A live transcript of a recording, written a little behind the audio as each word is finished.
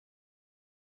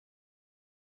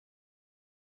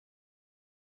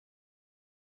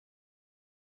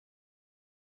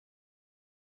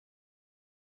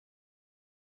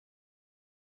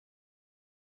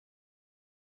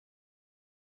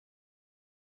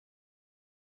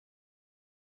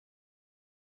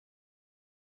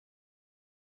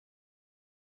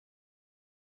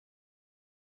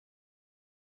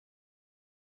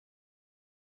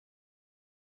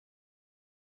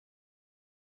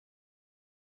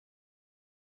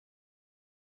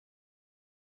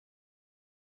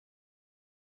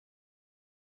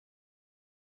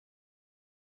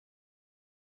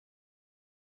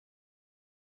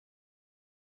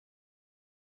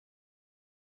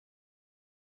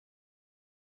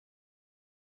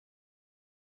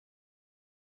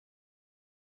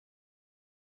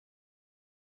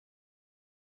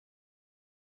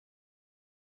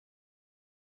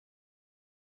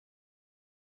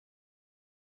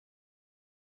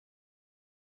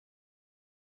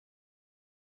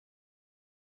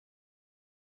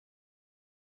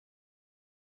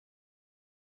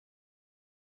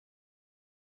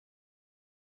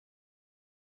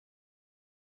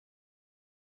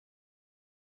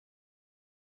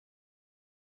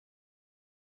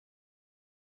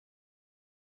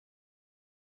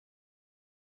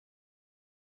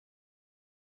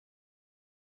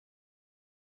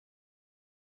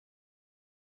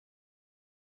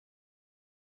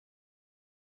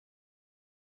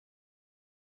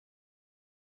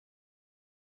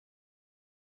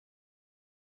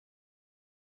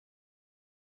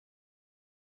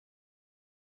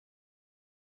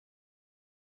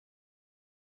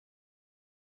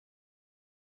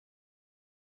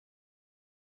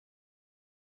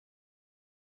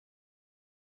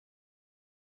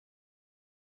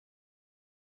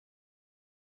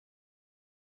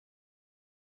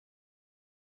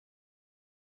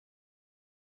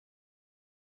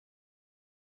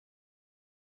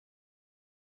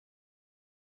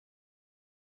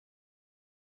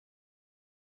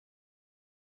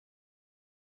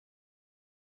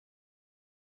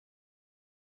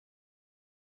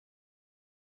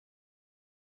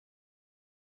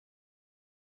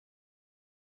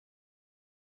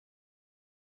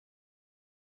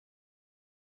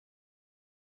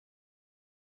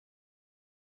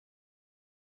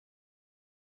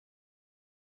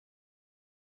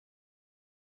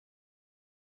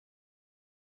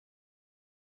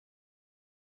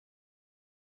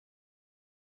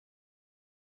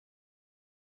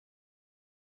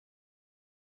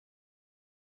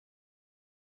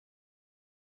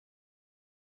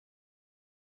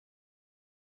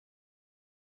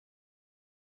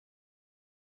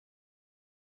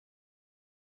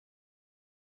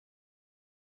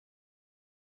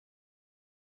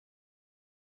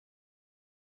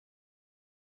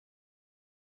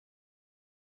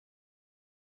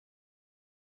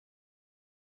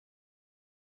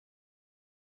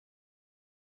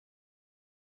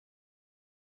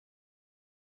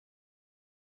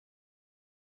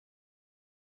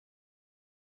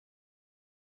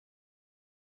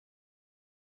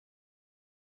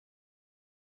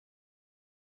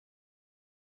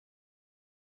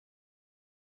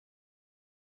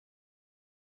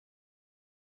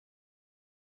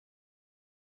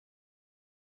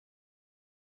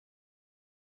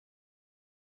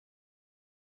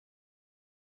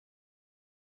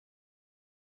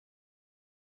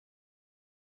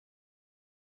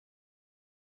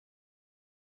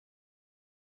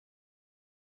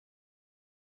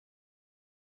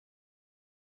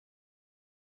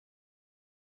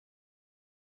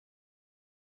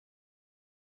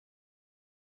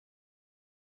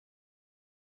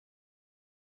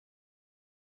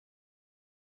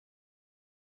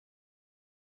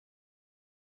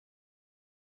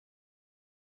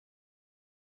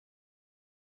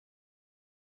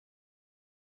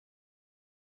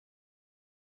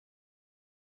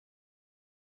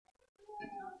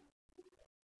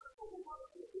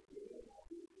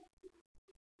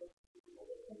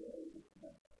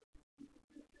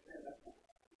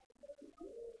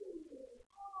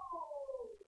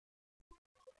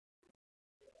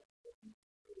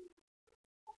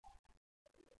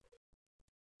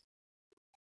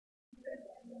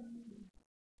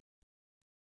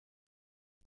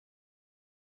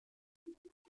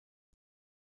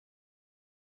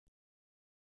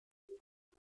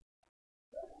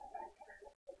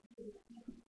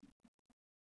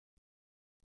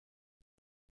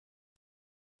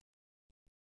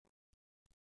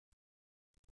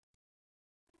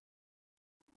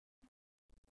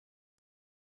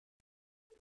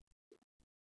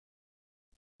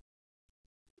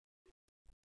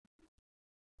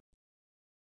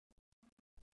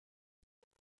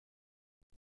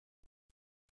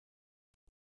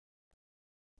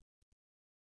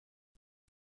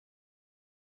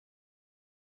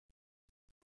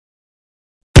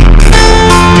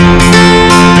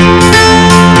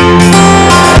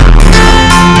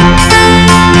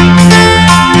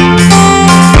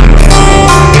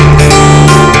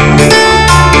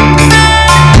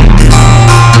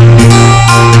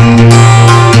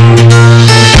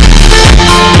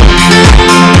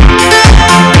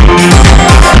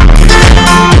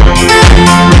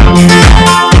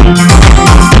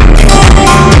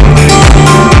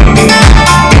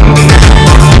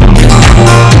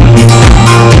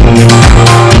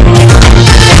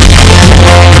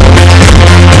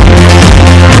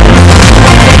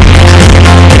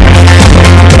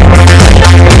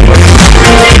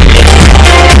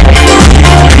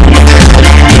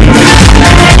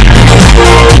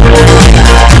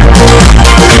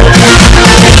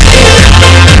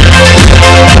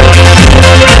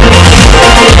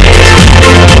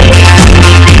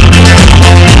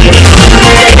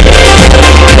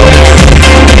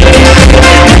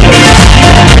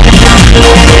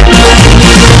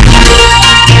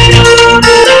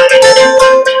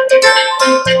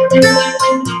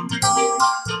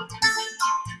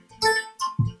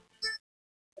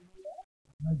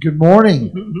Good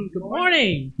morning. Good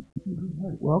morning.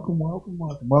 Welcome, welcome,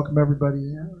 welcome. Welcome, everybody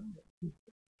in.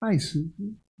 Hi,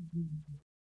 Susie.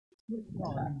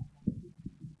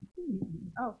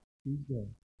 Oh,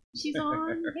 she's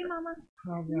on. Hey, Mama.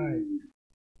 All right.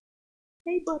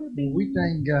 Hey, Butterbean. Well, we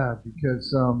thank God because,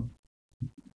 from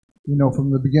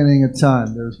the beginning of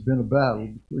time, there's been a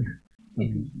battle.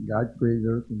 God created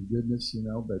earth and goodness,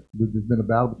 but there's been a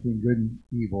battle between good and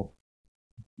evil,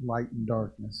 light and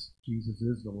darkness. Jesus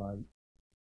is the light.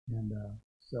 And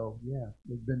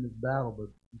there's been this battle, but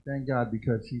we thank God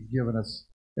because He's given us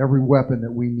every weapon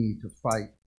that we need to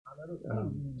fight.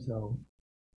 So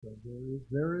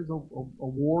there is a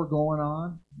war going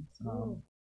on,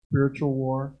 spiritual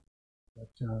war, but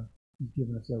He's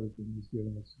given us everything. He's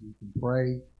given us, we can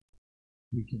pray,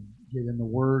 we can get in the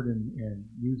Word and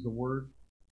use the Word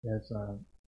as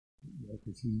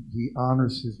because He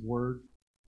honors His Word.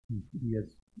 He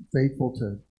is faithful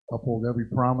to uphold every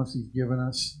promise He's given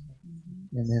us.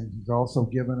 And then He's also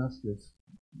given us this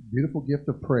beautiful gift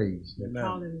of praise.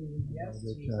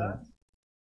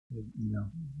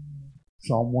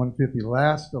 Psalm 150, the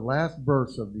last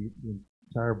verse of the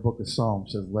entire book of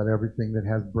Psalms says, "Let everything that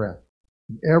has breath,"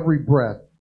 and every breath,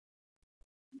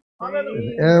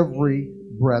 and every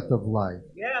breath of life,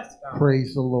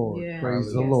 praise the Lord. Yes.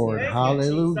 Praise the Lord.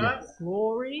 Hallelujah. Jesus.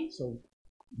 Glory. So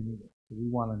we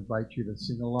want to invite you to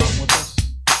sing along with us.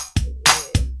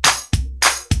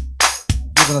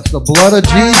 Giving us the blood of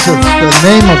Jesus, the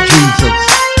name of Jesus.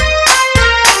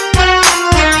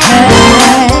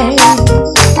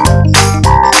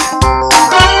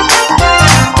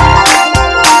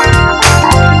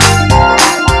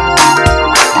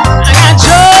 I got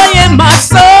joy in my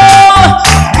soul.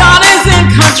 God is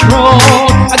in control.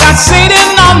 I got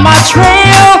Satan on my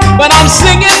trail, but I'm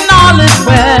singing all is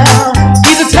well.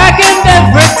 He's attacking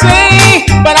every day,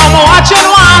 but I'm watching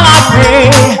while I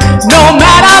pray. No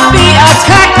matter the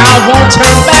attack, I won't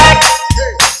turn back.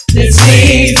 This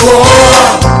means war.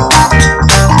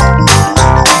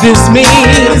 This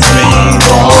means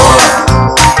war.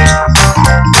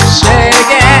 Say it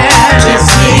again. This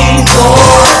means war.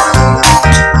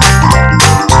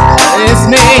 This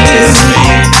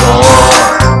means war.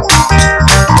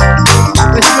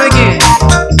 Listen again.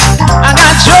 I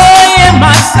got joy in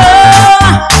my soul.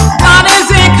 God is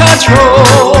in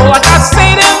control. I got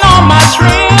Satan on my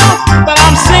trail, but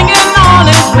I'm singing all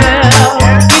is well.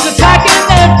 He's attacking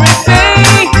every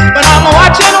day, but I'm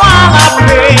watching while I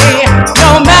pray.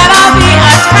 No matter the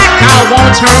attack, I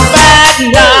won't turn back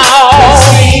now.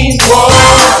 This means war.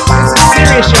 This is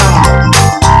serious, y'all.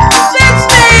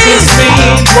 This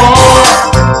means war.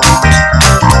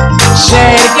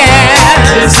 Say it again.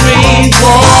 This means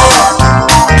war.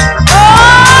 Oh,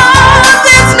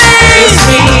 this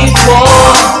means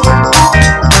war.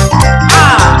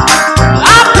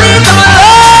 I plead the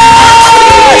blood.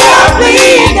 I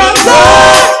plead the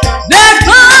blood. There's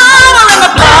power in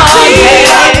the blood.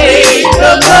 I plead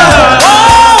the blood.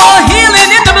 Oh,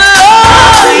 healing in the blood.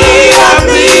 I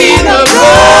plead the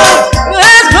blood.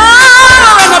 There's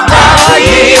power in the blood. I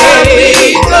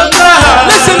plead the blood.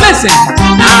 Listen.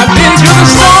 I've been through the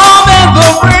storm and the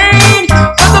rain,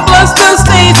 but the blood still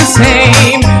stays the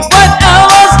same.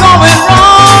 Whatever's going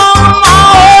wrong,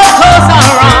 all clothes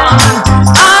are on.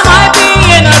 I might be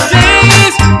in a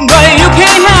daze, but you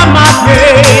can't have my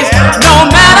praise. No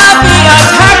matter the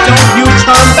attack, don't you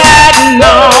turn back,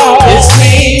 no. This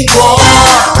means war.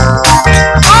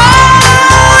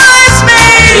 Oh,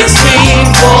 this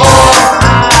means war.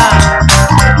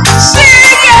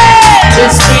 Sing it.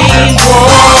 This means war.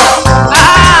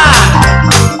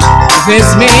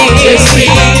 This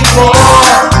means war.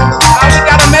 We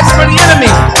got a message for the enemy.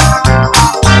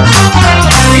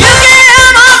 You can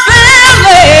have my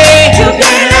family. You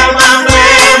can have my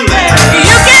family.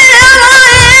 You can have my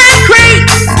increase.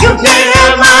 You can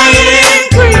have my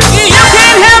increase. You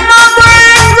can have my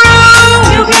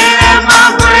breakthrough. You can have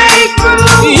my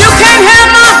breakthrough. You can have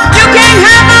my. You can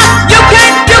have my. You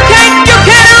can.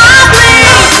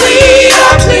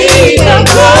 I plead the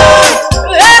blood.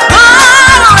 Let power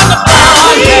in the blood.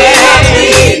 I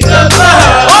plead the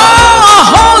blood. Oh,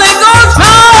 Holy Ghost.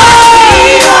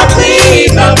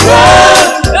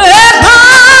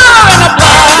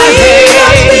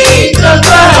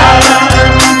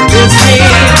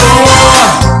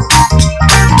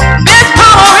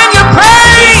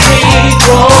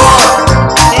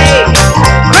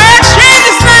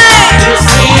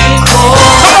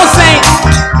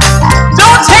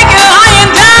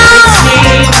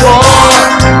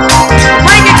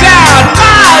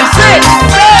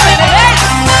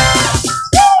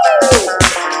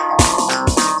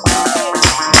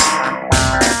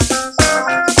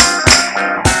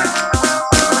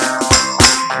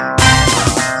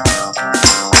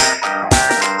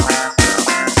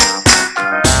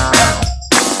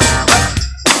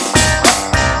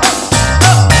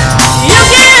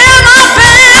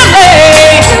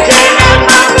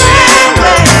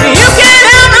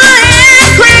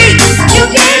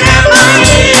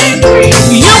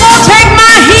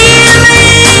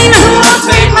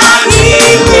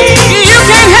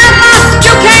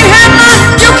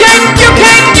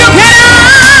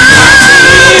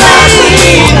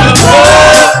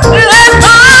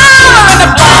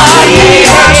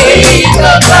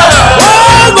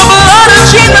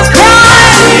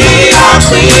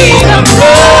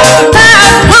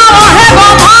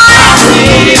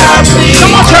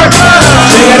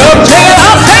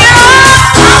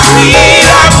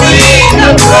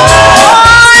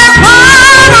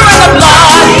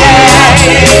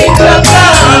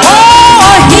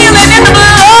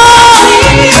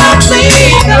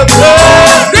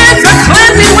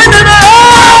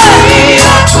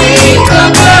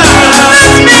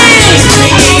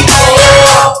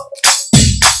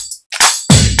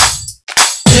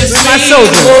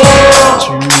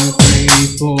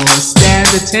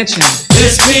 attention.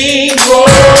 This means war.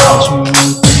 2,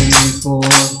 3, 4.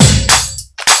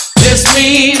 This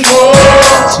means war.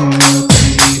 2,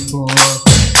 3, 4.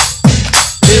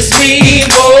 This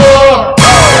means war.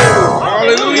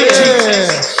 Hallelujah.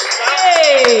 Yes.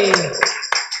 Hey.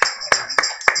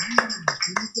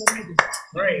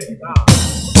 Praise God.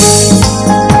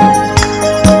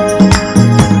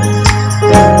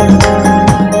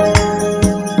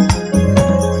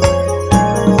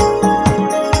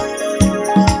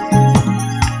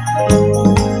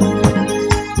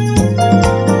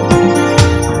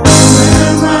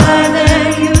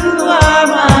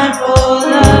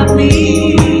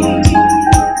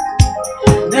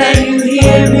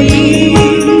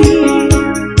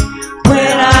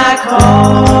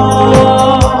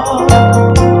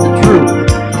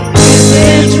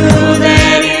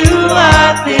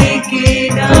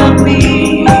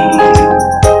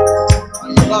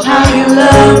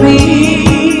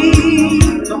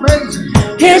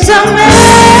 It's amazing.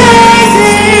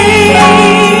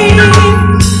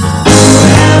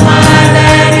 Am I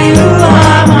that you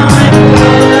are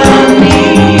mindful of me?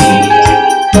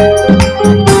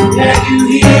 That you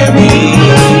hear me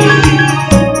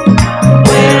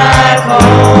when I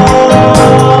call?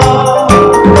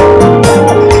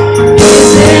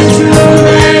 Is it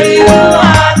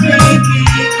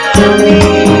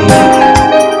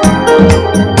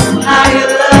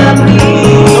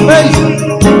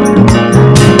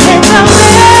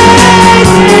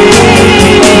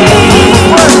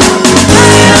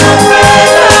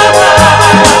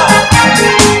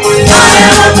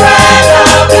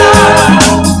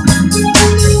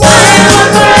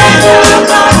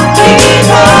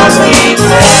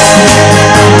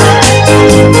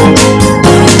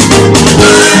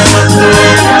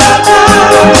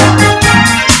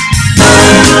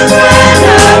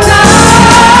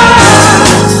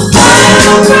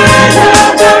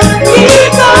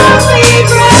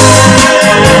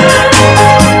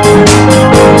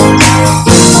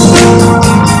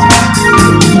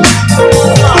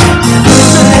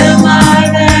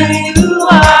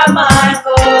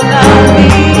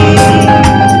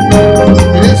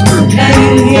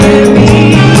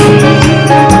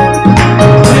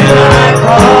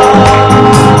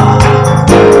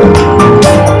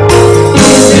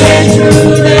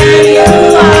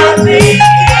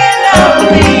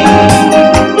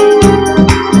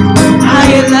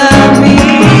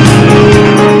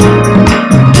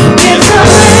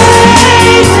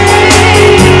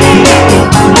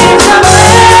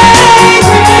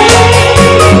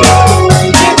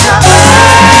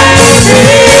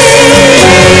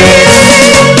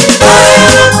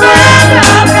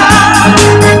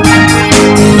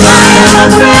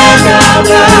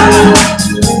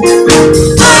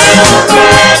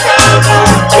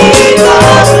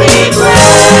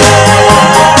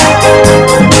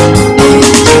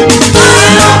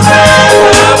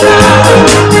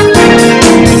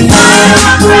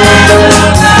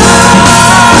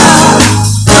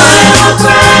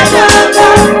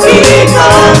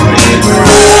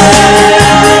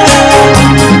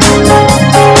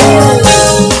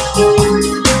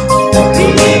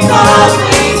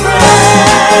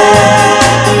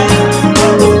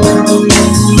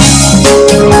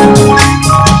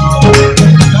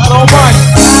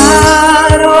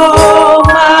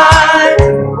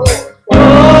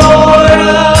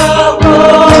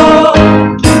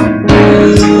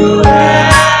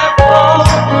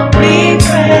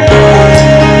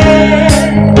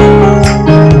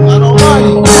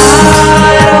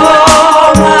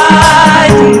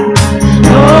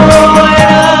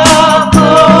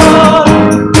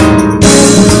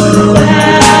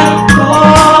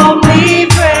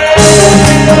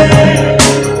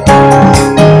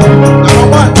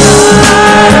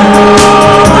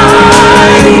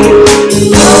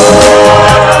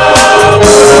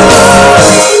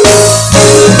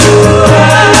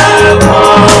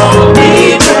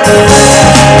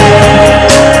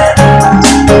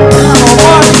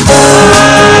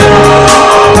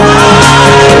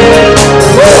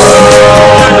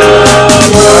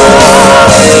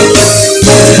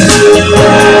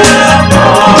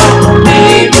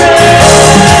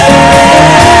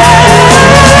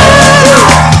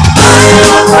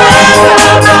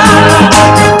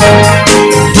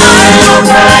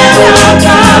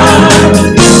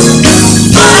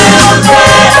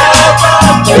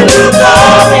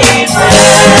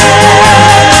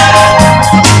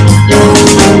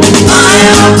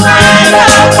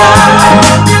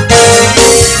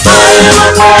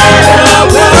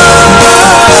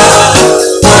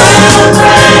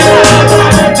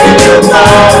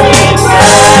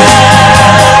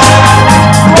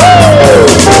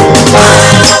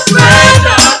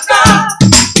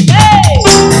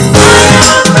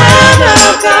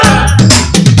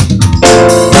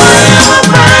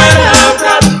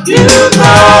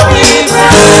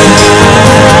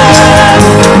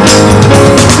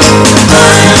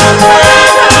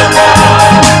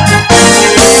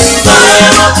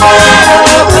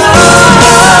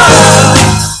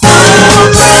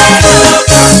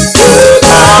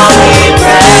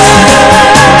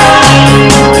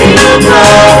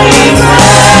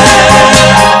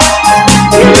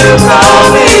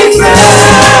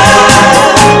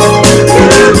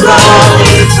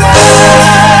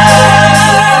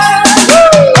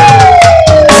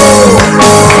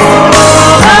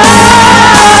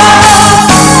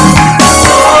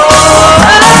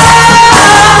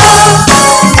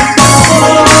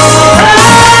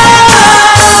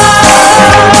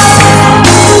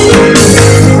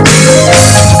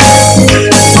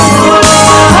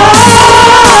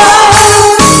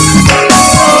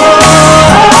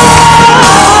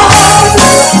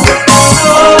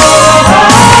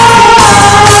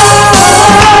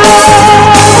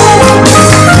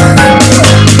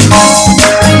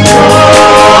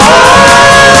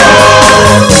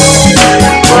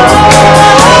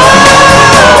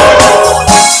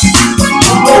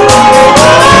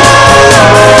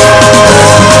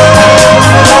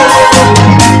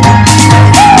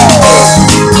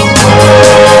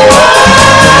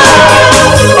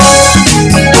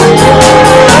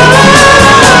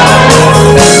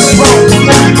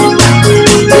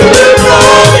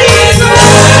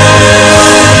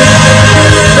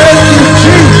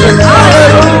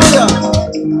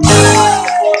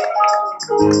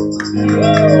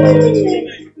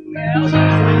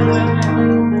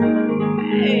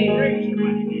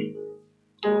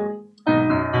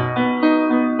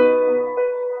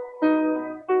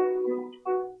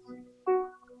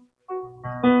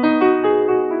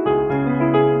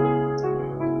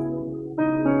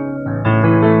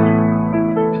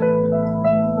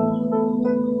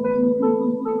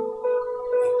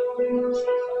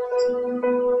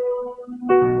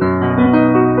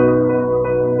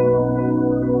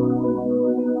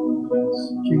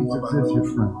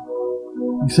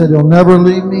said He'll never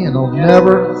leave me and He'll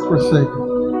never forsake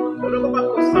me.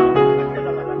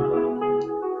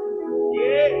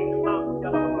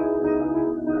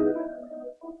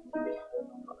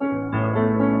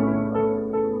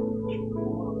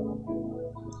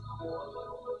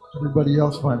 Everybody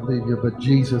else might leave you, but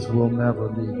Jesus will never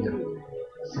leave you.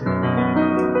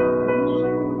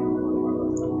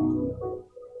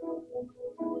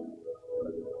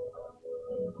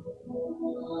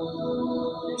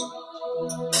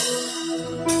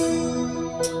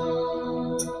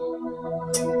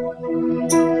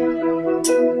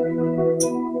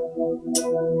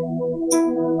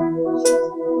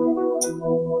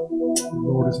 The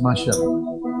Lord is my shepherd.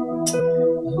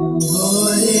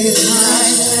 Lord is my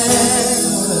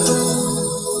shepherd.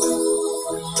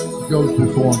 He goes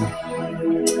before me.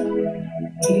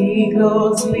 He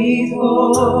goes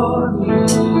before me.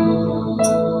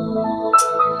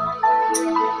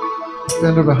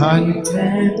 Defender behind me.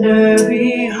 Defender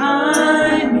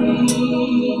behind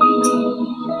me.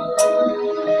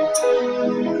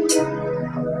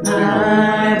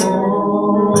 I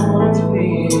won't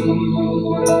fear.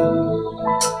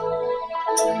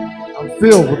 I'm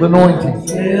filled with anointing.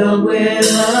 Filled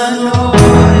with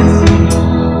anointing.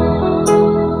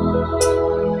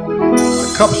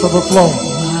 The cups overflowing.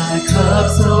 My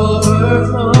cups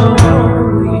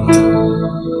overflowing.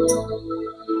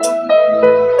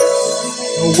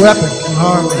 No weapon can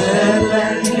harm me.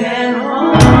 Weapon can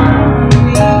harm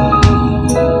me.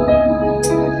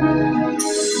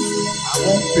 I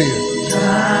won't fear. I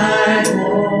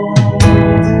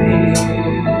won't fear.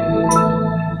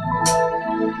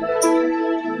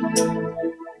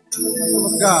 People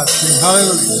of God, sing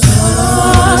hallelujah.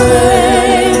 Hallelujah.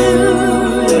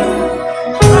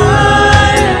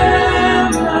 I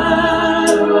am not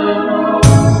alone.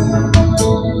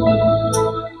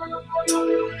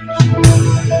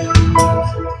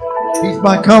 He's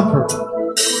my comfort.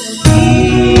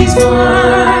 He's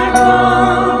my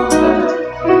comfort.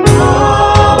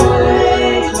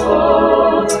 Always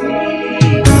holds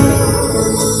me.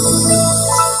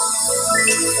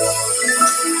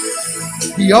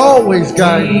 He always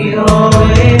guides He me.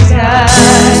 always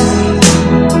guides me.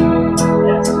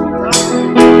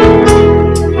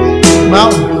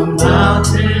 Mountains.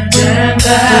 Mountains and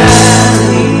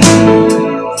valleys.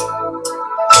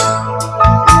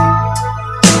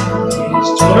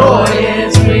 His joy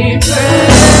is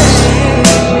refreshing.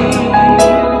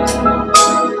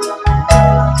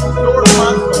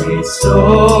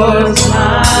 Restores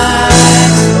my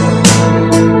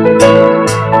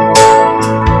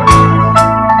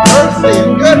Mercy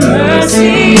and goodness.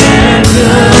 mercy and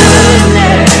goodness.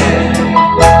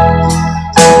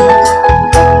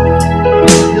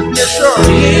 Give me assurance.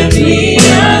 Give me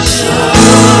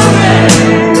assurance.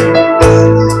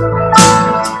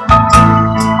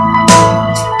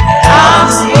 I'll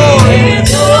see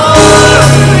His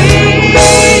glory.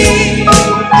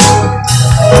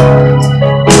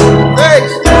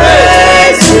 Praise.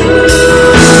 Praise to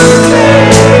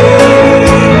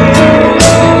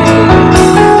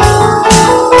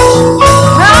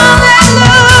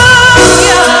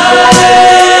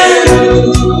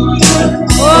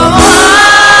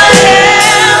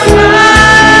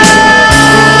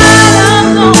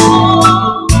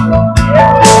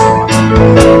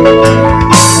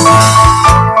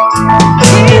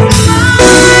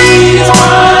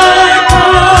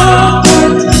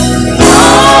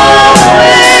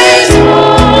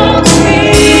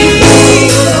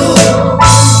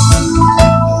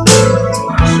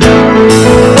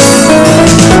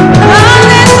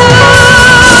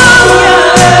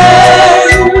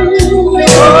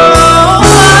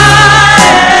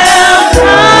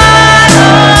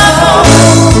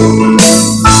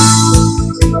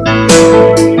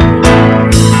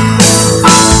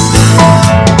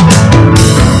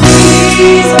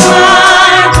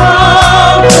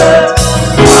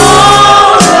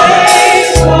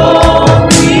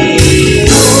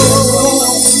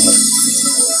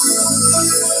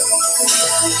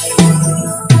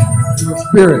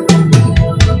Spirit.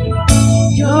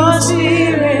 Your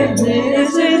spirit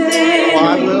lives within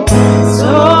I me, will.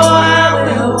 so I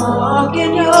will walk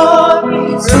in your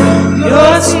peace.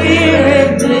 Your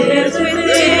spirit lives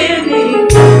within me,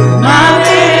 my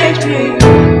victory,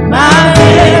 my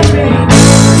victory.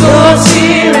 Your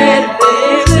spirit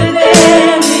lives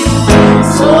within me,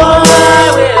 so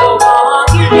I will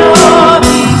walk in your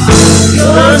peace.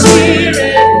 Your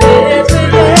spirit lives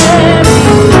within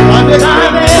me,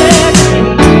 my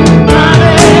victory.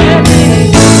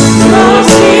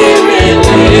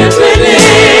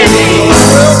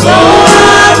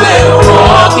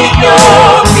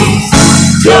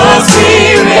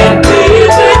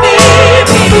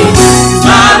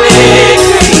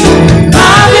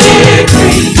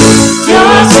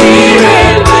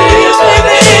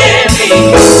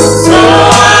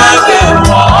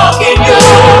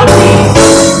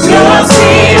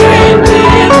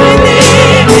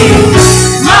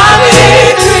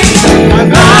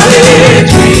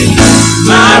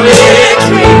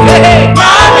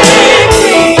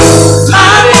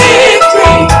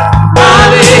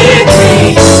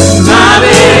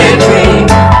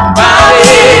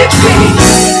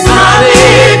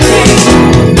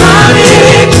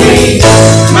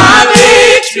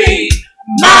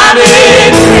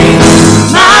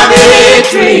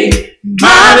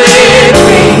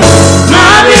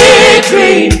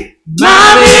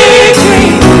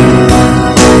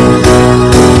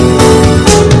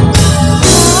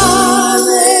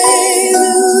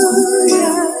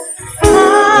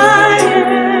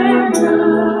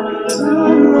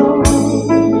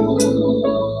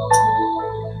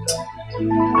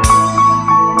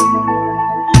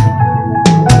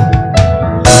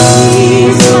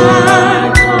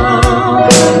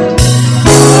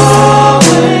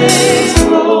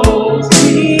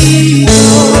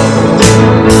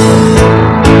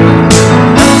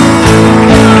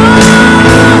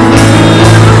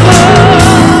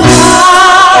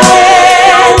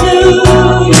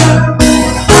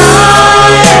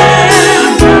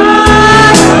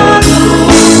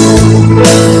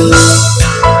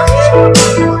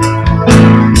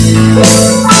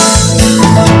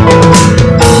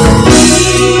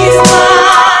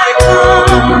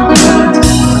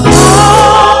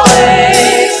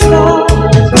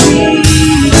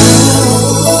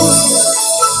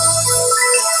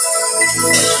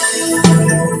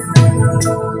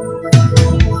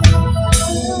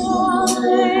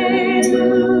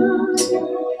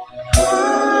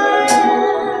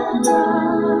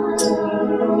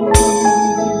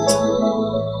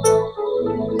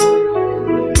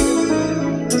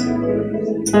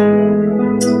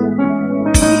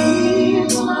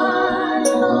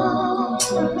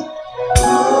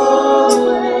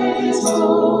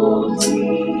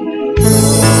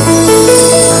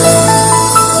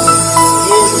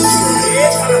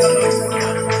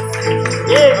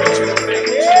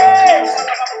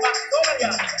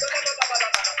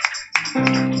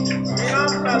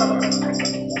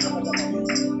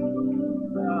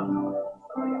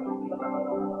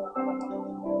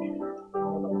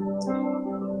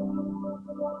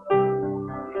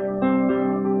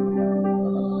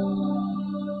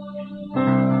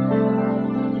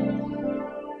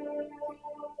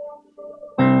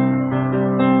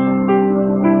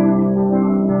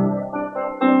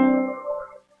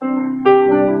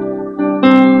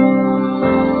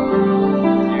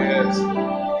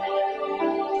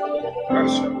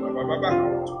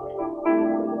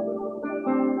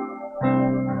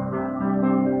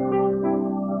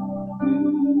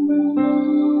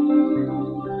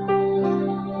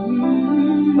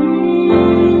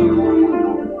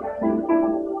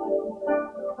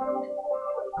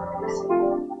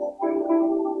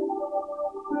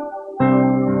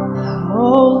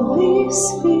 Holy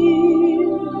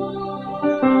Spirit,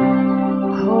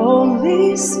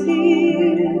 Holy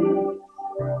Spirit,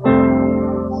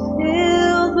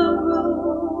 fill the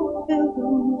room, fill the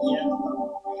room,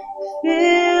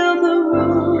 fill the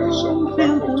room,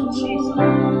 fill the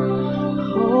room.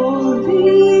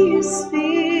 Holy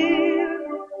Spirit,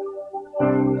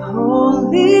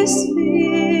 Holy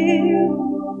Spirit,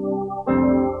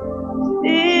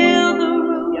 fill the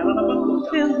room,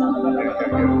 fill the room.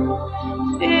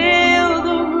 Fill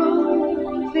the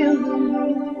room, fill the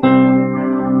room.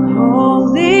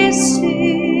 Holy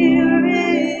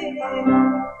Spirit,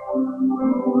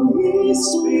 Holy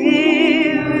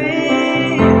Spirit,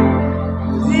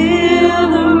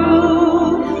 fill the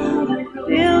room,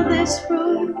 fill this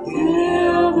room,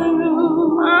 fill the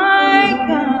room, my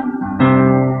God.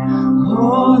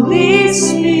 Holy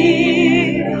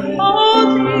Spirit,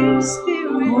 Holy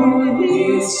Spirit,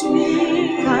 Holy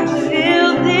Spirit, God,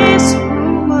 fill this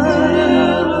room.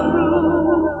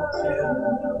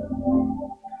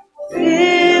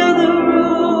 Fill the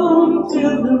room,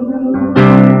 fill the room.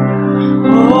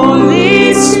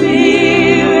 Holy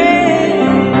Spirit,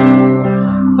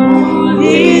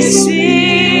 Holy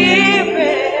Spirit,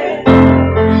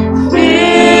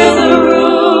 fill the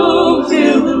room,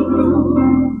 fill the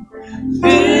room,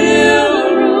 fill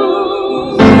the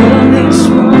room, fill this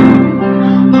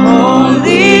room.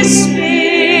 Holy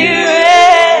Spirit,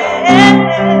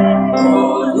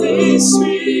 Holy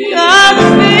Spirit, God,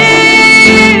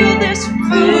 fill this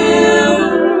room, fill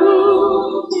the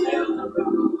room, fill the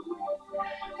room,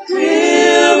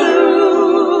 fill the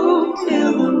room,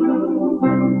 fill the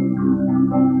room,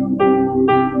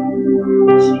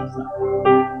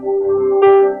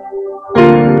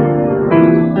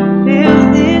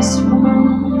 fill this room.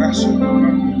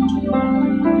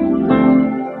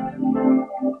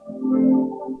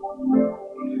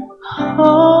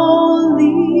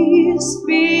 Holy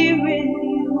Spirit,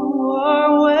 you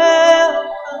are welcome.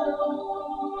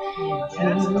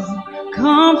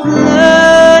 Come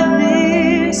flood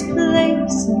this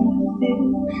place and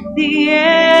fill the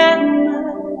atmosphere.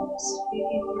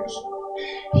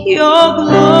 Your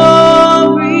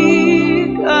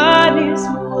glory, God, is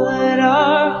what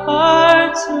our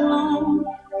hearts long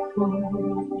for.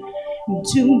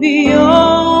 To be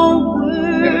overcome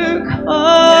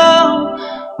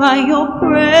by your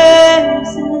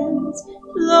presence,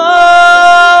 Lord.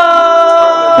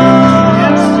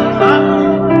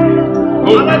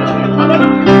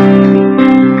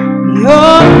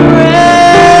 Your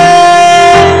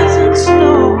presence,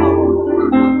 Lord.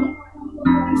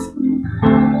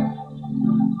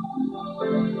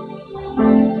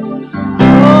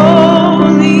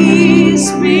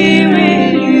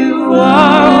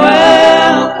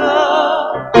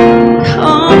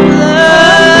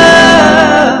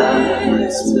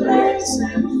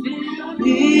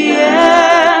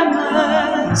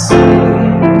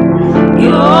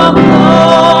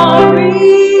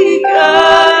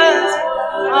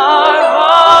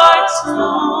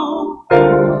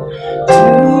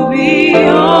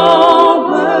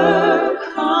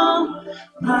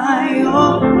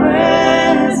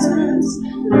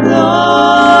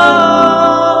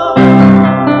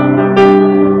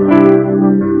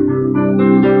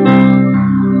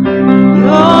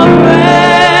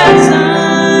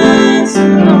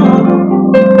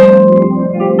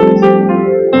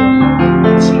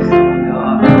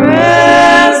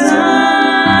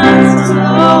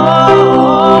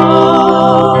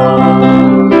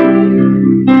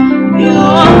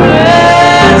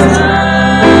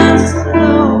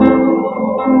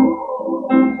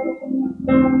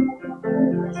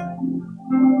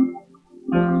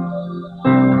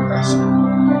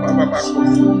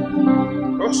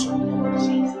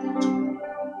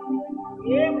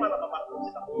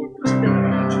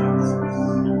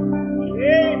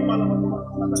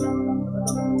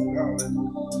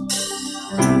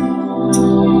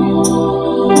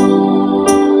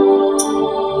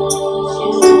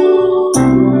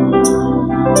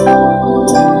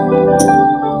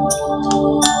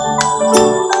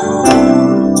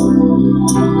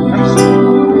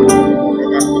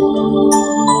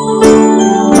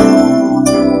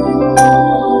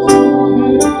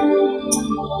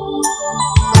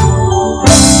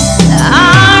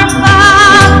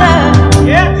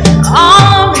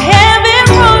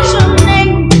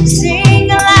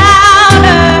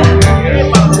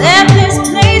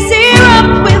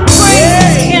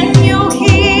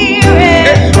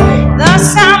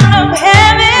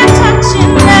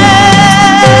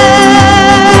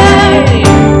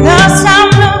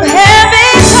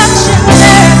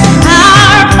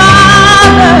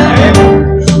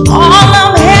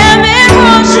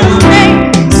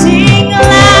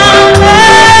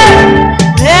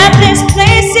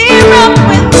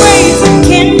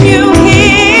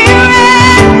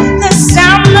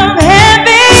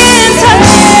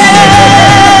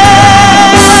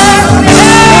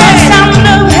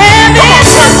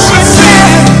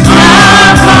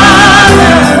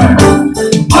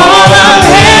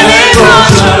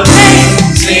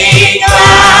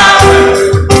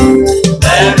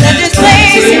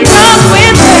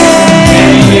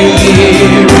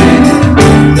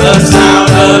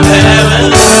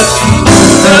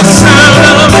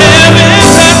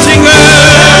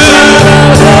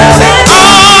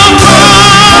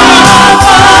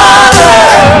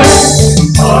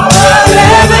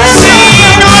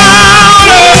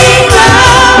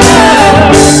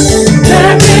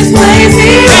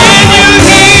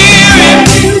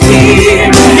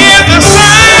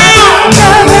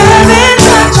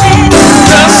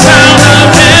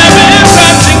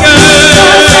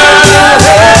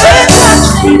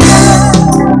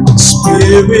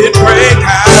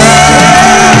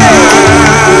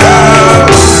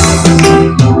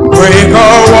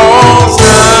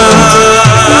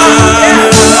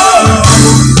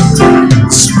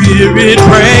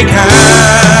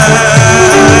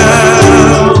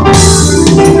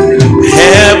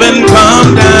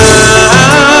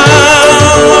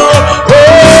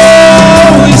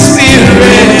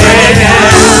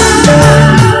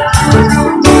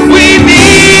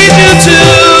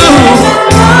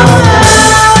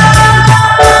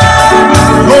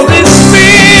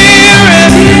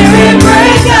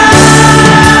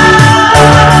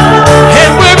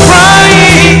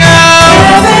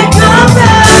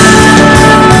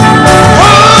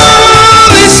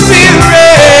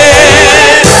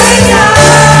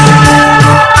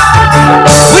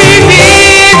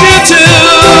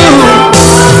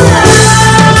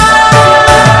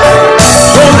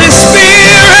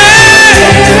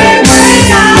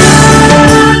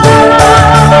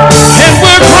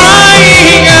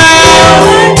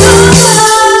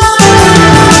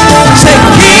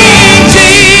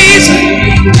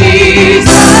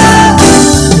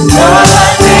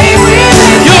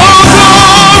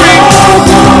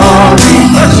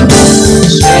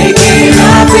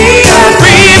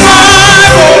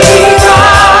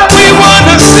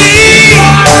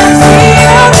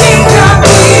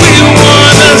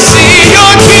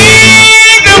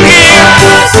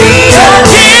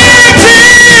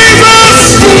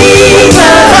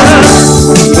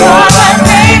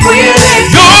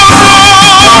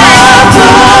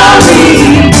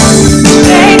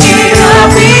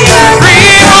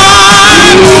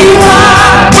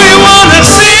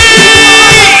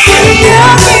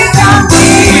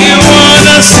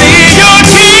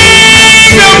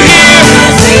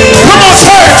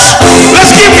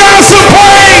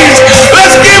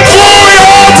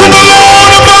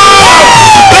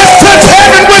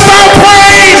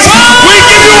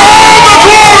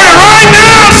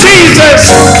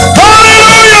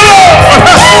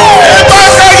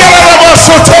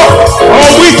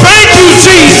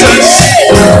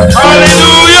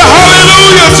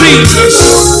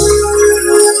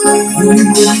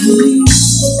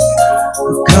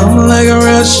 Come like a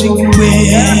rushing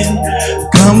wind,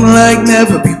 come like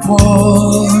never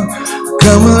before.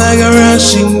 Come like a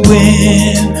rushing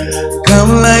wind,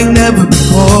 come like never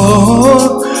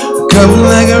before. Come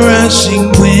like a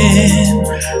rushing wind,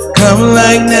 come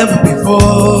like never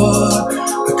before.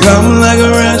 Come like a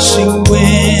rushing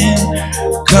wind,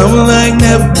 come like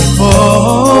never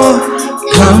before.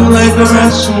 Come like a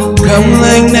rushing, come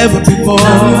like never before.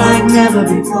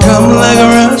 Come like a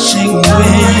rushing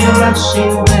wind.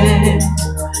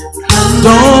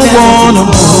 Don't wanna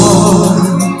move,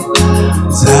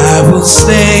 'cause I will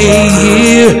stay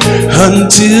here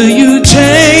until you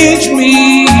change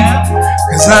me.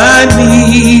 'Cause I I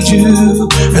need you.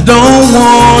 I don't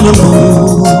wanna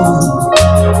move.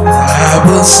 I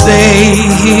will stay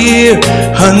here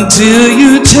until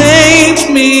you change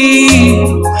me.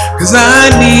 'Cause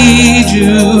I need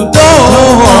you.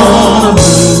 Don't wanna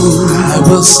move. I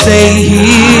will stay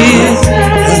here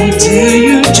until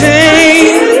you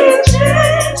change.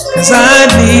 'Cause I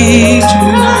need you.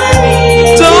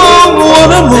 Don't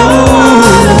wanna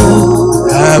move.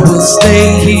 I will stay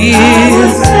here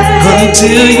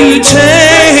until you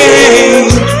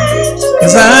change.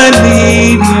 'Cause I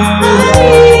need you.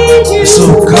 So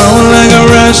come like a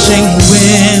rushing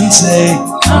wind, say,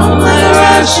 come like a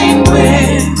rushing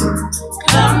wind.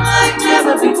 Come like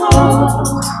never before.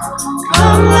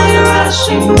 Come like a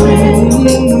rushing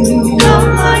wind. Come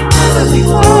like never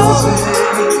before.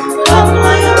 Come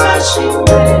like a rushing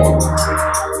wind.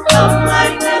 Come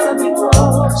like never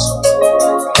before.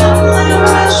 Come like a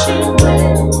rushing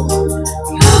wind.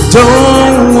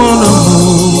 Don't wanna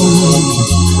move.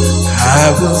 I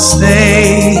will stay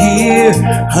here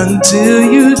until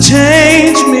you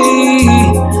change me.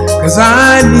 'Cause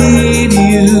I need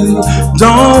you.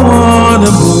 Don't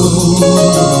wanna move.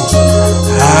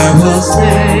 I will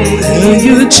stay till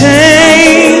you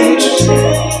change.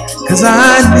 'Cause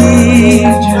I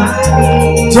need you.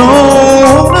 Don't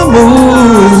wanna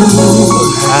move.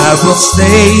 I will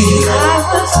stay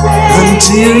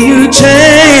until you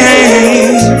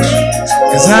change.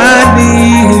 'Cause I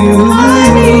need you.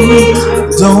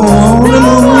 Don't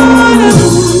wanna move.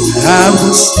 I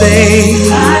will stay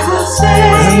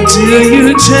until you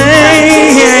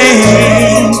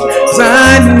change. 'Cause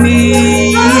I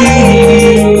need you.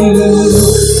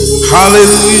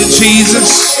 Hallelujah, Jesus.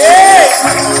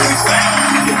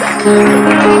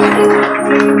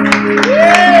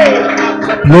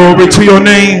 Glory to your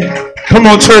name. Come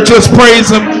on, church, let's praise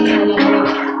him.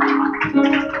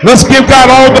 Let's give God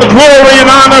all the glory and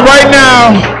honor right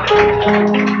now.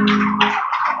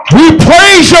 We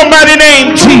praise your mighty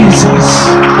name, Jesus.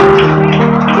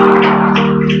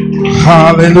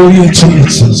 Hallelujah,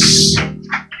 Jesus.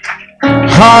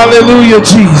 Hallelujah,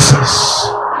 Jesus.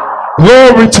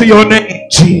 Glory to your name,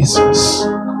 Jesus.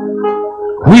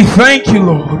 We thank you,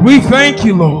 Lord. We thank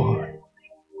you, Lord.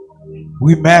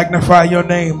 We magnify your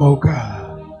name, oh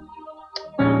God.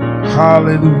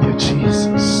 Hallelujah,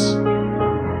 Jesus.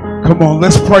 Come on,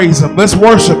 let's praise him. Let's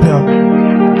worship him.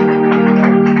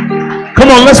 Come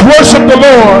on, let's worship the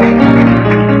Lord.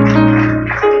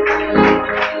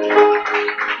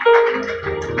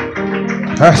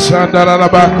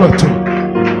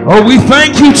 Oh, we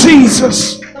thank you,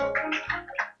 Jesus.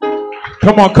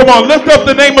 Come on, lift up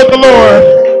the name of the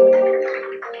Lord.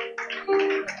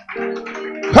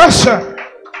 Hasha.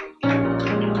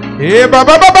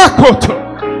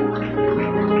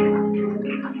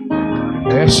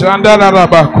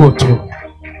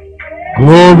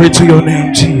 Glory to your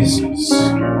name,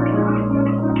 Jesus.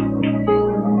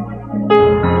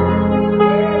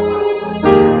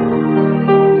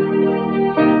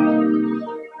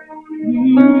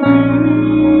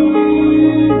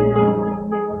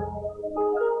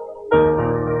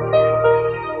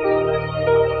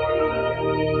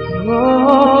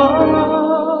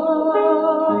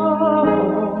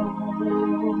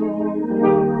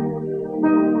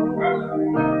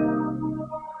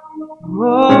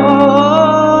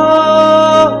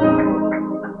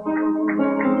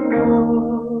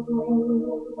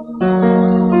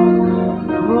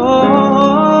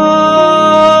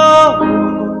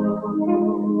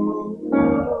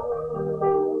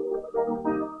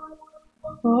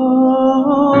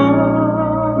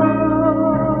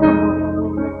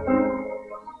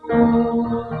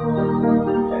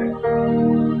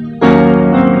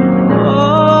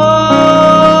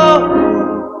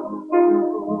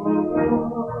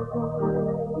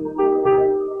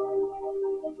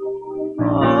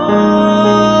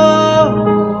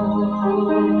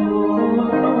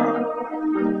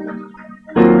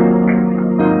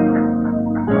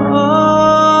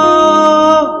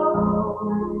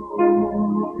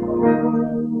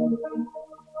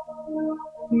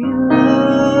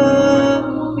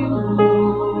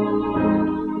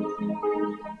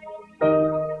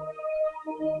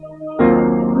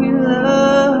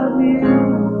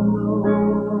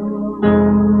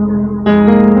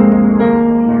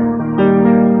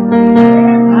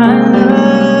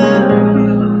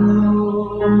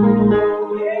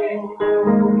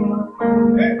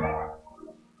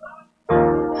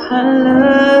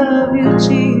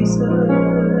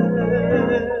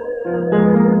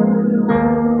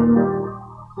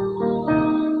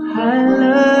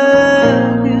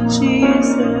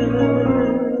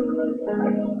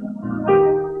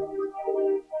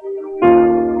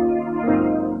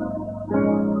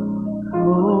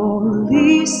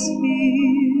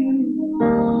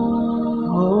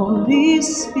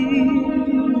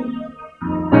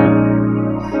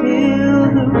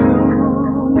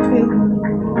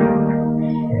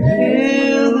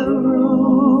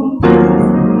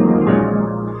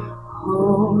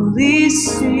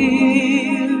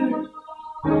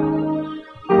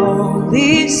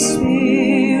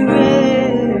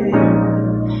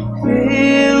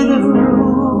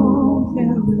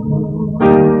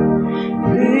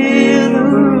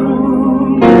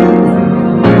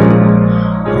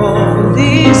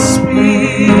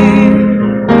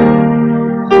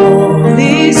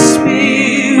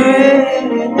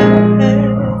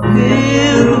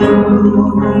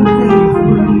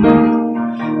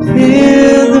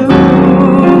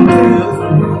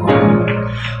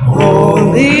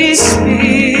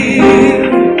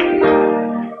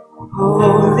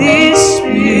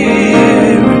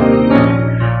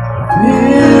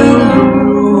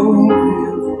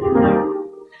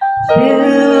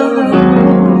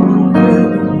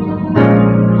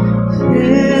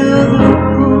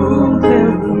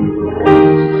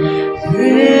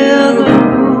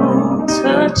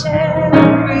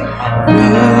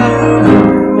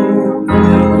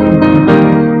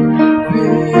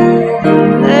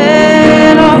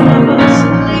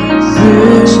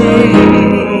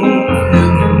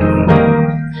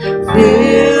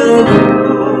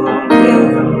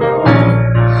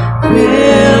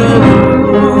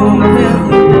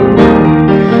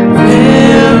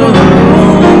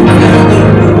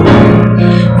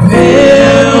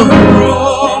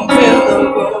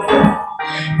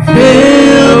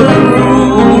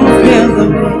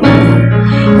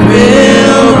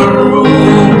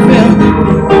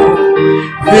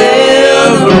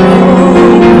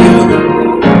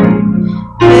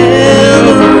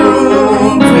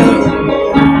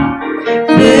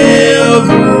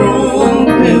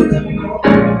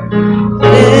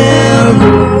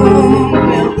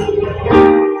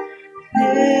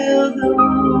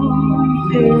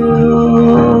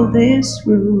 this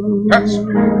room.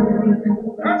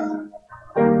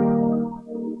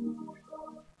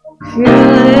 Fill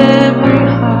every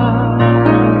heart.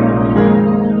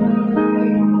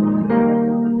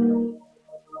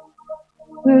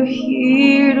 We're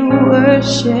here to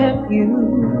worship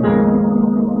you.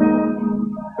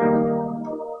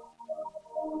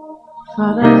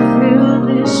 Father, fill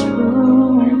this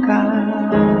room,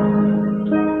 God.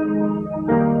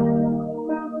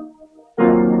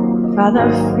 Father,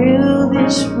 fill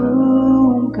this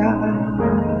room,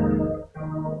 God.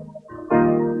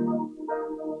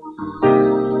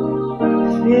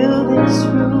 Fill this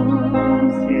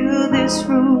room, fill this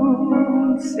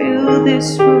room, fill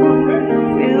this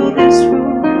room, fill this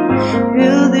room,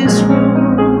 fill this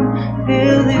room,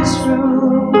 fill this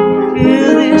room,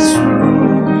 fill this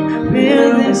room,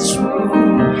 fill this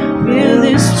room, fill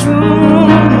this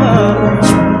room,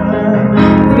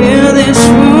 fill this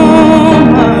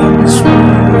room,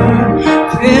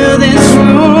 fill this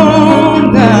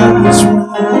room, God,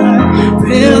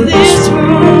 fill this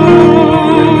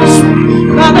room,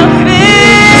 Father,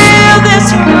 fill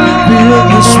this room, fill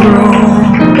this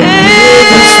room,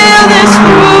 fill this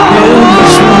room,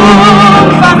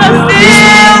 Father,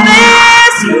 fill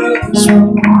this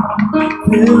room,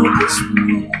 fill this room, fill this room.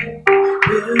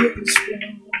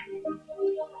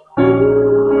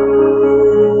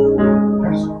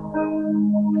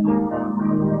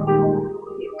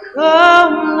 You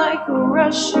come like a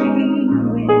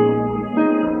rushing wind.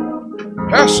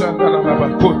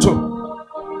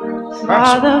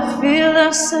 Father, fill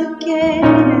us again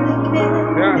and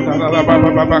again.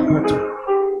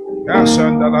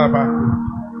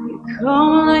 You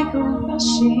come like a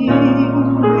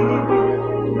rushing wind.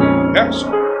 Yes.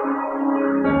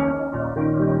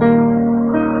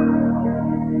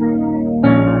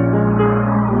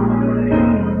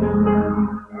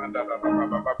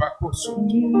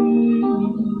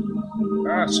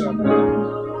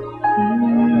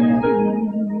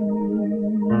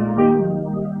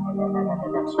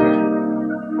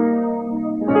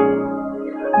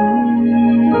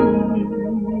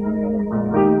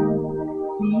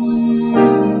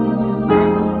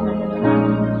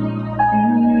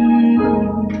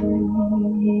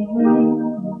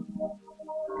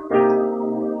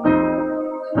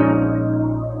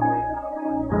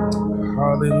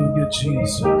 Hallelujah,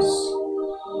 Jesus.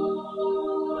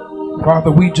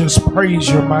 Father, we just praise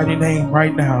your mighty name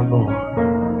right now, Lord.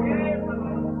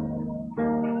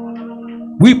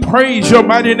 We praise your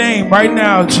mighty name right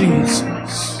now, Jesus.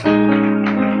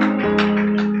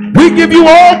 We give you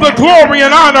all the glory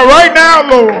and honor right now,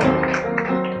 Lord.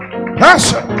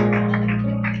 That's it.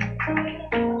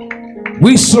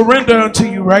 We surrender unto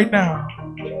you right now.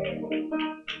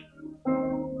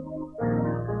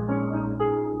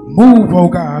 Move, oh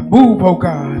God. Move, oh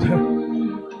God.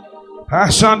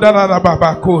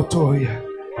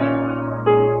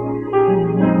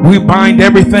 We bind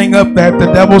everything up that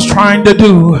the devil's trying to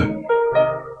do.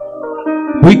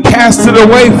 We cast it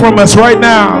away from us right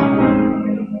now.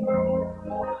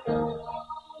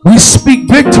 We speak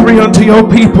victory unto your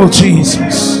people,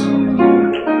 Jesus.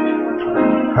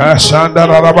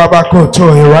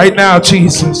 Right now,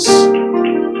 Jesus.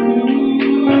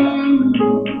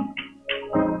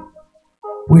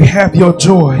 We have your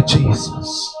joy,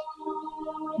 Jesus.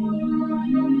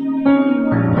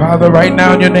 Father, right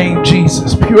now in your name,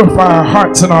 Jesus, purify our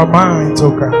hearts and our minds,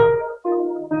 oh God.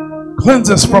 Cleanse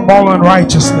us from all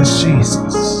unrighteousness,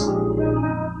 Jesus.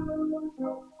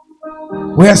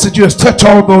 We ask that you just touch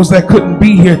all those that couldn't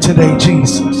be here today,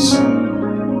 Jesus.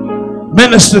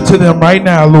 Minister to them right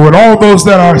now, Lord. All those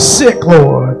that are sick,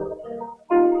 Lord,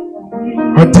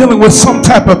 are dealing with some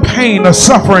type of pain or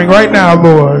suffering right now,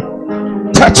 Lord.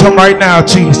 Touch them right now,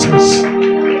 Jesus.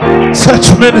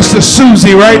 Touch Minister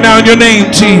Susie right now in your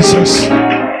name, Jesus.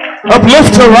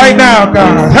 Uplift her right now,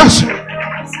 God.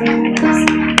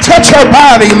 Touch her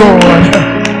body,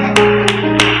 Lord.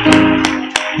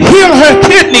 Heal her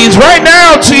kidneys right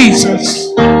now, Jesus.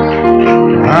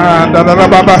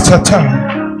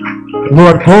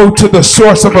 Lord, go to the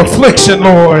source of affliction,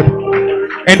 Lord,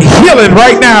 and heal it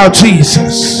right now,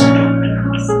 Jesus.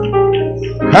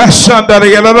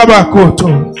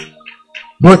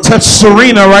 Lord, touch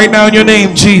Serena right now in your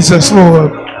name, Jesus,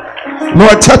 Lord.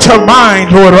 Lord, touch her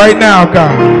mind, Lord, right now,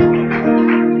 God.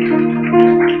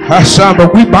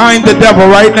 But we bind the devil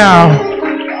right now.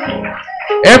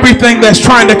 Everything that's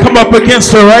trying to come up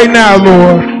against her right now,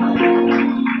 Lord.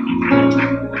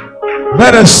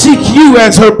 Let her seek you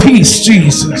as her peace,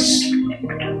 Jesus.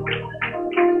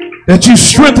 That you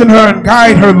strengthen her and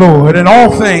guide her, Lord, in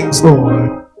all things,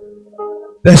 Lord.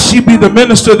 That she be the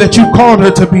minister that you called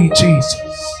her to be, Jesus.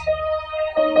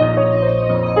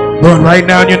 Lord, right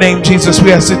now in your name, Jesus,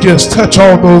 we ask that you just touch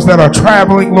all those that are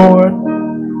traveling, Lord.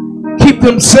 Keep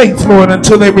them safe, Lord,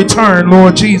 until they return,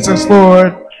 Lord Jesus,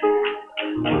 Lord.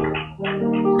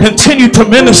 Continue to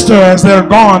minister as they're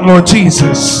gone, Lord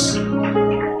Jesus.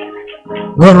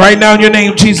 Lord, right now in your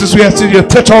name, Jesus, we ask that you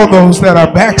touch all those that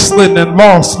are backslidden and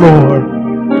lost, Lord.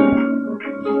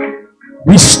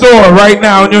 Restore right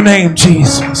now in your name,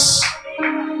 Jesus.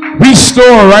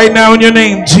 Restore right now in your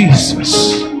name,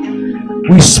 Jesus.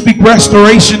 We speak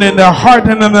restoration in their heart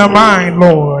and in their mind,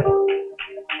 Lord.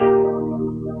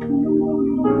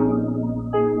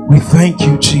 We thank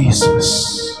you,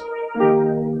 Jesus.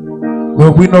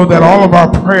 Lord, we know that all of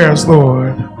our prayers,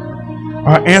 Lord,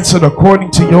 are answered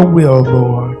according to your will,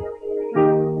 Lord.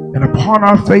 And upon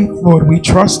our faith, Lord, we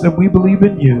trust and we believe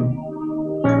in you.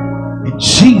 In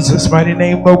Jesus' mighty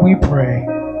name, Lord, we pray.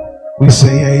 We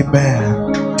say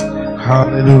amen.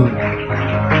 Hallelujah.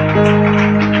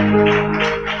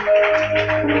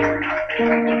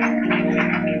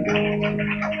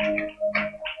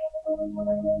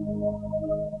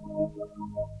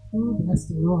 Oh, bless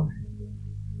the Lord.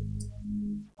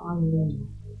 Hallelujah.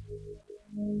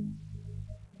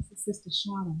 This is Sister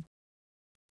Shauna.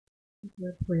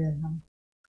 Your prayer, huh?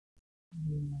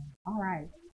 Yeah. All right.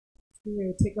 We're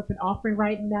going to take up an offering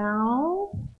right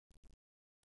now.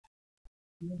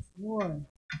 Yes, Lord.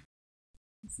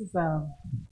 This is the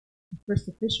first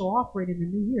official offering in the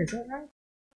new year. Is that right?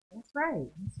 That's right.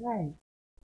 That's right.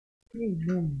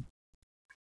 Amen.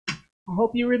 I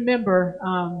hope you remember.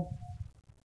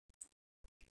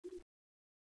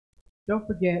 Don't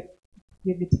forget,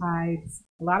 give your tithes.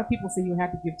 A lot of people say you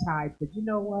have to give tithes, but you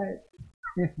know what?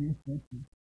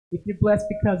 If you're blessed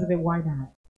because of it, why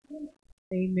not?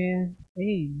 Amen.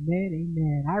 Amen.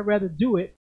 Amen. I'd rather do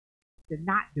it than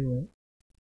not do it.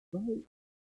 Right?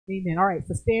 Amen. All right,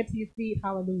 so stand to your feet.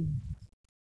 Hallelujah.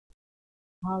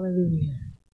 Hallelujah.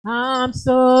 I'm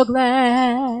so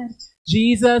glad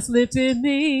Jesus lifted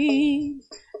me.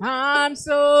 I'm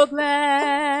so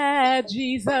glad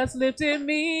Jesus lifted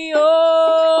me.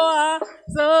 Oh, I'm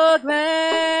so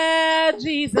glad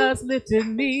Jesus lifted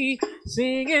me.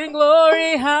 Singing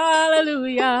glory,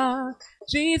 hallelujah.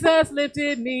 Jesus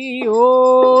lifted me.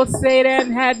 Oh,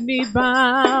 Satan had me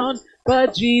bound,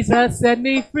 but Jesus set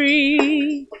me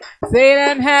free.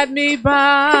 Satan had me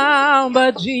bound,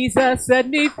 but Jesus set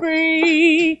me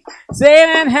free.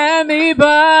 Satan had me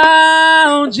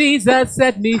bound, Jesus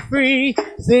set me free.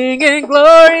 Singing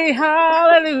glory,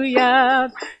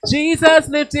 hallelujah. Jesus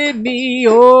lifted me,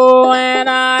 oh, and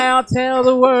I'll tell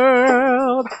the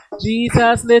world.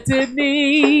 Jesus lifted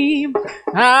me.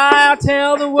 I'll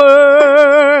tell the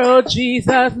world.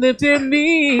 Jesus lifted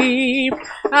me.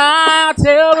 I'll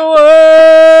tell the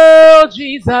world.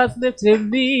 Jesus lifted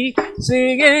me.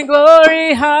 Singing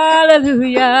glory,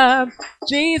 hallelujah.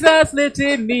 Jesus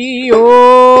lifted me.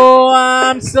 Oh,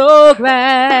 I'm so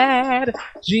glad.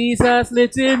 Jesus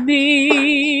lifted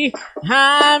me.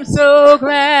 I'm so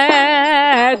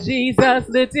glad Jesus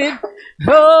lifted.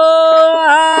 Oh,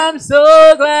 I'm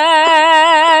so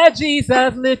glad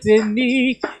Jesus lifted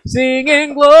me.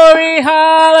 Singing glory,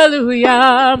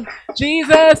 hallelujah.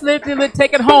 Jesus lifted me.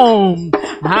 Take it home.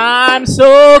 I'm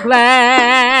so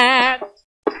glad.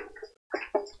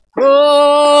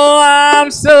 Oh,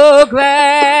 I'm so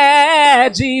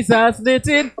glad Jesus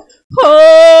lifted.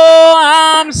 Oh,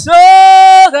 I'm so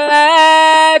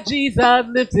glad Jesus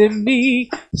lifted me.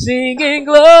 Singing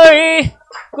glory,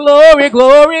 glory,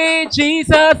 glory,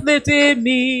 Jesus lifted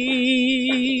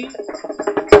me.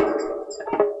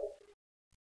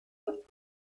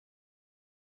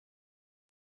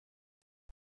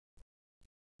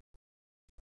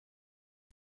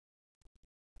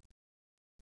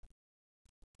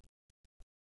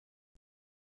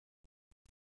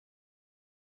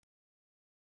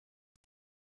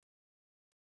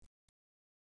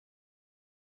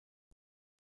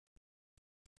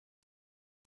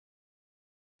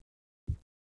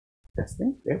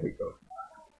 Testing. There we go.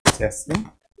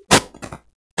 Testing.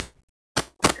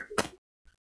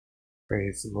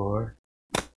 Praise the Lord.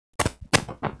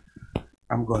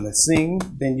 I'm going to sing,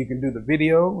 then you can do the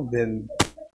video, then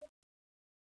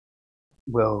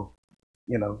we'll,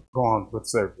 go on with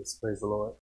service. Praise the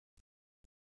Lord.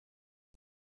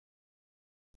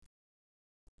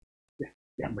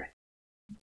 Yeah, I'm ready.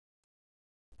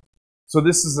 So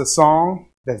this is a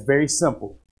song that's very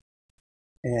simple.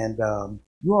 And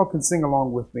you all can sing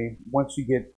along with me once you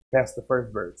get past the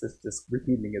first verse. It's just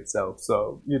repeating itself.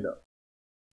 So,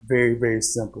 very, very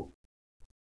simple.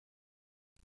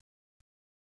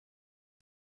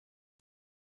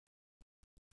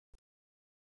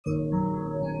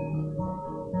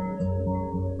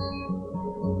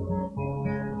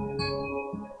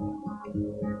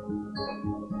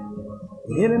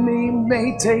 The enemy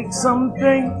may take some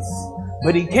things,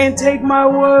 but he can't take my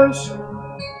worship.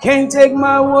 Can't take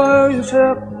my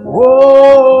worship.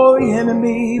 Oh, the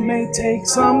enemy may take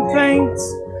some things,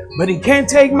 but he can't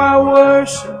take my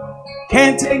worship.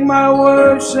 Can't take my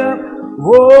worship.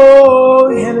 Oh,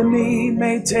 the enemy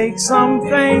may take some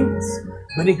things,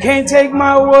 but he can't take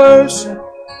my worship.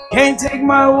 Can't take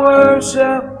my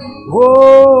worship.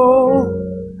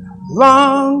 Oh,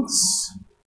 lungs,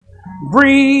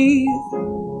 breathe,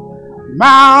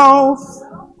 mouth,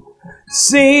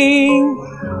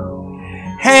 sing,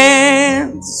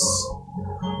 hands,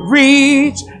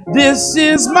 reach. This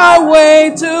is my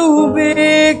way to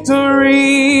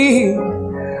victory.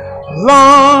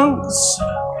 Lungs,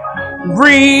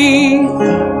 breathe,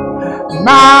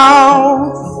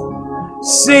 mouth,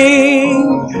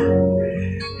 sing,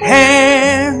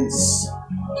 hands,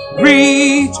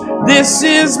 reach. This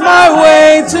is my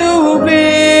way to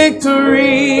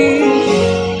victory.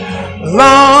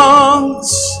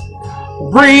 Lungs,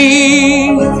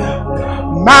 breathe,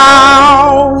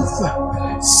 mouth,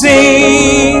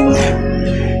 sing,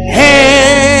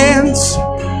 hands,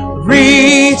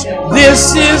 reach.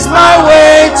 This is my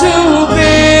way to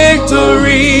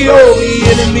victory. Oh, the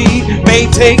enemy may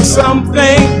take some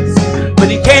things, but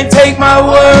he can't take my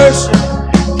worship.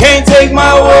 Can't take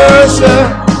my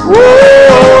worship.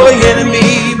 Oh, the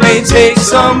enemy may take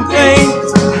some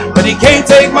things, but he can't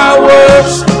take my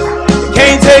worship.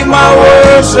 Can't take my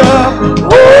worship.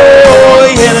 Oh,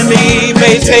 the enemy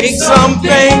may take some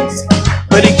things,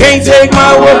 but he can't take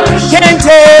my worship. Can't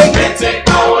take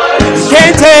my worship.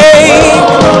 Can't take.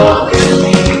 Oh, the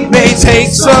enemy may take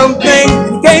some things.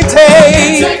 Can't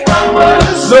take my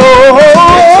worship. No.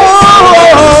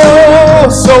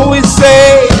 So we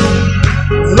say,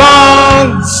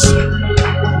 lungs,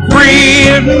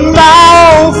 breathe,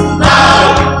 mouth,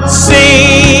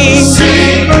 sing.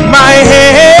 My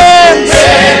hands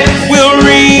will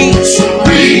reach.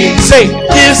 Say,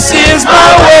 this is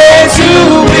my way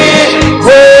to be.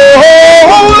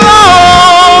 Oh,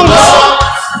 lungs,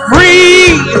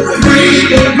 breathe.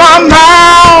 My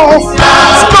mouth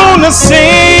is gonna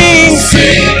sing.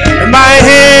 My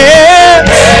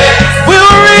hands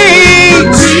will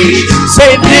reach.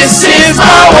 Say, this is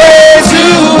my way to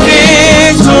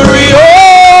victory.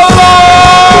 Oh,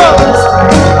 lungs,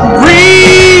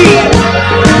 breathe.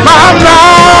 My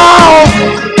mouth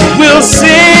will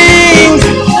sing.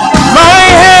 My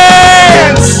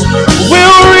hands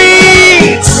will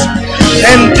reach.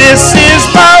 And this is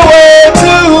my way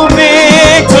to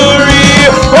victory.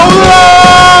 Oh,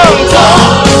 lungs,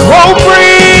 oh,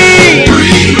 breathe.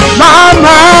 My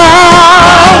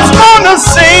mouth's gonna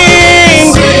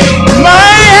sing.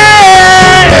 My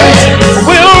hands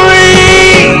will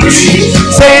reach.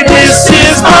 Say, this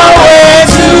is my way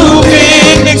to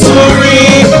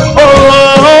victory. Oh,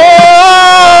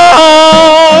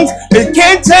 lungs, it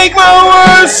can't take my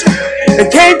worship.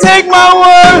 It can't take my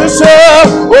worship.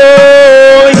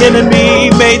 Oh, the enemy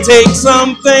may take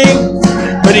something,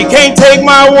 but he can't take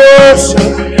my worship.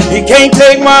 He can't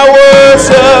take my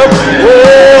worship.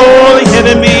 Oh, the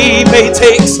enemy may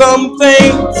take some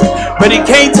things, but he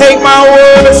can't take my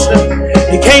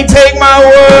worship. He can't take my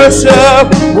worship.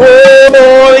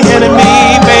 Oh, the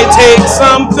enemy may take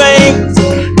some things,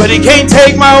 but he can't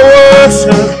take my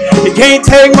worship. He can't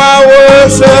take my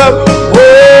worship.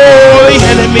 Oh, the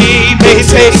enemy may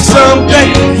take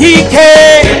something. He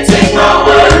can't take my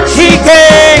worship. He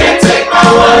can't take my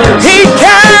worship. He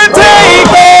can't take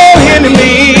my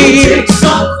enemy.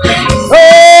 Oh,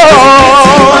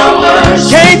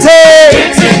 can't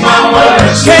take my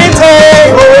worship. Can't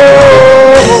take. Oh,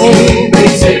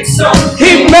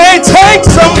 he may take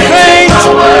some things,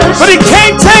 but he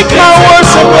can't take my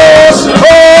worship.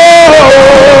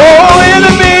 Oh,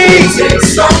 enemy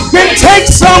can take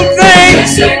some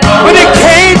things, but he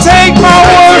can't take my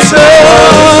worship.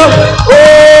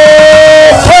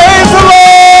 Oh, praise the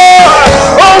Lord.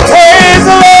 Oh, praise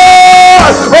the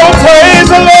Lord. Oh, praise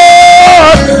the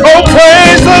Lord. Oh,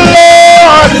 praise the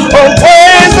Lord. Oh,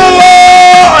 praise the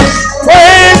Lord.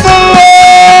 Praise the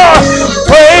Lord.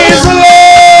 Praise the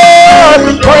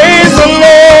Lord. Praise the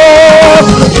Lord.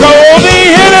 No, the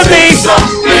enemy,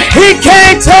 he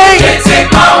can't take.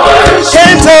 My words.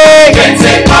 Can't take. Can't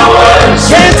take my words.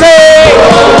 Can't take.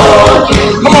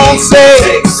 Come on,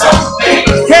 say.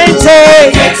 Can't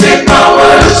take. Can't take my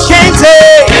words. Can't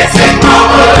take. Can't take my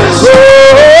words.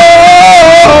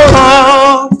 Oh,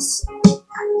 lungs,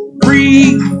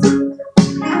 breathe.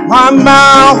 My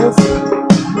mouth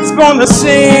is gonna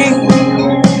sing.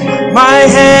 My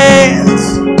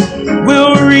hands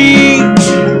will reach.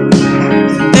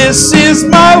 This is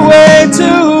my way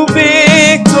to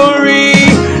victory.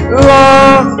 Lord,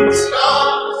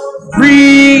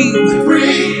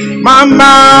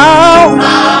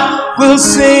 mouth will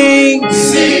sing,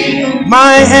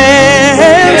 my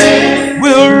hands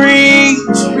will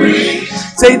reach.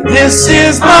 Say, this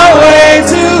is my way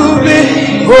to be.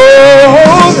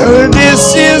 Oh,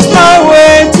 this is my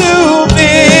way to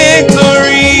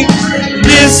victory.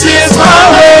 This is my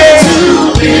way to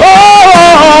victory.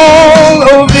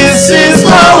 Oh, this is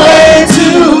my way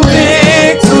to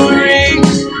victory.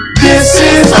 This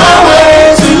is my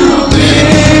way to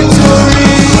victory.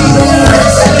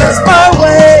 This is my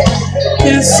way.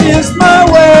 This is my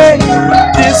way.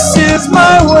 This is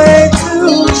my way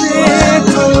to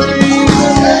victory.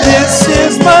 This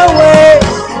is my way.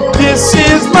 This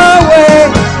is my way.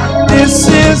 This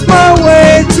is my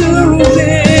way to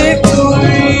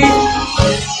victory.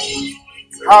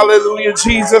 Hallelujah,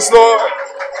 Jesus, Lord.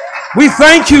 We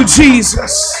thank you,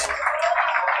 Jesus.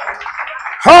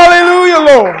 Hallelujah,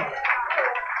 Lord.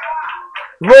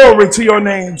 Glory to your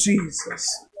name, Jesus.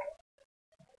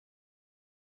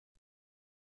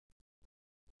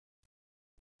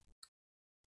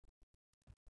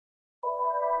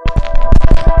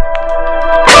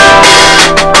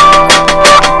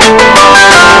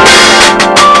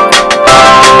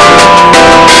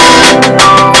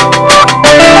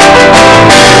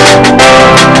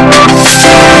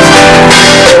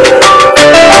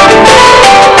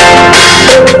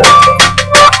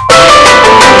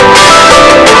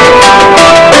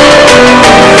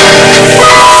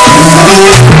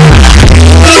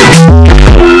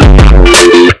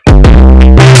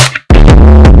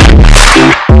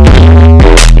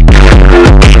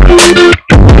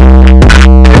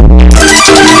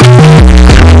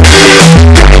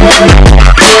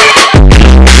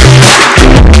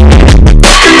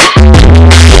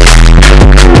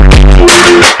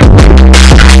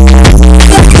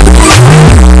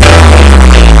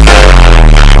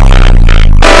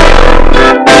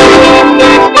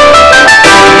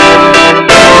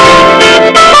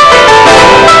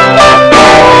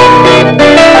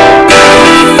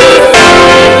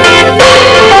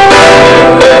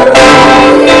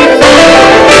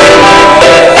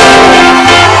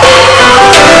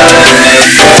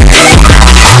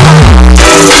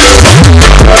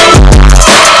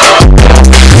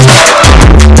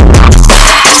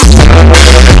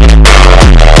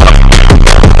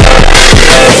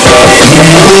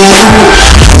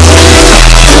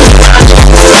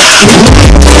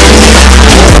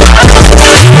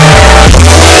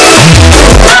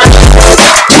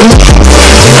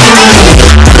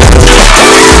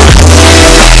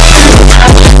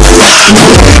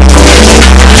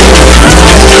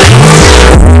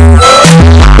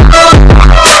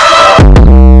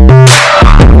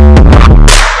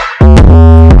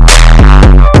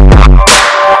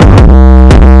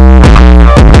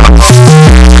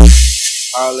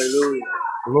 Hallelujah.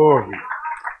 Glory.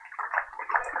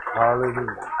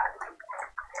 Hallelujah.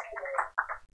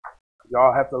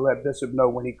 Y'all have to let Bishop know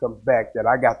when he comes back that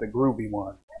I got the groovy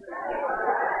one.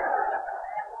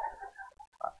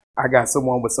 I got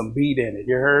someone with some beat in it.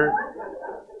 You heard?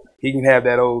 He can have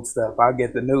that old stuff. I'll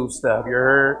get the new stuff. You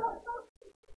heard?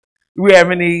 Do we have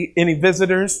any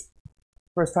visitors?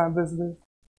 First time visitors?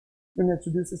 You can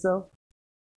introduce yourself.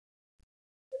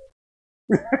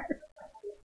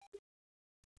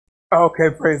 Okay,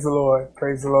 praise the Lord.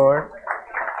 Praise the Lord.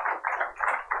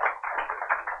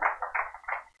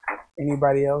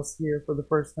 Anybody else here for the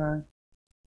first time?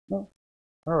 No?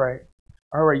 All right.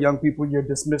 All right, young people, you're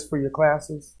dismissed for your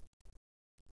classes.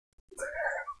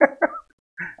 I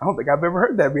don't think I've ever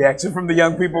heard that reaction from the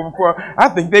young people before. I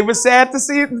think they were sad to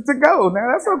see it to go.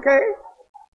 Now, that's okay.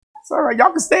 It's all right.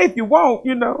 Y'all can stay if you want,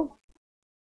 you know.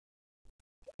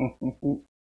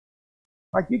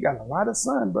 Like you got a lot of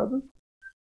sun, brother.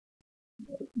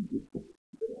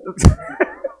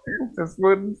 Just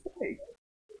wouldn't say.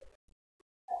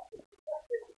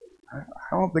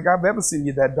 I don't think I've ever seen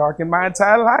you that dark in my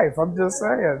entire life. I'm just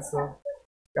saying. So,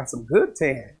 got some good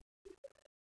tan.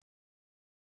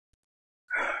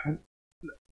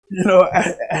 You know,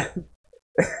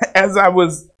 as I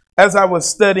was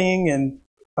studying, and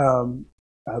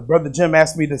Brother Jim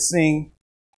asked me to sing,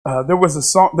 there was a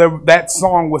song. That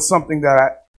song was something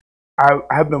that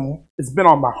I've been. It's been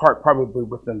on my heart probably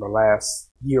within the last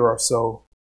year or so,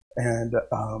 and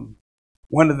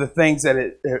one of the things that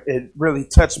it really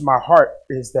touched my heart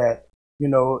is that, you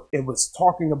know, it was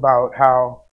talking about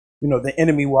how, you know, the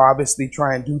enemy will obviously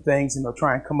try and do things, and he'll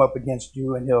try and come up against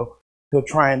you, and he'll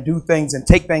try and do things and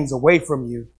take things away from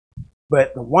you.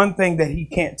 But the one thing that he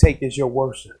can't take is your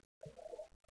worship.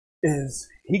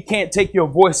 He can't take your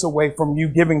voice away from you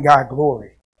giving God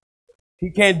glory. He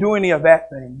can't do any of that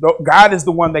thing. God is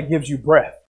the one that gives you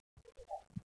breath.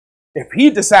 If he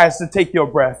decides to take your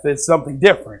breath, it's something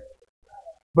different.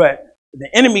 But the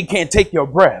enemy can't take your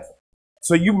breath.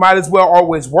 So you might as well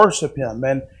always worship him.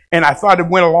 And I thought it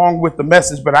went along with the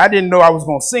message, but I didn't know I was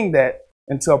going to sing that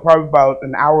until probably about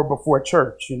an hour before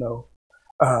church, or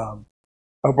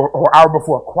hour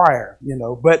before choir,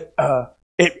 But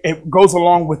it goes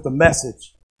along with the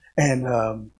message. And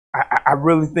I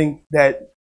really think that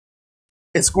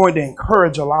it's going to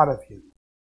encourage a lot of you.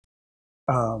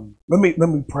 Let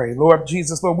me pray. Lord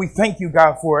Jesus, Lord, we thank you,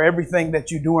 God, for everything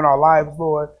that you do in our lives,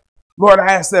 Lord. Lord,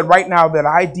 I ask that right now that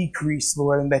I decrease,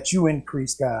 Lord, and that you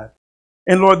increase, God.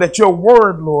 And Lord, that your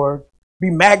word, Lord, be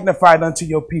magnified unto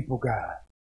your people, God.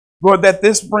 Lord, that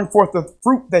this bring forth the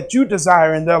fruit that you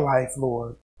desire in their life,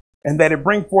 Lord, and that it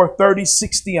bring forth 30,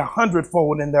 60,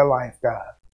 100-fold in their life, God.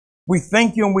 We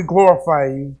thank you and we glorify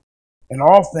you in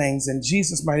all things. In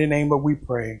Jesus' mighty name, Lord, we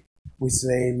pray. We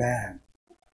say amen.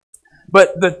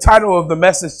 But the title of the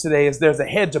message today is There's a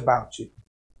Hedge About You.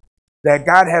 That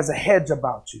God has a hedge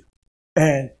about you.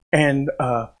 And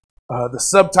the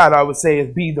subtitle I would say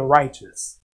is Be the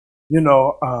Righteous.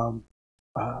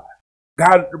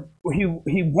 God,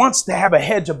 he wants to have a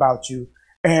hedge about you.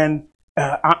 And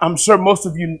I'm sure most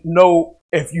of you know,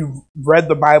 if you've read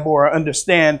the Bible or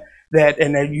understand that,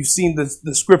 and that you've seen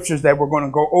the scriptures that we're going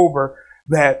to go over,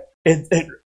 that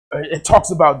it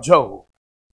talks about Job.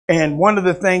 And one of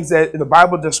the things that the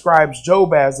Bible describes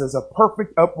Job as is a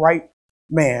perfect, upright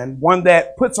man, one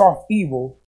that puts off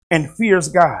evil and fears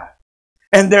God.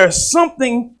 And there's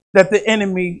something that the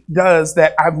enemy does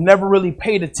that I've never really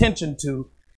paid attention to,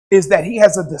 is that he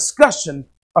has a discussion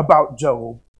about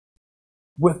Job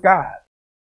with God.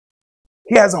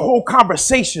 He has a whole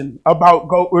conversation about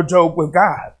Job with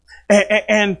God.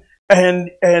 And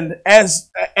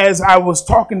as I was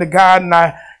talking to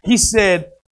God, he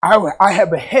said, I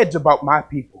have a hedge about my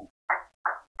people.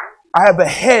 I have a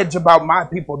hedge about my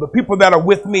people. The people that are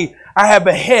with me, I have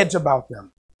a hedge about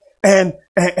them. And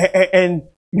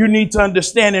you need to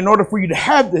understand, in order for you to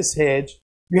have this hedge,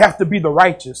 you have to be the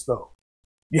righteous, though.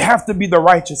 You have to be the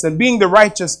righteous. And being the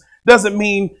righteous doesn't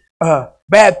mean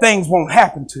bad things won't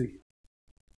happen to you.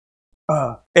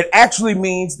 It actually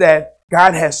means that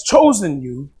God has chosen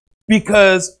you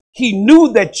because he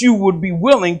knew that you would be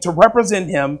willing to represent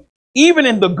him, even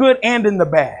in the good and in the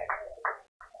bad.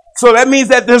 So that means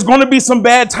that there's going to be some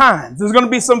bad times. There's going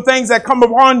to be some things that come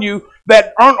upon you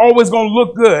that aren't always going to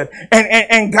look good.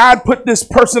 And God put this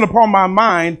person upon my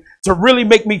mind to really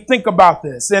make me think about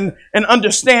this and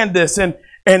understand this. And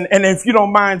if you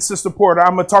don't mind, Sister Porter,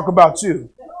 I'm going to talk about you.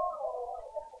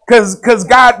 Because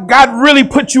God really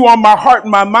put you on my heart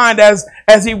and my mind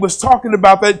as he was talking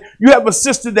about that. You have a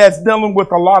sister that's dealing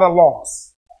with a lot of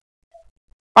loss.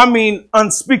 I mean,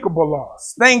 unspeakable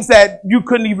loss. Things that you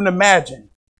couldn't even imagine.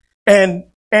 And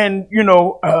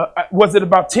was it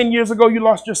about 10 years ago you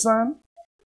lost your son?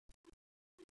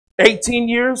 18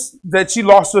 years that she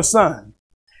lost her son.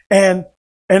 And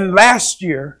last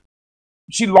year,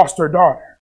 she lost her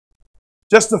daughter.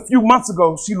 Just a few months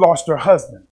ago, she lost her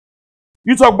husband.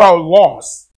 You talk about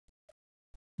loss.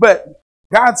 But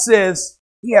God says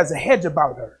he has a hedge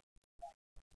about her.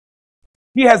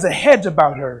 He has a hedge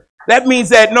about her. That means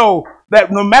that no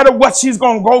matter what she's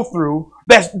going to go through,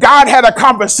 that God had a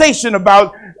conversation with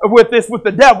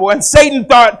the devil. And Satan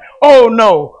thought, oh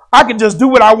no, I can just do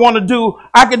what I want to do.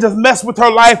 I can just mess with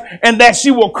her life and that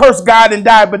she will curse God and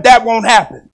die. But that won't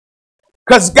happen.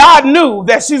 Because God knew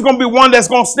that she's going to be one that's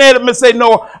going to stand up and say,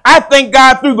 no, I thank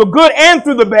God through the good and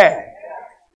through the bad.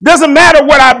 Doesn't matter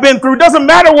what I've been through. Doesn't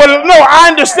matter I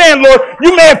understand, Lord.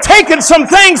 You may have taken some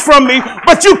things from me,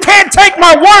 but you can't take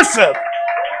my worship.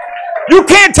 You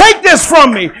can't take this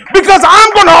from me because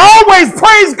I'm going to always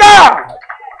praise God.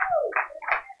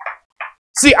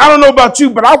 See, I don't know about you,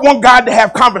 but I want God to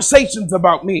have conversations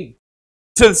about me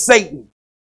to Satan.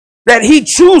 That he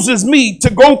chooses me to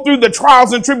go through the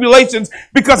trials and tribulations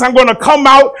because I'm going to come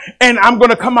out and I'm going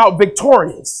to come out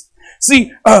victorious.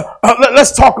 See,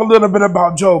 let's talk a little bit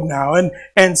about Job now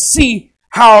and see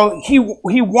how he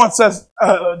wants us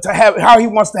to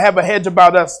have a hedge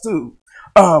about us too.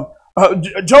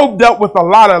 Job dealt with a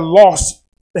lot of loss,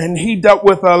 and he dealt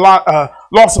with a lot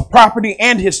loss of property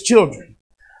and his children,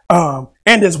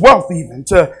 and his wealth even.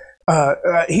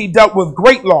 He dealt with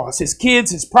great loss: his kids,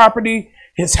 his property,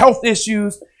 his health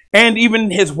issues, and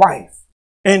even his wife.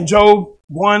 In Job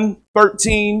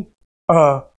 1:13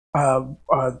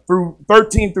 through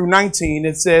 13 through 19,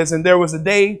 it says, "And there was a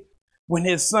day when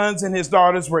his sons and his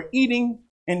daughters were eating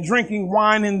and drinking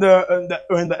wine in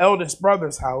the eldest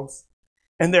brother's house.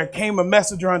 And there came a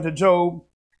messenger unto Job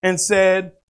and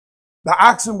said, the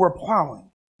oxen were plowing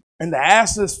and the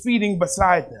asses feeding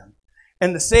beside them.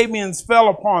 And the Sabians fell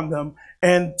upon them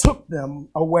and took them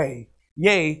away.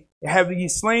 Yea, have ye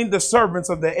slain the servants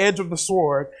of the edge of the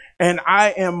sword, and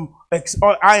I am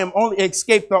only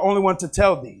escaped the only one to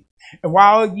tell thee. And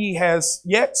while ye has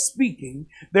yet speaking,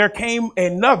 there came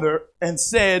another and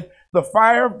said, the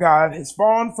fire of God has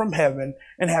fallen from heaven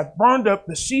and hath burned up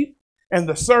the sheep and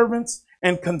the servants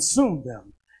and consumed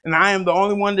them. And I am the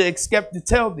only one that escaped to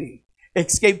tell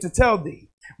thee.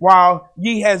 While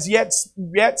ye has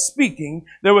yet speaking,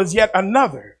 there was yet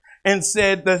another, and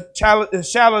said, the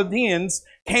Chaldeans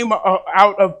came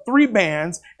out of 3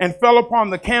 bands and fell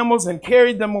upon the camels and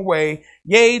carried them away.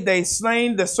 Yea, they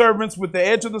slain the servants with the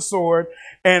edge of the sword,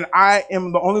 and I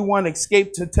am the only one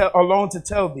escaped alone to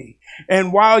tell thee.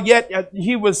 And while yet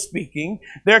he was speaking,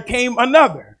 there came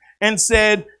another and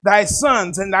said, thy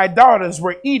sons and thy daughters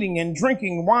were eating and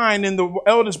drinking wine in the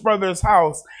eldest brother's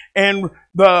house. And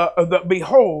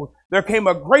behold, there came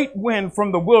a great wind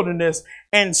from the wilderness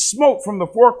and smote from the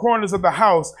 4 corners of the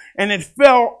house, and it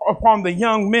fell upon the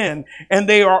young men, and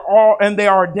they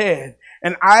are dead.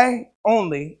 And I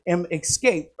only am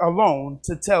escaped alone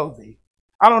to tell thee.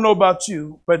 I don't know about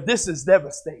you, but this is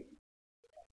devastating.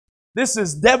 This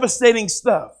is devastating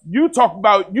stuff. You talk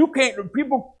about,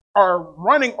 people are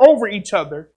running over each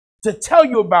other to tell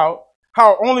you about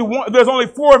how there's only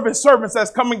 4 of his servants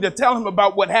that's coming to tell him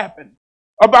about what happened,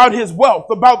 about his wealth,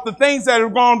 about the things that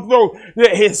have gone through.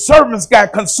 His servants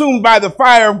got consumed by the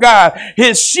fire of God.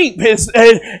 His sheep,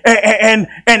 and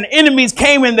enemies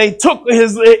came and they took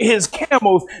his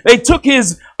camels. They took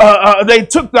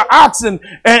the oxen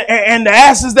and the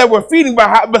asses that were feeding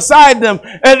beside them.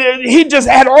 And he just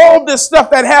had all this stuff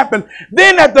that happened.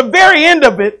 Then at the very end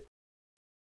of it,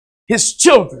 his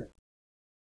children,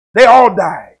 they all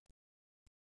died.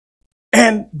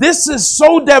 And this is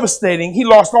so devastating. He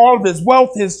lost all of his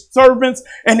wealth, his servants,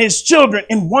 and his children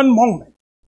in one moment.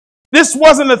 This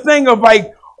wasn't a thing of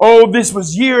like, oh, this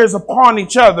was years upon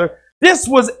each other. This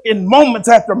was in moments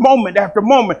after moment after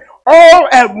moment. All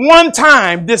at one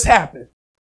time, this happened.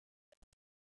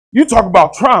 You talk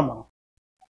about trauma.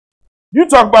 You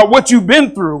talk about what you've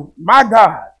been through. My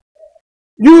God.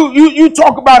 You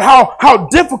talk about how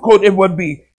difficult it would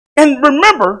be. And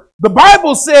remember, the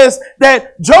Bible says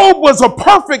that Job was a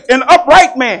perfect and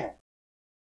upright man.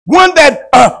 One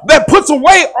that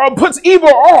puts evil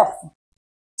off.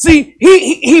 See,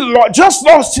 he just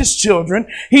lost his children.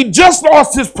 He just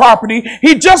lost his property.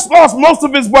 He just lost most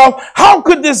of his wealth. How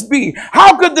could this be?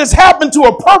 How could this happen to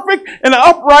a perfect and an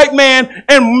upright man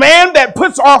and man that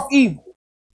puts off evil?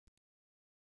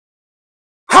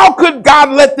 How could God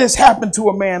let this happen to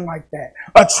a man like that?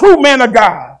 A true man of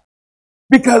God.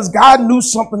 Because God knew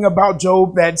something about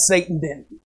Job that Satan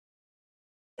didn't.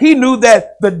 He knew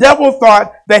that the devil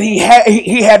thought that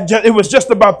it was just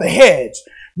about the hedge,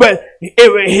 but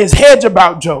his hedge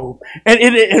about Job, and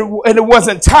it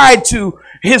wasn't tied to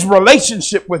his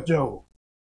relationship with Job.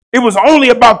 It was only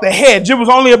about the hedge. It was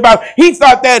only about, he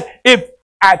thought that if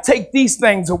I take these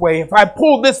things away, if I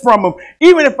pull this from him,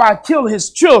 even if I kill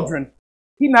his children,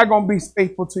 he's not going to be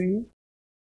faithful to you.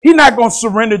 He's not going to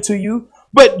surrender to you.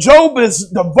 But Job is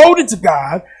devoted to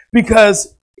God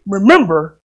because,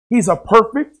 remember, he's a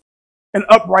perfect and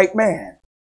upright man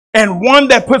and one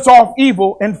that puts off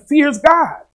evil and fears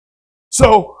God.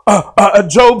 So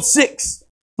Job 6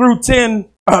 through 10,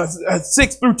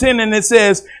 and it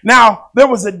says, now there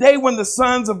was a day when the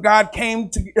sons of God came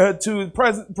to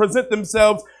present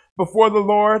themselves before the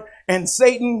Lord, and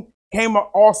Satan came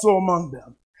also among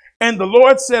them. And the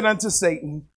Lord said unto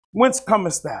Satan, whence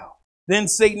comest thou? Then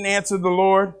Satan answered the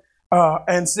Lord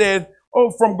and said,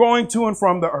 oh, from going to and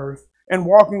from the earth and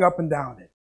walking up and down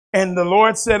it. And the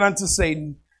Lord said unto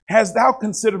Satan, hast thou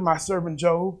considered my servant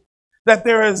Job, that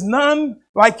there is none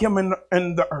like him in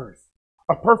the earth,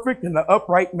 a perfect and an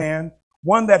upright man,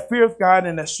 one that feareth God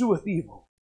and escheweth evil?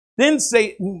 Then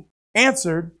Satan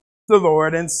answered the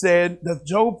Lord and said, doth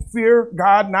Job fear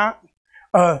God not?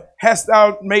 Hast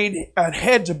thou made a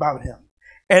hedge about him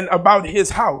and about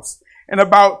his house and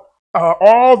about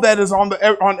all that is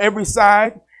on every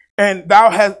side, and thou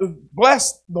hast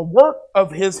blessed the work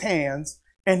of his hands,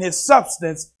 and his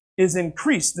substance is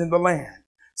increased in the land.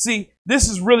 See, this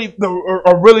is really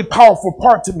a really powerful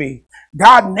part to me.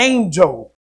 God named Job.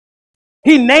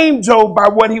 He named Job by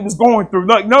what he was going through.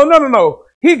 Like, no.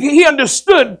 He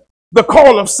understood the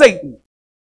call of Satan.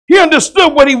 He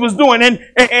understood what he was doing, and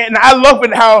I love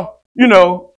it how,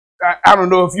 I don't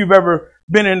know if you've ever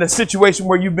been in a situation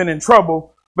where you've been in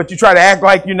trouble, but you try to act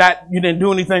like you didn't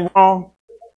do anything wrong.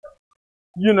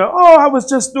 Oh, I was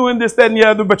just doing this, that, and the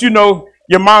other. But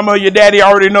your mama, your daddy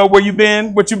already know where you've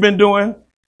been, what you've been doing.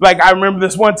 Like I remember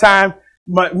this one time,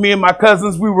 me and my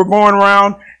cousins, we were going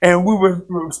around and we were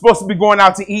supposed to be going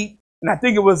out to eat. And I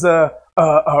think it was a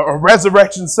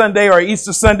Resurrection Sunday or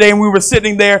Easter Sunday. And we were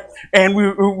sitting there and we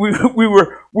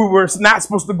were not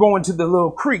supposed to go into the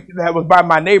little creek that was by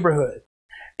my neighborhood.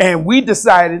 And we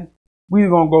decided we were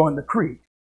going to go in the creek.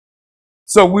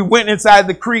 So we went inside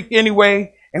the creek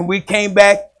anyway, and we came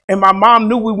back, and my mom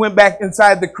knew we went back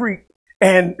inside the creek.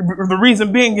 And the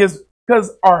reason being is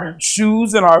because our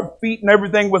shoes and our feet and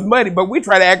everything was muddy, but we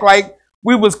tried to act like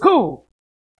we was cool.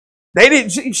 They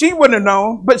didn't. She wouldn't have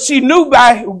known, but she knew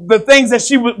by the things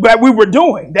that we were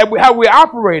doing, how we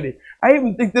operated. I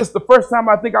even think this is the first time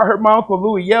I think I heard my Uncle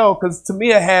Louis yell, because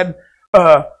Tamia had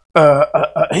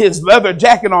his leather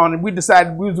jacket on, and we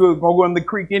decided we was going to go in the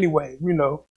creek anyway, you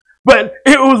know. But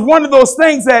it was one of those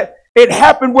things that it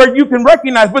happened where you can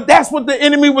recognize, but that's what the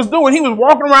enemy was doing. He was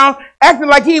walking around acting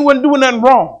like he wasn't doing nothing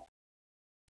wrong.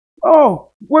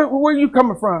 Oh, where are you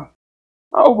coming from?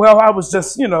 Oh, well, I was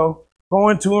just,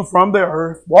 going to and from the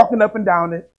earth, walking up and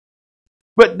down it.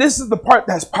 But this is the part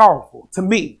that's powerful to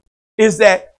me, is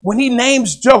that when he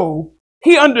names Job,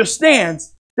 he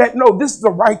understands that, no, this is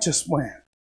the righteous one.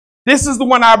 This is the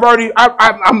one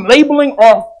I'm labeling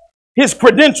off his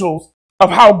credentials of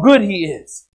how good he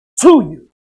is to you.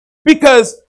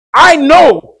 Because I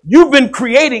know you've been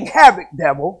creating havoc,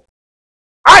 devil.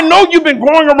 I know you've been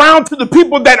going around to the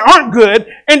people that aren't good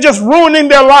and just ruining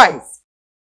their life.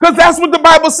 Because that's what the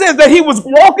Bible says, that he was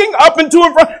walking up and to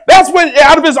and from. That's what,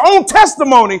 out of his own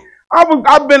testimony,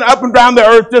 I've been up and down the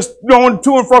earth just going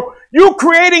to and fro. You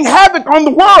creating havoc on the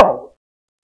world.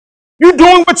 You're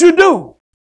doing what you do.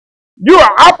 You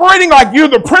are operating like you're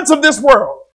the prince of this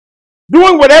world.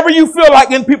 Doing whatever you feel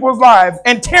like in people's lives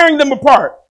and tearing them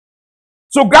apart.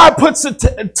 So God puts it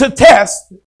to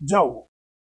test Job.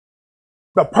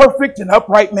 The perfect and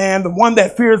upright man, the one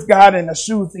that fears God and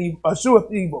escheweth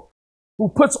evil, who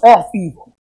puts off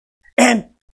evil. And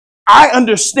I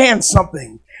understand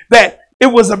something, that it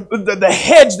was the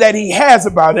hedge that he has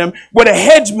about him. What a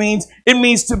hedge means, it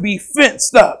means to be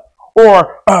fenced up,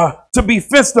 or to be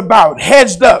fenced about,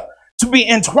 hedged up, to be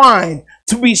entwined,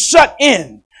 to be shut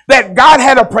in. That God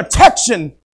had a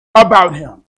protection about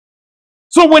him.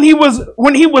 So when he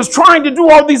was trying to do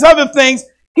all these other things,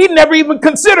 he never even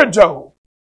considered Job.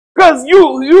 Because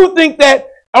you think that,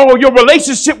 your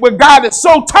relationship with God is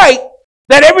so tight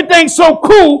that everything's so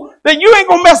cool that you ain't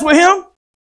gonna mess with him.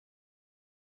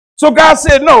 So God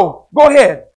said, no, go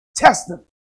ahead, test him.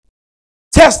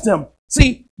 Test him.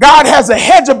 See, God has a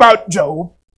hedge about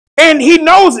Job, and he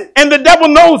knows it, and the devil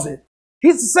knows it.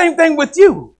 He's the same thing with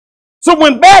you. So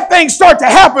when bad things start to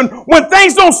happen, when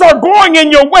things don't start going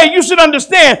in your way, you should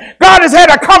understand God has had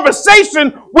a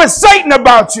conversation with Satan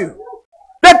about you.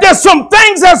 That there's some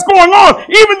things that's going on,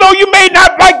 even though you may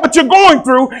not like what you're going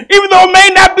through, even though it may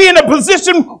not be in a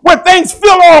position where things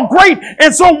feel all great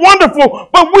and so wonderful,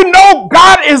 but we know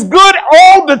God is good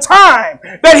all the time,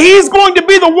 that he's going to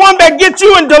be the one that gets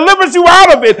you and delivers you out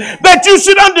of it, that you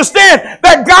should understand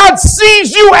that God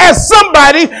sees you as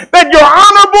somebody, that you're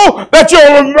honorable, that you're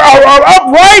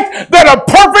upright, that are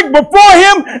perfect before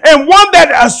him, and one that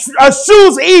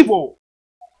eschews evil,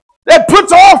 that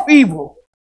puts off evil.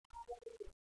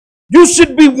 You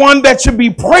should be one that should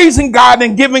be praising God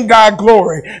and giving God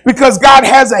glory, because God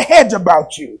has a hedge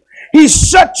about you. He's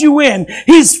shut you in.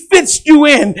 He's fixed you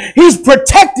in. He's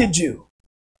protected you.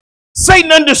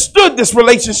 Satan understood this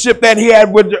relationship that he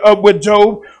had with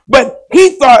Job, but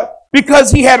he thought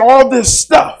because he had all this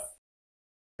stuff,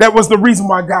 that was the reason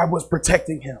why God was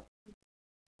protecting him.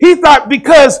 He thought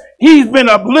because he's been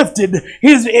uplifted,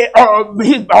 all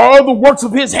the works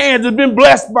of his hands have been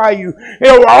blessed by you.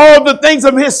 All the things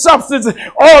of his substance,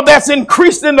 all that's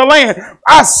increased in the land.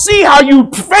 I see how you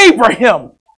favor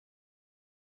him.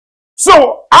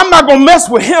 So I'm not going to mess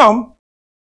with him. I'm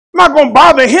not going to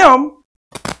bother him.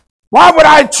 Why would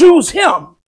I choose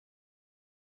him?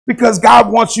 Because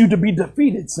God wants you to be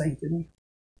defeated, Satan.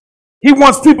 He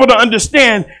wants people to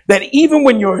understand that even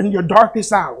when you're in your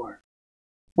darkest hour,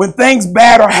 when things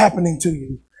bad are happening to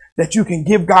you, that you can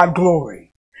give God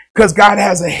glory, because God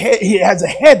has he has a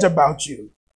hedge about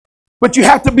you. But you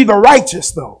have to be the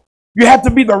righteous, though. You have to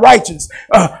be the righteous.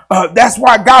 That's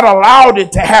why God allowed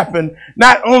it to happen,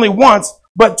 not only once,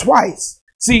 but twice.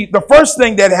 See, the first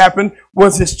thing that happened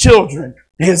was his children,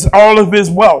 all of his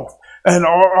wealth, and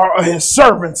all his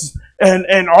servants,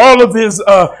 and all of his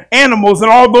animals,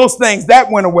 and all those things, that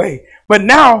went away. But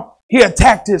now he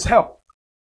attacked his health.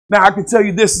 Now, I can tell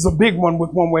you this is a big one with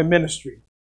one-way ministry.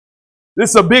 This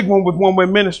is a big one with one-way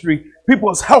ministry.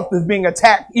 People's health is being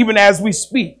attacked even as we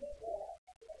speak.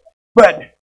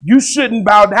 But you shouldn't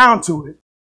bow down to it.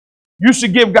 You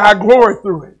should give God glory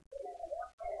through it.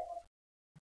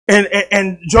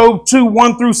 And Job 2,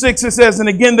 1 through 6, it says, and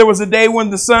again, there was a day when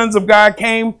the sons of God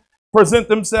came, present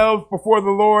themselves before the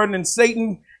Lord, and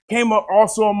Satan came up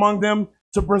also among them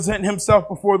to present himself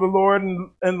before the Lord.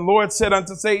 And the Lord said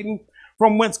unto Satan,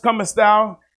 from whence comest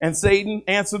thou? And Satan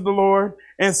answered the Lord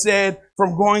and said,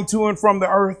 from going to and from the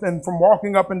earth and from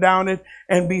walking up and down it.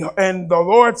 And the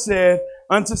Lord said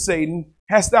unto Satan,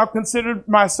 hast thou considered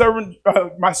my servant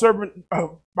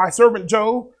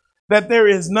Job, that there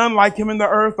is none like him in the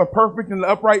earth, a perfect and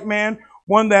upright man,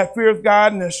 one that feareth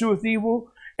God and escheweth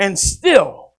evil, and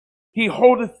still he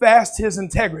holdeth fast his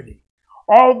integrity.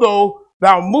 Although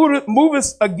thou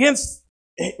movest against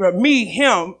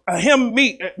him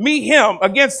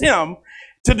against him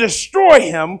to destroy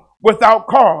him without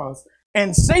cause.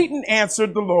 And Satan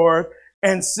answered the Lord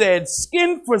and said,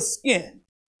 skin for skin.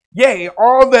 Yea,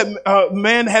 all that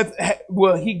man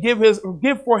will he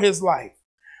give for his life.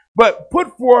 But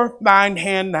put forth thine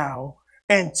hand now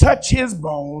and touch his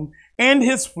bone and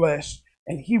his flesh,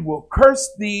 and he will curse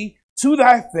thee to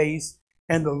thy face.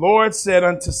 And the Lord said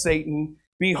unto Satan,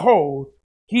 behold,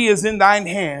 he is in thine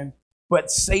hand,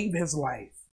 but save his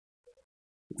life.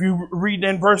 If you read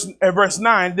in verse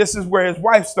 9, this is where his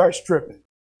wife starts tripping.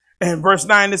 And verse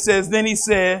 9, it says, then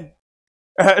said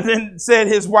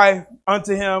his wife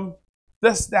unto him,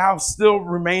 dost thou still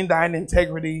remain thine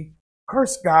integrity?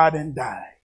 Curse God and die.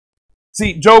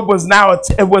 See, Job was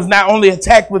not only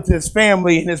attacked with his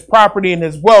family and his property and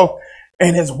his wealth,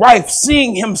 and his wife,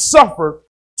 seeing him suffer,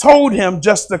 told him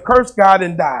just to curse God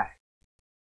and die.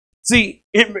 See,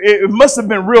 it must have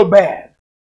been real bad.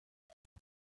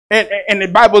 And the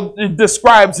Bible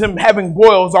describes him having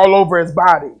boils all over his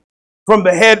body, from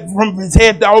his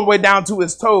head all the way down to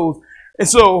his toes. And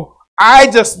so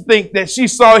I just think that she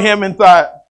saw him and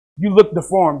thought, you look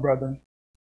deformed, brother.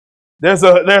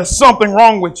 There's something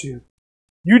wrong with you.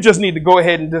 You just need to go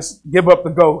ahead and just give up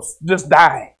the ghost. Just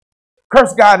die.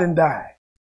 Curse God and die.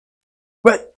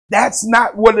 But that's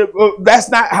not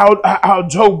how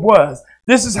Job was.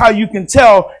 This is how you can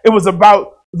tell it was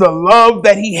about the love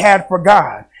that he had for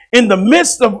God. In the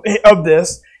midst of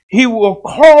this, he will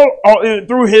call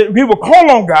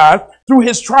on God through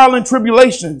his trial and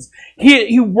tribulations.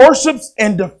 He worships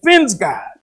and defends God.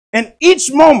 And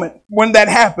each moment when that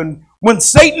happened, when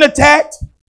Satan attacked,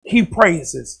 he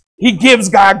praises. He gives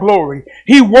God glory.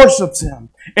 He worships him.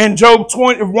 In Job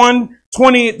 21,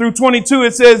 20 through 22,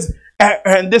 it says,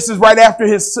 and this is right after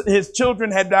his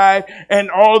children had died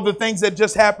and all the things that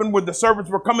just happened where the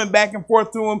servants were coming back and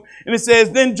forth to him. And it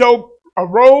says, then Job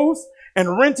arose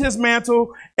and rent his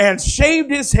mantle and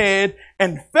shaved his head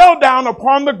and fell down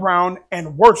upon the ground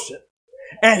and worshiped.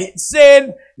 And it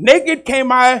said, naked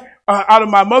came I out of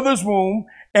my mother's womb,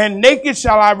 and naked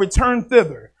shall I return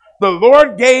thither. The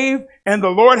Lord gave, and the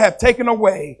Lord hath taken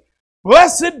away.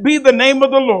 Blessed be the name of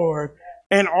the Lord.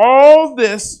 And all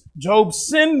this Job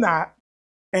sinned not,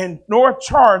 and nor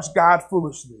charged God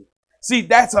foolishly. See,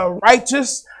 that's a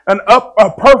righteous,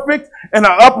 a perfect, and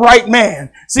an upright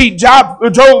man. See, Job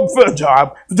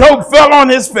fell on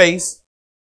his face,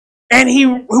 and he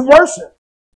worshiped.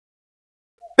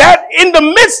 That in the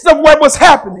midst of what was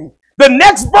happening, the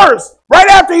next verse, right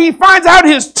after he finds out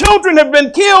his children have been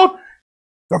killed,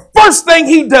 the first thing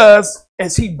he does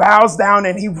is he bows down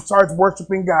and he starts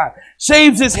worshiping God,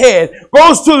 shaves his head,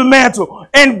 goes to the mantle,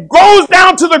 and goes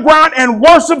down to the ground and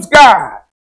worships God.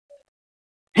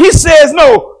 He says,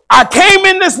 no, I came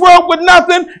in this world with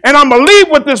nothing, and I'm going to leave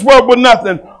with this world with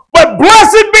nothing. But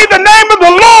blessed be the name of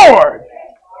the Lord.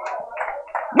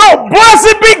 No,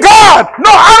 blessed be God. No,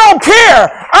 I don't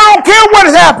care. I don't care what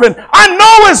has happened. I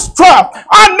know it's tough.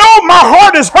 I know my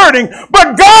heart is hurting.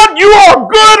 But God, you are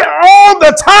good all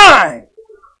the time.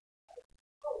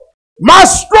 My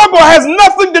struggle has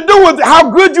nothing to do with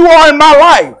how good you are in my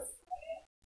life.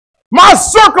 My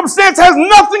circumstance has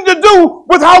nothing to do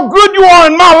with how good you are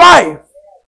in my life.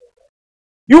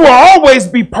 You will always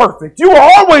be perfect. You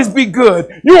will always be good.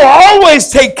 You will always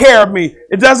take care of me.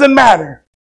 It doesn't matter.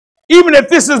 Even if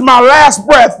this is my last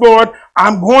breath, Lord,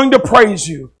 I'm going to praise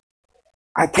you.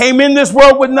 I came in this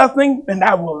world with nothing, and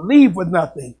I will leave with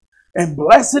nothing. And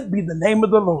blessed be the name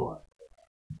of the Lord.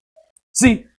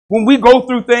 See, when we go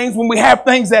through things, when we have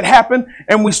things that happen,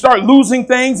 and we start losing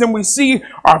things, and we see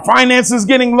our finances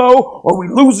getting low, or we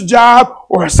lose a job,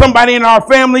 or somebody in our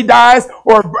family dies,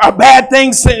 or bad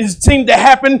things seem to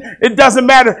happen, it doesn't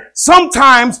matter.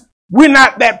 Sometimes we're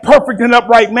not that perfect and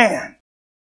upright man.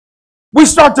 We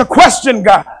start to question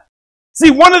God.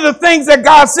 See, one of the things that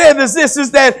God said is this,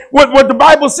 is that what the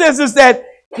Bible says is that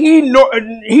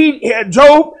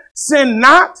Job sinned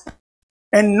not,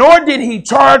 and nor did he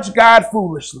charge God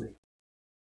foolishly.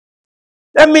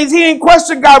 That means he didn't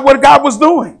question God what God was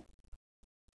doing.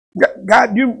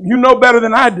 God, you know better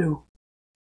than I do.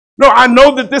 No, I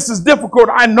know that this is difficult.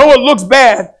 I know it looks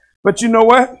bad, but you know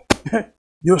what?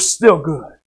 You're still good.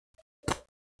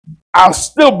 I'll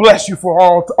still bless you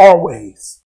for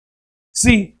always.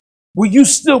 See, will you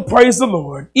still praise the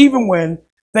Lord even when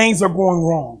things are going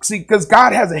wrong? See, because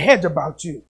God has a hedge about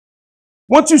you.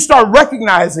 Once you start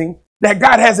recognizing that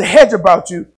God has a hedge about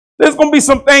you, there's going to be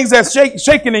some things that's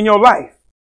shaking in your life.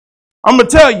 I'm going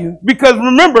to tell you, because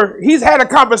remember, he's had a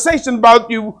conversation about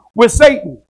you with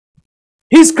Satan.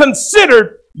 He's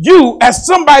considered you as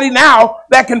somebody now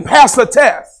that can pass a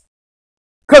test.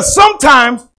 Because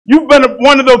sometimes you've been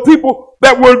one of those people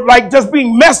that were like just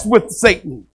being messed with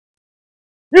Satan.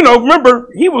 You know, remember,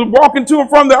 he was walking to and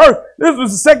from the earth. This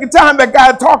was the second time that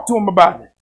God talked to him about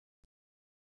it.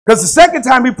 Because the second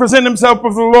time he presented himself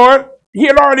before the Lord, he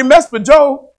had already messed with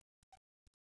Job.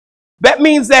 That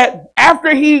means that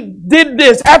after he did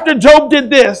this, after Job did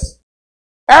this,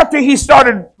 after he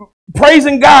started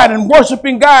praising God and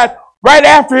worshiping God, right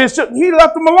after he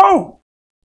left him alone.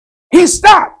 He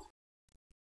stopped.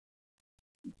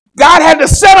 God had to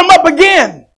set him up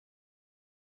again.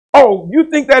 Oh, you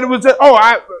think that it was just,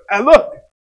 look,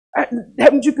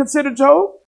 haven't you considered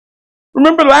Job?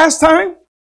 Remember last time?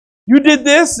 You did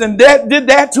this and did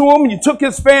that to him. You took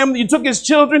his family, you took his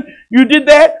children, you did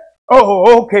that.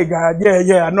 Oh, okay, God.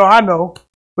 Yeah, I know.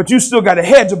 But you still got a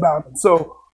hedge about him.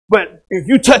 So, but if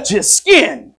you touch his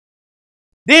skin,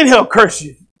 then he'll curse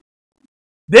you.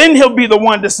 Then he'll be the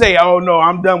one to say, oh no,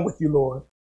 I'm done with you, Lord.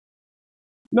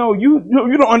 No, you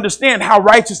don't understand how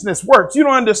righteousness works. You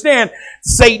don't understand,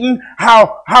 Satan,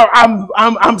 how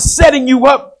I'm setting you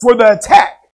up for the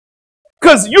attack.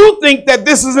 Because you think that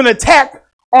this is an attack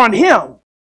on him.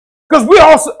 Because we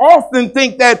also often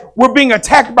think that we're being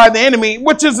attacked by the enemy,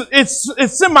 which is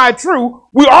it's semi-true.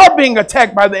 We are being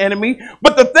attacked by the enemy,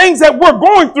 but the things that we're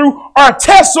going through are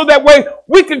tests so that way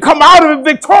we can come out of it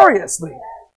victoriously.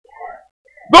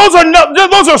 Those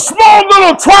are small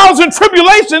little trials and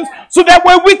tribulations so that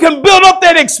way we can build up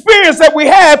that experience that we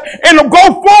have and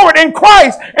go forward in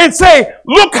Christ and say,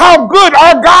 look how good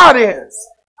our God is.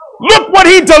 Look what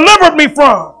he delivered me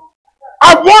from.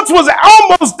 I once was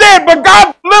almost dead, but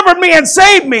God delivered me and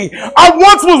saved me. I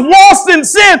once was lost in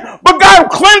sin, but God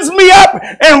cleansed me up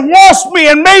and washed me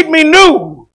and made me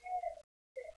new.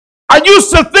 I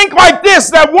used to think like this,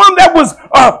 that one that was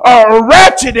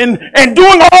ratchet and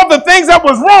doing all the things that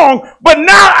was wrong, but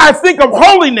now I think of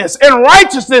holiness and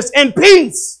righteousness and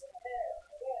peace.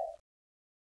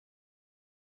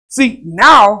 See,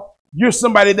 now you're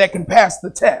somebody that can pass the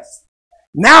test.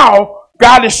 Now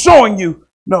God is showing you,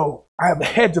 no, I have a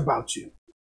hedge about you.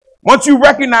 Once you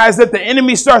recognize that the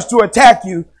enemy starts to attack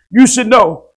you, you should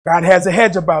know God has a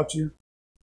hedge about you.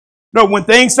 No, when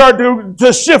things start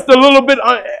to shift a little bit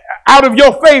out of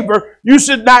your favor, you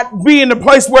should not be in the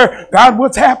place where, God,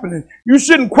 what's happening? You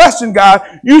shouldn't question God.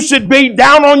 You should be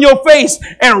down on your face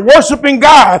and worshiping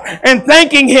God and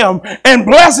thanking him and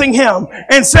blessing him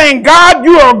and saying, God,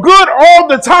 you are good all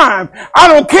the time. I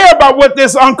don't care about what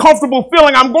this uncomfortable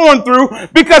feeling I'm going through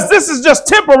because this is just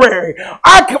temporary.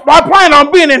 I plan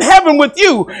on being in heaven with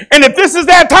you. And if this is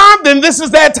that time, then this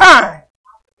is that time.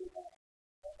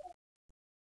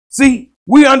 See,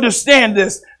 we understand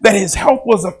this, that his health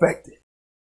was affected.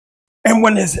 And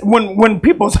when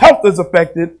people's health is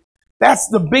affected, that's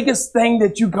the biggest thing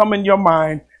that you come in your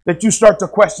mind that you start to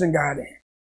question God in.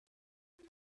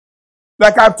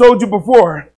 Like I've told you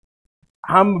before,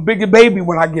 I'm a bigger baby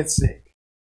when I get sick.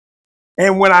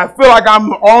 And when I feel like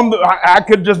I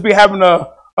could just be having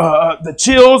the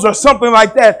chills or something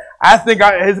like that, I think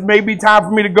it may be time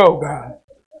for me to go, God.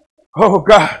 Oh,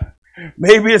 God.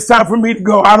 Maybe it's time for me to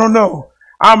go. I don't know.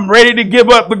 I'm ready to give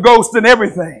up the ghost and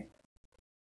everything.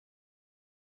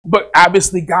 But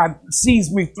obviously God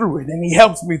sees me through it and he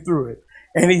helps me through it.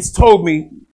 And he's told me,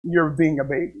 you're being a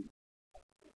baby.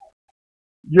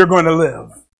 You're going to live,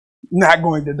 not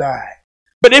going to die.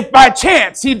 But if by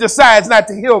chance he decides not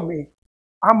to heal me,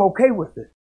 I'm okay with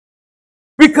it.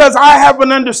 Because I have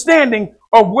an understanding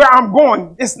of where I'm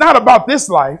going. It's not about this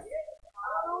life.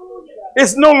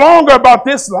 It's no longer about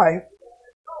this life.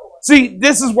 See,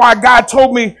 this is why God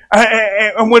told me,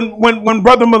 and when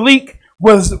Brother Malik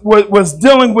was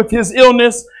dealing with his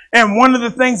illness, and one of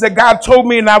the things that God told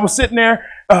me, and I was sitting there,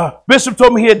 Bishop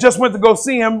told me he had just went to go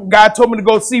see him. God told me to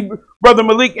go see Brother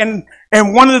Malik, and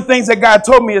one of the things that God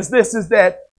told me is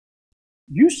that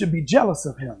you should be jealous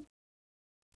of him.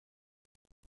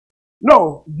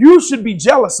 No, you should be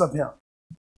jealous of him.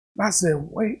 And I said,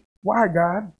 wait, why,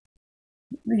 God?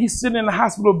 He's sitting in the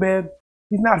hospital bed.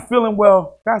 He's not feeling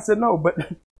well. God said, no, but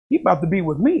he's about to be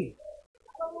with me.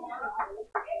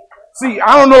 See,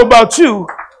 I don't know about you,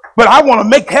 but I want to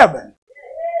make heaven.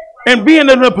 And being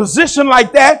in a position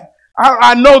like that,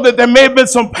 I know that there may have been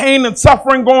some pain and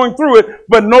suffering going through it,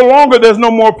 but no longer there's no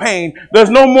more pain.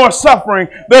 There's no more suffering.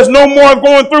 There's no more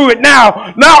going through it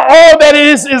now. Now all that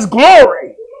is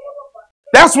glory.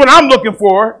 That's what I'm looking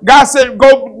for. God said,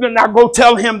 go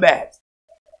tell him that.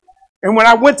 And when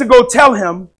I went to go tell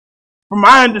him, from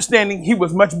my understanding, he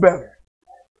was much better.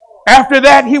 After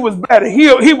that, he was better.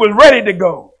 He was ready to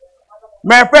go.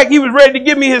 Matter of fact, he was ready to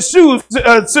give me his shoes.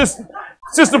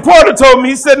 Sister Porter told me,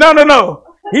 he said, no.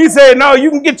 He said, no, you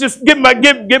can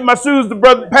get my shoes to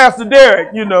brother Pastor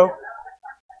Derek,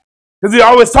 because he's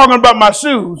always talking about my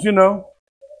shoes, I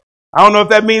don't know if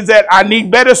that means that I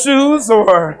need better shoes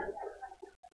or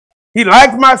he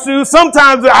likes my shoes.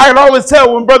 Sometimes I can always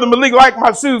tell when Brother Malik likes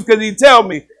my shoes because he'd tell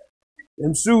me,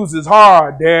 them shoes is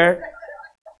hard, Derek.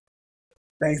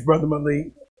 Thanks, Brother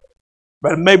Malik.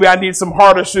 But maybe I need some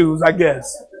harder shoes, I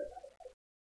guess.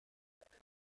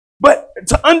 But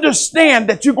to understand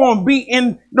that you're going to be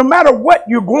in, no matter what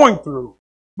you're going through,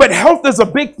 but health is a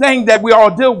big thing that we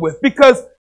all deal with because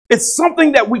it's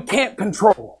something that we can't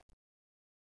control.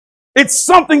 It's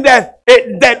something that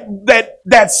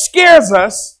scares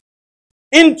us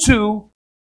into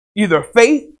either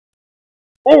faith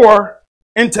or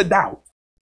into doubt.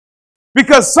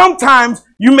 Because sometimes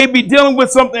you may be dealing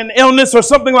with something, illness or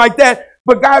something like that,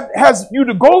 but God has you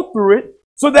to go through it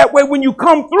so that way when you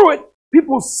come through it,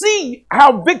 people see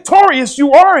how victorious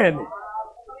you are in it.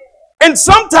 And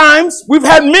sometimes we've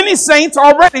had many saints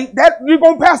already that you're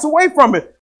going to pass away from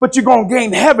it, but you're going to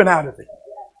gain heaven out of it.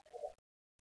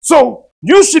 So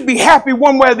you should be happy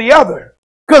one way or the other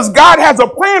because God has a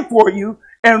plan for you.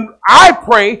 And I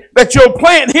pray that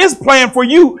his plan for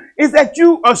you is that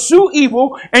you eschew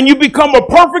evil and you become a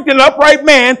perfect and upright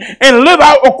man and live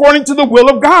out according to the will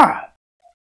of God.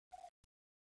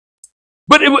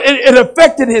 But it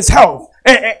affected his health.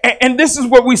 And this is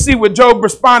what we see what Job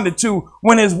responded to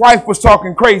when his wife was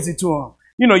talking crazy to him.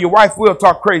 Your wife will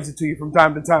talk crazy to you from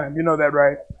time to time. You know that,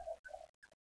 right?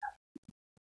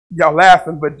 Y'all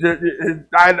laughing, but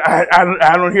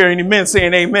I don't hear any men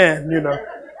saying amen,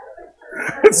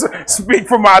 Speak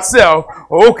for myself.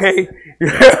 Okay.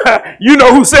 You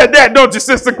know who said that, don't you,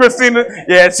 Sister Christina?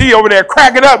 Yeah, she over there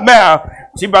cracking up now.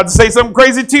 She about to say something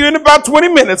crazy to you in about 20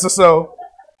 minutes or so.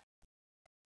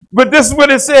 But this is what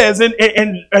it says in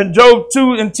Job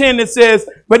 2:10. It says,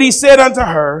 but he said unto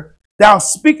her, thou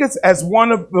speakest as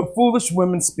one of the foolish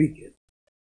women speaketh.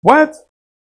 What?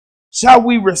 Shall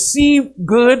we receive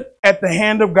good at the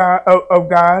hand of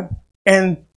God,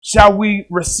 and shall we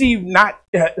receive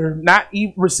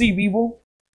receive evil?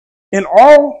 In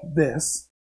all this,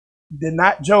 did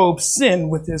not Job sin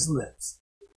with his lips?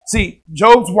 See,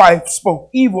 Job's wife spoke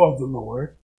evil of the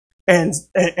Lord, and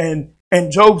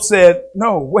Job said,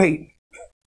 no, wait.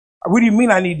 What do you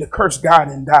mean I need to curse God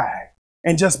and die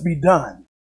and just be done?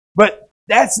 But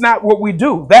that's not what we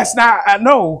do. That's not, I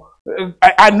know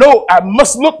I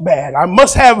must look bad. I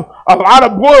must have a lot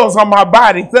of boils on my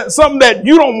body. Something that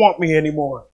you don't want me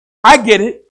anymore. I get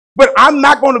it. But I'm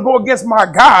not going to go against my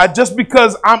God just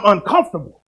because I'm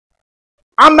uncomfortable.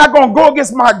 I'm not going to go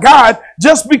against my God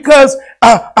just because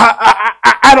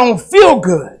I don't feel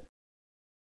good.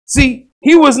 See,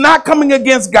 he was not coming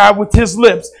against God with his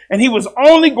lips, and he was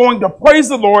only going to praise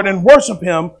the Lord and worship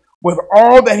him with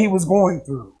all that he was going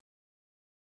through.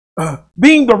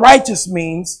 Being the righteous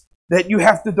means that you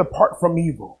have to depart from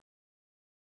evil.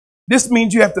 This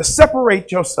means you have to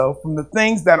separate yourself from the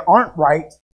things that aren't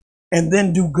right and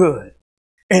then do good.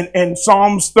 And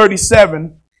Psalms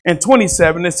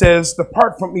 37:27, it says,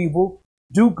 depart from evil,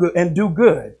 do good,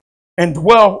 and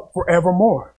dwell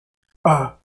forevermore.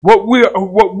 What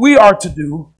we are to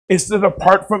do is to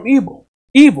depart from evil.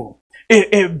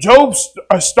 If Job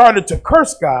started to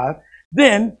curse God,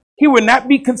 then he would not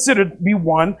be considered to be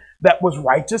one that was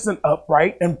righteous and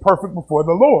upright and perfect before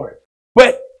the Lord.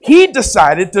 But he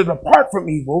decided to depart from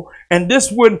evil, and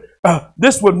this would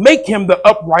make him the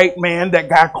upright man that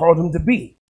God called him to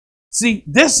be. See,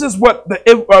 this is what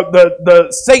the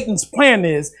Satan's plan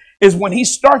is when he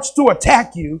starts to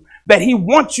attack you, that he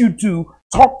wants you to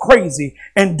talk crazy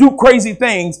and do crazy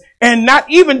things, and not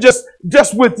even just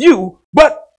with you,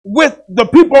 but with the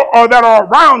people that are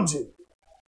around you.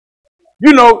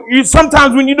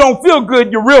 Sometimes when you don't feel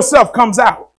good, your real self comes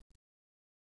out.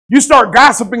 You start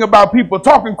gossiping about people,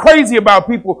 talking crazy about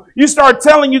people. You start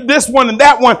telling you this one and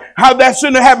that one, how that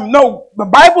shouldn't have happened. No, the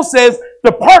Bible says,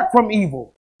 depart from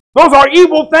evil. Those are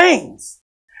evil things.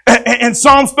 In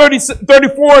Psalms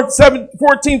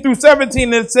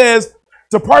 14-17, it says,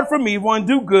 depart from evil and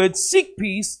do good, seek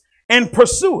peace and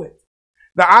pursue it.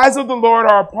 The eyes of the Lord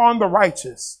are upon the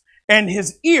righteous, and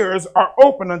his ears are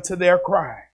open unto their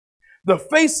cry. The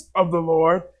face of the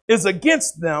Lord is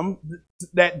against them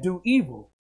that do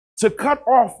evil, to cut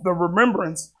off the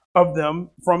remembrance of them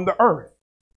from the earth.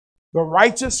 The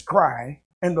righteous cry,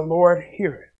 and the Lord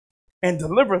heareth, and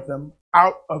delivereth them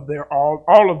out of their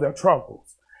all of their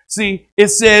troubles. See, it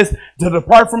says to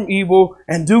depart from evil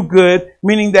and do good,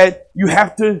 meaning that you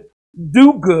have to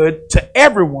do good to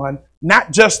everyone,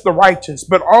 not just the righteous,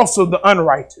 but also the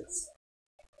unrighteous.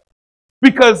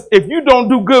 Because if you don't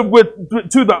do good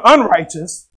to the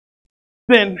unrighteous,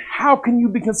 then how can you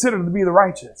be considered to be the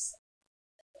righteous?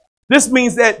 This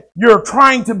means that you're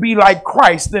trying to be like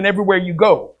Christ in everywhere you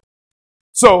go.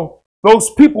 So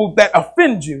those people that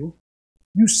offend you,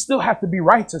 you still have to be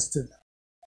righteous to them.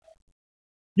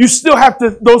 You still have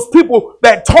to, those people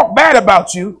that talk bad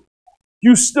about you,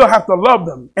 you still have to love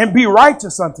them and be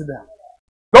righteous unto them.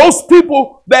 Those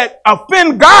people that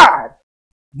offend God,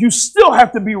 you still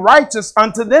have to be righteous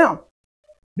unto them.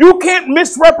 You can't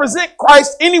misrepresent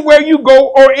Christ anywhere you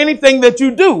go or anything that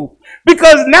you do,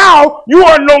 because now you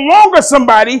are no longer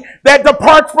somebody that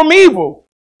departs from evil.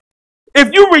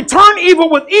 If you return evil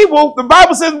with evil, the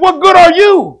Bible says, what good are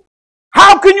you?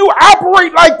 How can you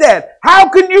operate like that? How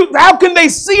can they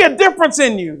see a difference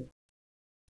in you?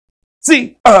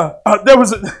 See, there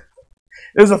was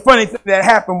a funny thing that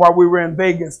happened while we were in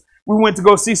Vegas. We went to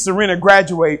go see Serena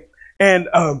graduate, and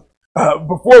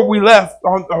before we left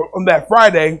on that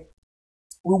Friday,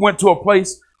 we went to a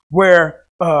place where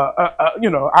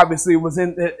obviously it was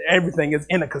everything is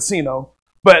in a casino,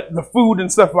 but the food and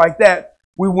stuff like that.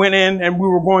 We went in and we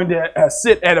were going to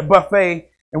sit at a buffet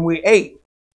and we ate.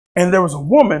 And there was a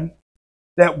woman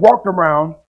that walked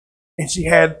around and she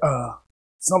had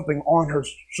something on her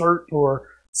shirt, or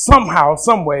somehow,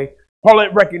 some way,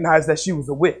 Paulette recognized that she was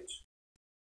a witch.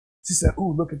 She said,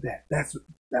 "Ooh, look at that.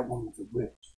 That woman's a witch."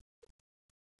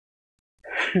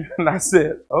 And I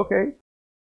said, "Okay.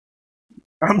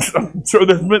 I'm sure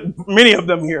there's many of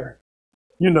them here.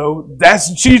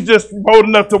 She's just bold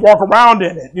enough to walk around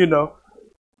in it,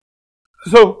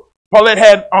 So Paulette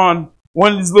had on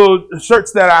one of these little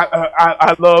shirts that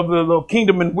I love, the little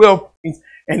Kingdom and Will,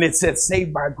 and it said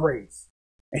 "Saved by Grace."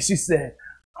 And she said,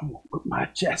 "I'm going to put my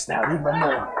chest out even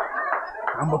more.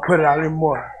 I'm going to put it out even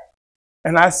more."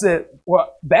 And I said,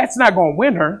 "Well, that's not going to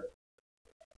win her.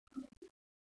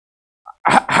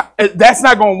 That's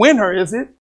not going to win her, is it?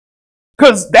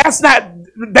 Because that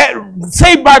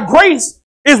saved by grace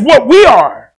is what we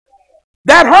are.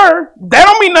 That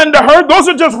don't mean nothing to her. Those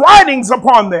are just writings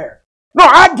upon there. No,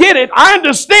 I get it. I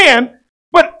understand.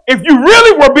 But if you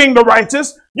really were being the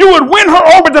righteous, you would win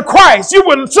her over to Christ. You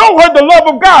would show her the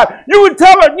love of God. You would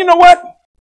tell her, you know what?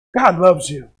 God loves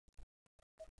you.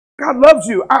 God loves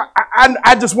you.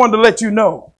 I just wanted to let you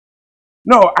know.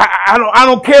 No, I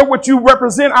don't care what you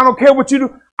represent. I don't care what you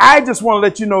do. I just want to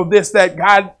let you know that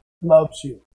God loves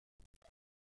you.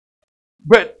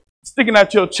 But sticking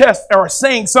out your chest or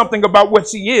saying something about what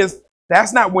she is,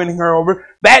 that's not winning her over.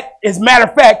 That is, matter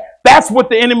of fact, that's what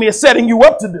the enemy is setting you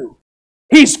up to do.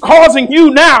 He's causing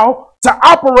you now to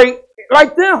operate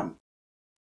like them.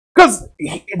 Because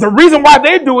the reason why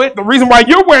they do it, the reason why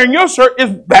you're wearing your shirt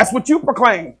is that's what you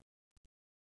proclaim.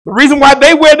 The reason why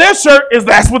they wear their shirt is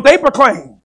that's what they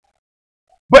proclaim.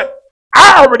 But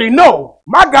I already know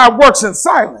my God works in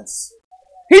silence.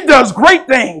 He does great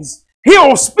things.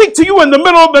 He'll speak to you in the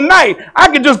middle of the night. I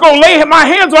can just go lay my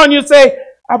hands on you and say,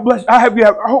 I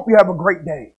hope you have a great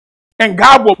day. And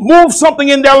God will move something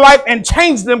in their life and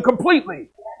change them completely.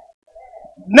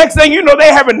 Next thing you know,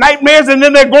 they're having nightmares, and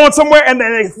then they're going somewhere and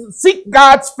then they seek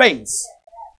God's face.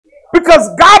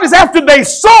 Because God is after their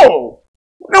soul.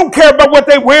 We don't care about what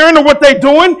they're wearing or what they're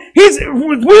doing.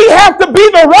 We have to be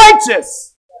the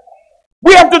righteous.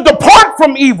 We have to depart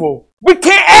from evil. We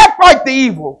can't act like the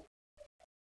evil.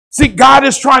 See, God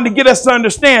is trying to get us to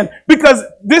understand, because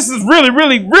this is really,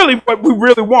 really, really what we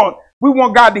really want. We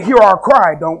want God to hear our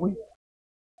cry, don't we?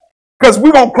 Because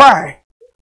we're going to cry.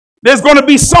 There's going to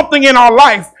be something in our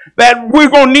life that we're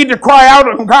going to need to cry out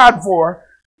on God for.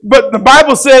 But the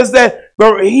Bible says that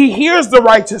He hears the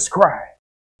righteous cry.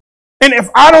 And if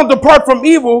I don't depart from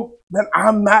evil, then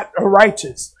I'm not a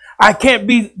righteous. I can't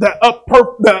be the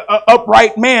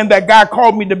upright man that God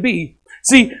called me to be.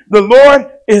 See, the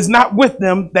Lord is not with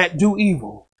them that do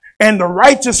evil. And the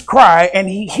righteous cry, and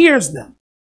He hears them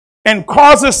and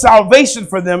causes salvation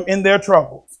for them in their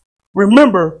troubles.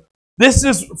 Remember, this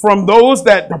is from those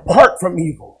that depart from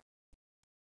evil.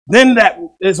 Then that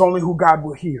is only who God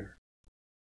will hear.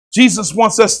 Jesus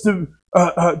wants us to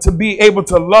be able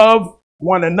to love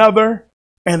one another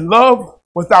and love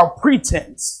without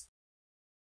pretense.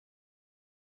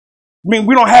 I mean,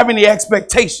 we don't have any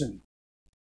expectation.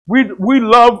 We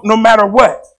love no matter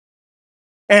what.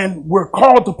 And we're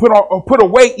called to put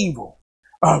away evil.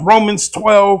 Romans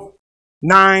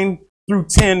 12:9-10,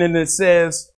 and it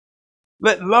says,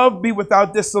 let love be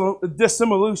without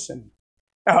dissimulation.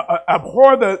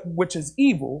 Abhor the which is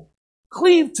evil,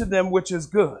 cleave to them which is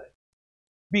good.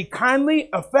 Be kindly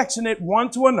affectionate one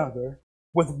to another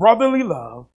with brotherly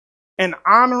love, and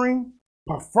honoring,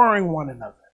 preferring one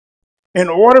another. In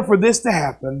order for this to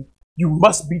happen, you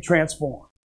must be transformed.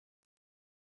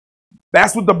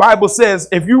 That's what the Bible says.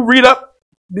 If you read up,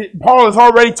 Paul is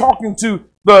already talking to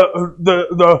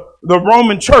the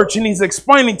Roman church, and he's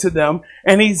explaining to them,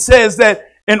 and he says that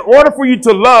in order for you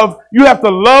to love, you have to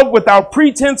love without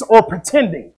pretense or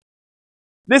pretending.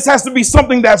 This has to be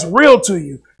something that's real to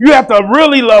you. You have to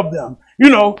really love them.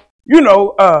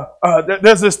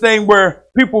 There's this thing where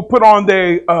people put on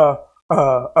their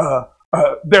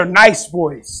nice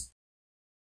voice.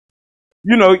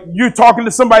 You're talking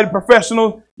to somebody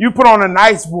professional, you put on a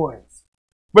nice voice.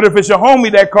 But if it's your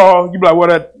homie that call, you be like,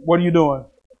 what are you doing?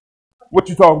 What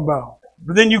you talking about?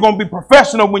 But then you're going to be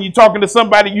professional when you're talking to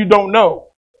somebody you don't know.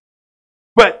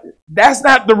 But that's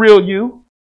not the real you.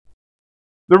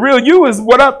 The real you is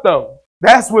what up, though.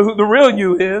 That's what the real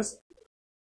you is.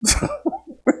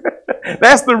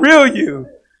 That's the real you.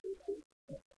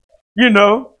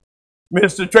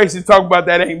 Mr. Tracy talk about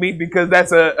that ain't me, because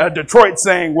that's a Detroit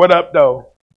saying, what up,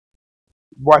 though?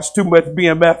 Watch too much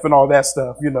BMF and all that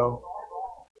stuff,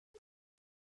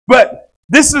 But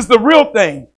this is the real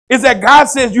thing, is that God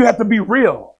says you have to be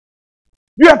real.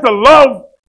 You have to love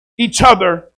each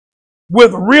other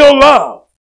with real love.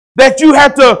 That you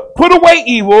have to put away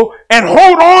evil and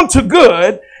hold on to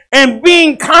good, and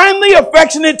being kindly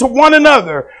affectionate to one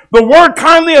another. The word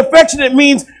kindly affectionate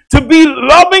means to be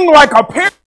loving like a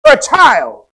parent or a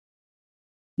child.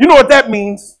 You know what that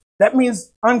means? That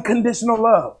means unconditional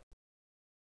love.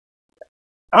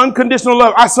 Unconditional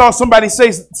love. I saw somebody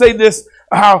say this,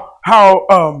 how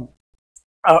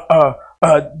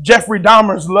Jeffrey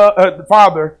Dahmer's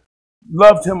father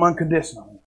loved him unconditionally.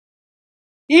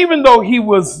 Even though he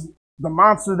was the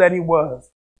monster that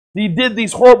he did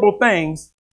these horrible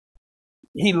things,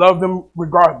 he loved him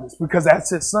regardless, because that's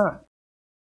his son.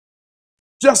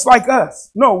 Just like us.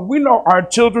 No, we know our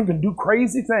children can do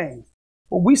crazy things,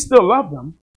 but we still love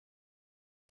them.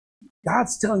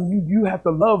 God's telling you, you have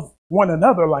to love one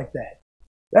another like that.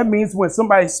 That means when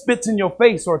somebody spits in your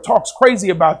face or talks crazy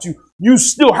about you, you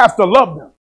still have to love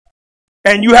them.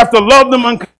 And you have to love them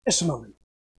unconditionally.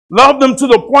 Love them to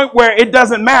the point where it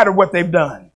doesn't matter what they've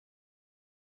done.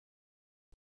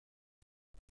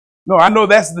 No, I know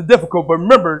that's the difficult, but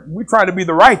remember, we try to be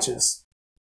the righteous.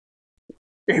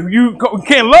 If you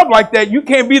can't love like that, you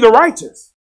can't be the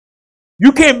righteous.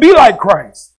 You can't be like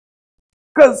Christ.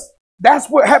 Because that's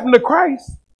what happened to Christ.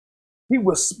 He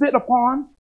was spit upon.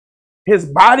 His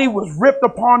body was ripped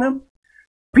upon him.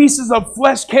 Pieces of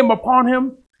flesh came upon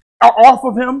him, off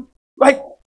of him.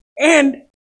 And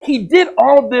he did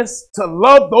all this to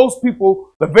love those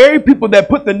people. The very people that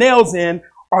put the nails in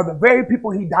are the very people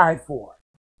he died for.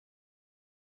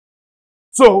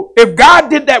 So if God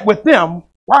did that with them,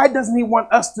 why doesn't he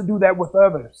want us to do that with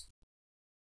others?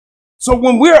 So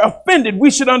when we're offended, we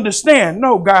should understand,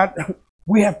 no, God,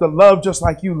 we have to love just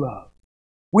like you love.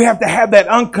 We have to have that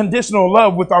unconditional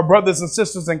love with our brothers and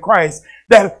sisters in Christ,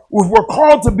 that if we're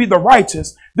called to be the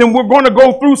righteous, then we're going to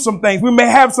go through some things. We may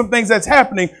have some things that's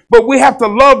happening, but we have to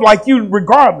love like you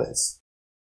regardless.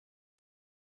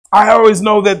 I always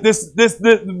know that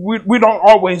we don't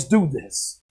always do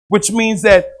this, which means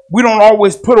that we don't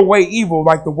always put away evil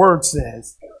like the word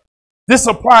says. This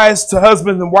applies to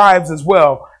husbands and wives as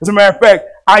well. As a matter of fact,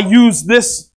 I use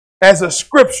this as a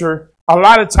scripture a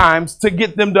lot of times to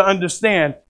get them to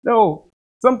understand, no,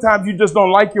 sometimes you just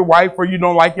don't like your wife or you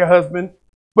don't like your husband,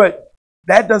 but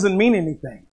that doesn't mean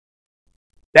anything.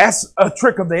 That's a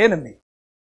trick of the enemy.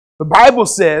 The Bible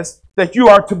says that you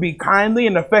are to be kindly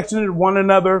and affectionate to one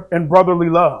another in brotherly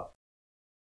love.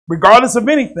 Regardless of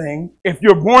anything, if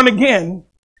you're born again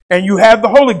and you have the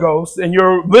Holy Ghost and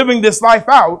you're living this life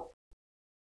out,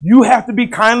 you have to be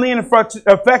kindly and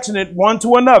affectionate one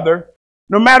to another,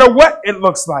 no matter what it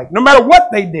looks like, no matter what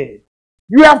they did.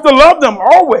 You have to love them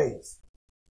always.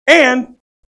 And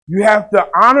you have to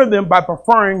honor them by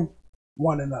preferring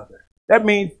one another. That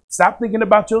means stop thinking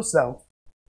about yourself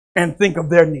and think of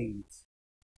their needs.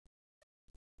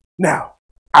 Now,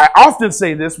 I often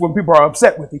say this when people are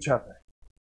upset with each other.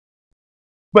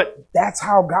 But that's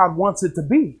how God wants it to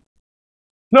be.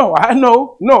 No, I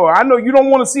know you don't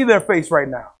want to see their face right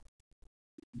now.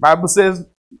 The Bible says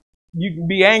you can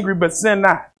be angry, but sin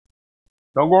not.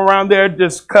 Don't go around there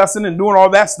just cussing and doing all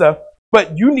that stuff.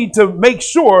 but you need to make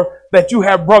sure that you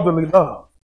have brotherly love.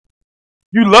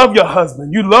 You love your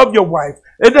husband. You love your wife.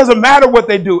 It doesn't matter what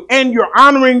they do. And you're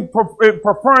honoring,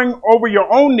 preferring over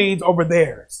your own needs over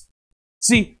theirs.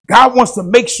 See, God wants to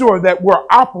make sure that we're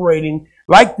operating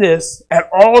like this at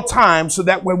all times so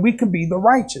that way we can be the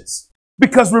righteous.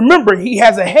 Because remember, he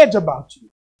has a hedge about you.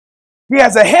 He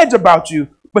has a hedge about you,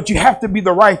 but you have to be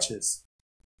the righteous.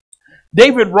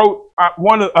 David wrote a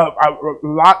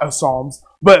lot of Psalms,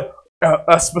 but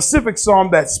a specific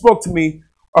Psalm that spoke to me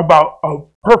about a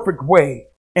perfect way,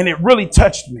 and it really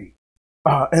touched me.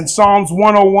 In Psalms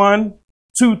 101,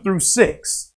 2 through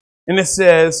 6, and it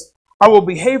says, I will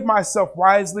behave myself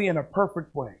wisely in a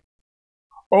perfect way.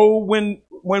 Oh, when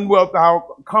wilt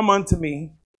thou come unto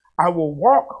me? I will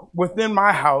walk within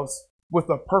my house with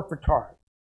a perfect heart.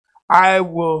 I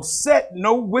will set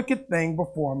no wicked thing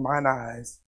before mine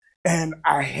eyes, and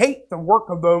I hate the work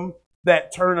of them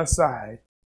that turn aside,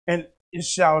 and it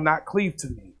shall not cleave to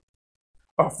me.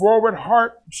 A forward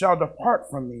heart shall depart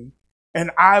from me,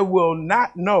 and I will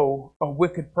not know a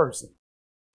wicked person.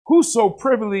 Whoso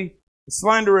privily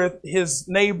slandereth his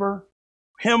neighbor,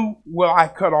 him will I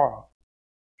cut off.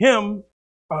 Him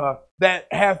that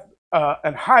hath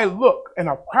an high look and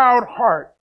a proud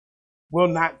heart will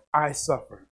not I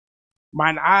suffer.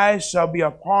 Mine eyes shall be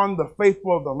upon the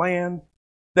faithful of the land,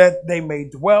 that they may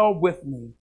dwell with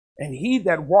me. And he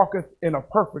that walketh in a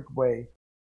perfect way,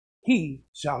 he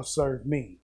shall serve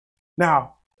me.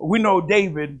 Now, we know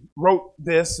David wrote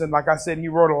this, and like I said, he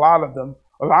wrote a lot of them,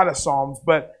 a lot of Psalms,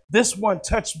 but this one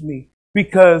touched me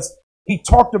because he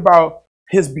talked about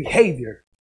his behavior,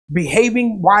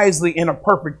 behaving wisely in a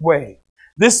perfect way.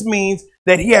 This means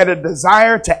that he had a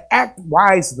desire to act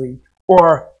wisely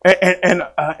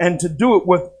and to do it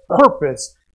with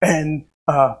purpose. And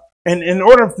in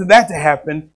order for that to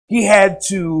happen, he had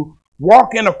to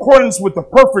walk in accordance with the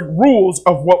perfect rules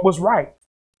of what was right.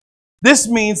 This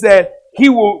means that he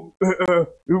will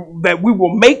that we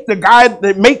will make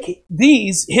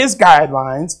these his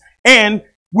guidelines, and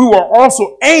we will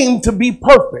also aim to be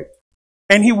perfect,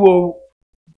 and he will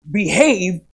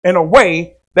behave in a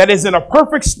way that is in a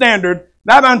perfect standard,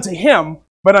 not unto him,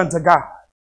 but unto God.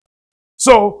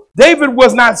 So David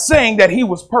was not saying that he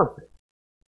was perfect.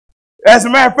 As a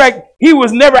matter of fact, he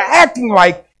was never acting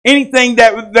like anything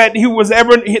that he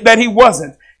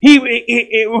wasn't.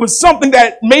 It was something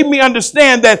that made me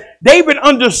understand that David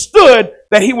understood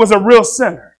that he was a real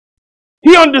sinner.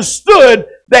 He understood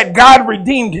that God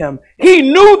redeemed him. He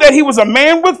knew that he was a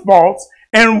man with faults,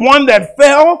 and one that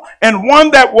fell, and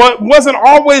one that wasn't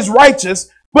always righteous,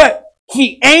 but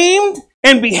he aimed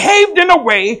and behaved in a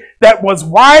way that was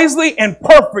wisely and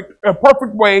a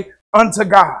perfect way unto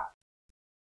God.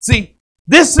 See,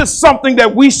 this is something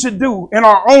that we should do in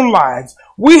our own lives.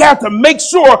 We have to make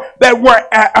sure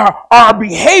that our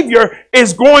behavior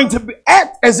is going to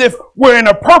act as if we're in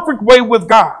a perfect way with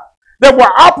God, that we're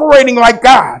operating like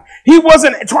God. He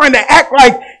wasn't trying to act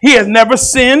like he has never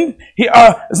sinned.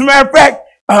 As a matter of fact,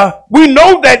 we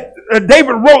know that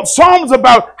David wrote Psalms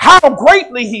about how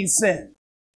greatly he sinned.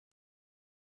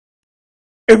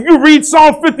 If you read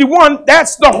Psalm 51,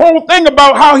 that's the whole thing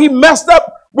about how he messed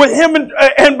up with him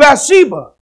and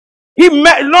Bathsheba.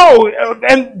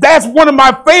 And that's one of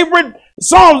my favorite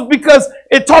Psalms because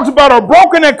it talks about a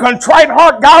broken and contrite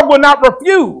heart God will not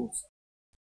refuse.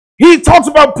 He talks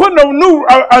about putting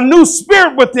a new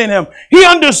spirit within him. He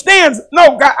understands,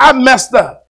 no, God, I messed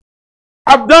up.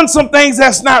 I've done some things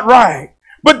that's not right.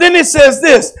 But then it says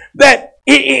this, that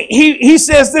he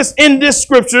says this in this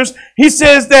scriptures. He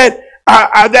says that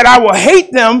I will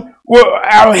hate them.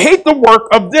 I will hate the work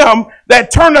of them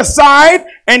that turn aside,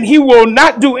 and he will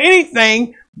not do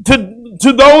anything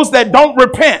to those that don't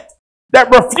repent, that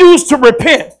refuse to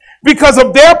repent. Because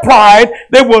of their pride,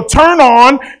 they will turn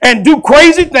on and do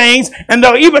crazy things, and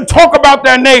they'll even talk about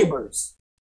their neighbors.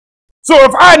 So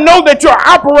if I know that you're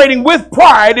operating with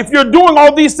pride, if you're doing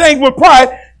all these things with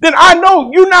pride, then I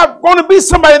know you're not going to be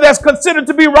somebody that's considered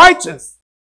to be righteous.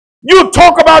 You'll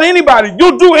talk about anybody.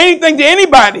 You'll do anything to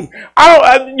anybody.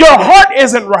 Your heart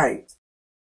isn't right.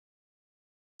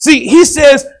 See, he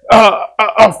says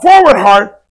a forward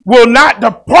heart will not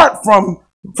depart will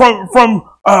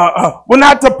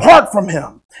not depart from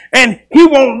him, and he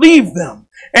won't leave them,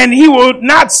 and he will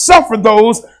not suffer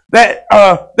those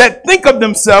that think of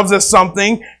themselves as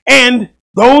something, and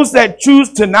those that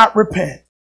choose to not repent.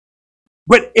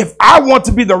 But if I want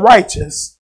to be the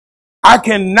righteous, I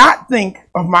cannot think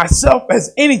of myself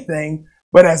as anything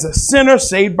but as a sinner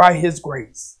saved by his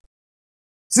grace.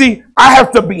 See, I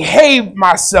have to behave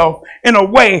myself in a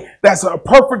way that's a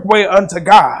perfect way unto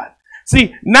God.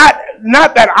 See, not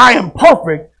that I am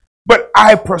perfect, but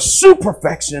I pursue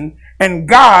perfection, and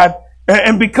God,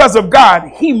 and because of God,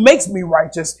 He makes me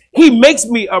righteous. He makes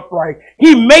me upright.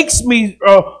 He makes me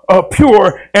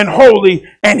pure and holy,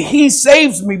 and He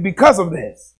saves me because of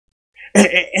this.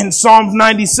 In Psalms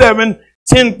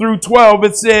 97:10-12,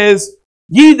 it says,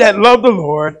 "Ye that love the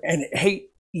Lord and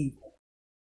hate evil,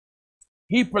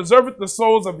 He preserveth the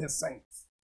souls of His saints.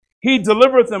 He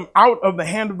delivereth them out of the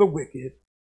hand of the wicked.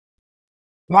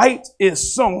 Light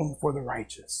is sown for the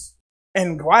righteous,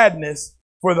 and gladness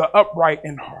for the upright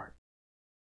in heart.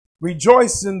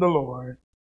 Rejoice in the Lord,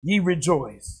 ye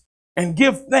rejoice, and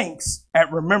give thanks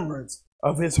at remembrance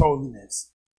of His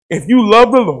holiness." If you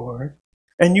love the Lord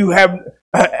and you have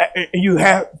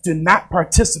to not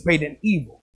participate in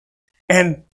evil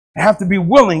and have to be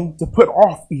willing to put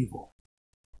off evil,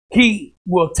 He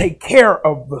will take care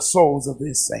of the souls of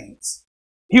His saints.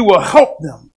 He will help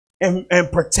them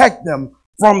and protect them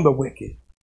from the wicked.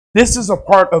 This is a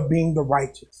part of being the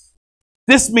righteous.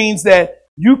 This means that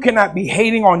you cannot be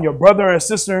hating on your brother or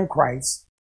sister in Christ.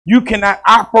 You cannot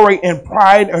operate in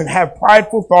pride and have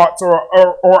prideful thoughts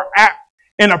or act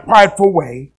in a prideful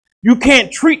way. You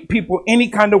can't treat people any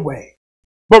kind of way.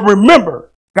 But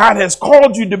remember, God has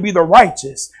called you to be the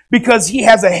righteous because He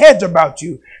has a hedge about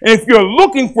you. And if you're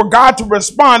looking for God to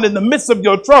respond in the midst of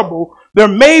your trouble, there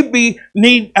may be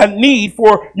a need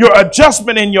for your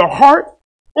adjustment in your heart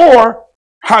or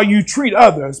how you treat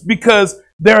others, because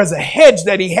there is a hedge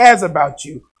that He has about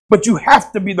you. But you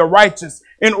have to be the righteous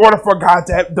in order for God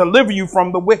to deliver you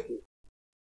from the wicked.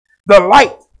 The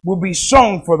light will be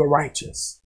shown for the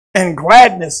righteous, and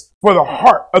gladness for the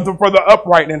heart for the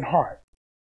upright in heart.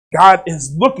 God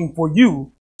is looking for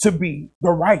you to be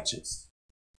the righteous.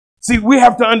 See, we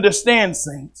have to understand,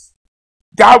 saints,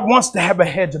 God wants to have a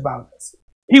hedge about us.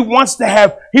 He wants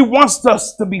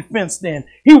us to be fenced in.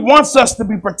 He wants us to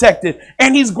be protected.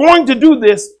 And He's going to do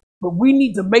this, but we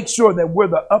need to make sure that we're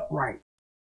the upright,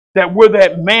 that we're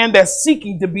that man that's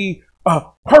seeking to be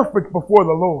perfect before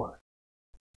the Lord.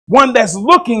 One that's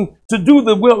looking to do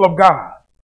the will of God.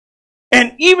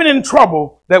 And even in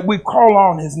trouble, that we call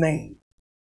on His name.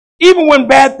 Even when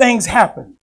bad things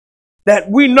happen, that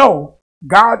we know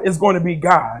God is going to be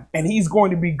God and He's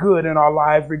going to be good in our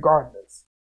lives regardless.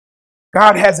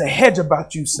 God has a hedge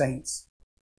about you, saints.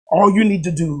 All you need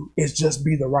to do is just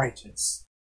be the righteous.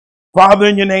 Father,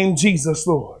 in your name, Jesus,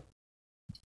 Lord.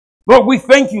 Lord, we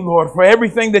thank you, Lord, for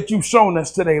everything that you've shown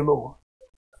us today, Lord.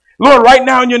 Lord, right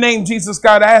now in your name, Jesus,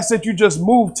 God, I ask that you just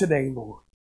move today, Lord.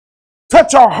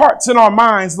 Touch our hearts and our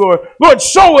minds, Lord. Lord,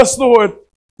 show us, Lord,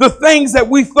 the things that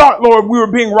we thought, Lord, we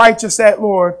were being righteous at,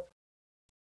 Lord.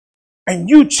 And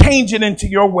you change it into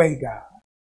your way, God.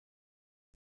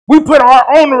 We put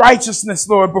our own righteousness,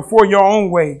 Lord, before your own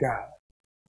way, God.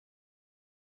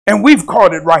 And we've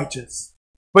called it righteous.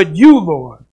 But you,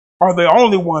 Lord, are the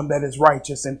only one that is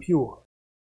righteous and pure.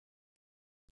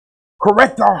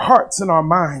 Correct our hearts and our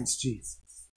minds, Jesus.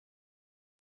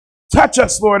 Touch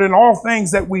us, Lord, in all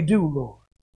things that we do, Lord.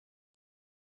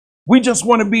 We just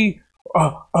want to be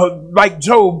like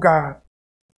Job, God,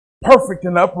 perfect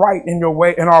and upright in your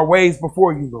way, in our ways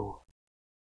before you, Lord.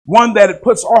 One that it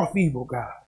puts off evil,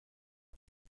 God.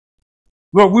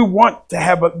 Lord, we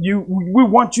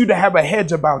want you to have a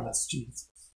hedge about us, Jesus.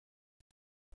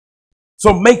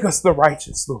 So make us the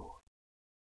righteous, Lord.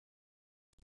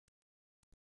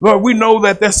 Lord, we know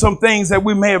that there's some things that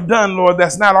we may have done, Lord,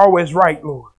 that's not always right,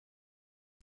 Lord.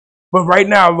 But right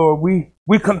now, Lord,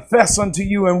 we confess unto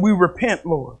you and we repent,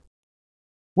 Lord.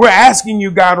 We're asking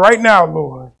you, God, right now,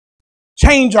 Lord,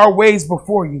 change our ways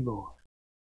before you, Lord.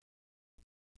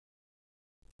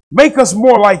 Make us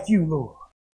more like you, Lord.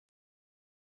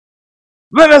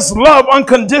 Let us love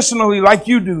unconditionally like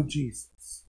you do,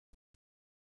 Jesus.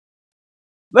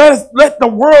 Let the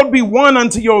world be one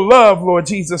unto your love, Lord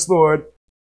Jesus, Lord.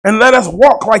 And let us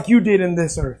walk like you did in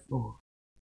this earth, Lord.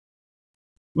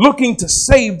 Looking to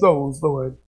save those,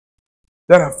 Lord,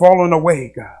 that have fallen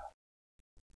away, God.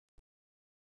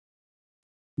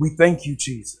 We thank you,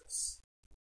 Jesus.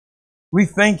 We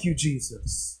thank you,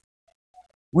 Jesus.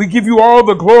 We give you all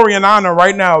the glory and honor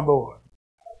right now, Lord.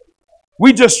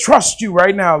 We just trust you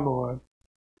right now, Lord.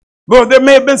 Lord, there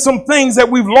may have been some things that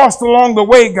we've lost along the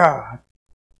way, God.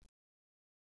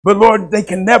 But Lord, they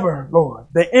can never, Lord,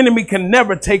 the enemy can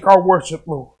never take our worship,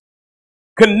 Lord.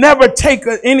 Can never take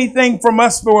anything from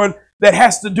us, Lord, that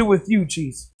has to do with you,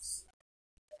 Jesus.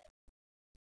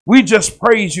 We just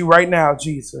praise you right now,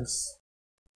 Jesus.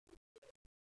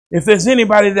 If there's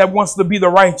anybody that wants to be the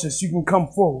righteous, you can come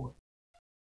forward.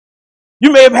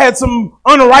 You may have had some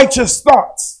unrighteous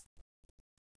thoughts.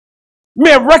 You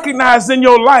may have recognized in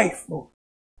your life, Lord,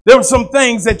 there were some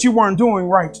things that you weren't doing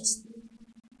righteously.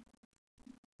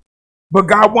 But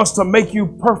God wants to make you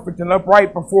perfect and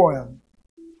upright before him.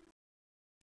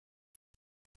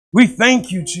 We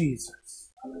thank you, Jesus.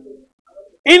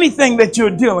 Anything that you're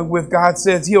dealing with, God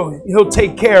says he'll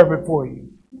take care of it for you.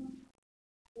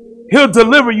 He'll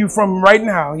deliver you from right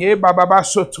now.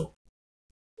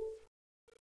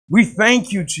 We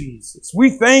thank you, Jesus. We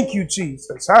thank you,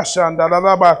 Jesus.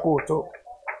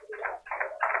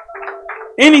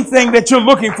 Anything that you're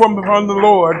looking for from the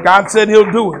Lord, God said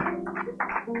he'll do it.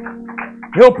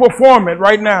 He'll perform it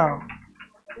right now.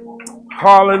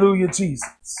 Hallelujah,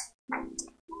 Jesus.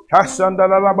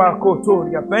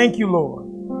 Thank you, Lord.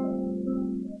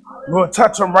 Lord,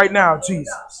 touch them right now,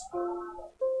 Jesus.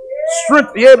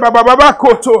 Strength.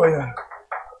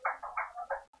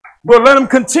 Lord, let him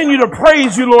continue to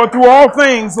praise you, Lord, through all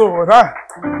things, Lord.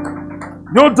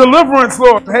 Your deliverance,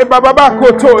 Lord,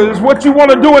 is what you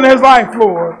want to do in his life,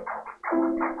 Lord.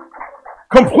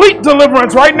 Complete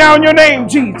deliverance right now in your name,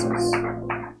 Jesus.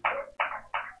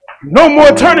 No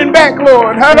more turning back,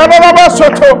 Lord.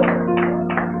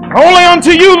 Only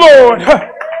unto you, Lord.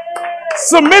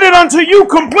 Submitted unto you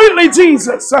completely,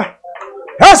 Jesus.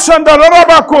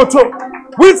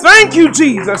 We thank you,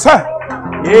 Jesus.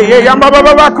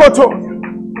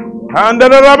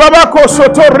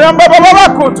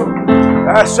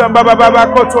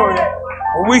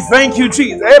 We thank you,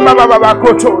 Jesus.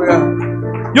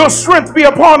 Your strength be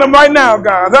upon him right now,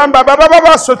 God.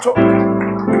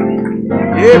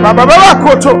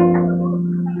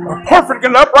 A perfect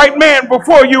and upright man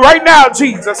before you right now,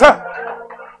 Jesus.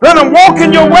 Let him walk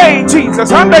in your way,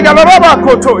 Jesus.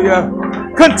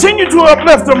 Continue to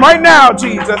uplift him right now,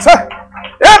 Jesus.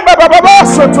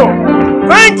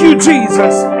 Thank you,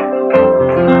 Jesus.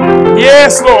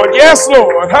 Yes, Lord. Yes,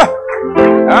 Lord.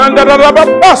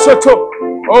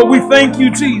 Oh, we thank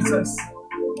you, Jesus.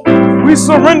 We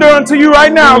surrender unto you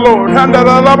right now, Lord.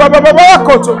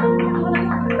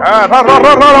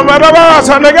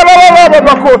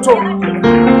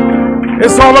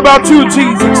 It's all about you,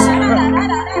 Jesus.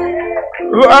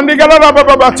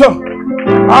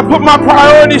 I put my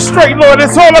priorities straight, Lord.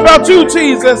 It's all about you,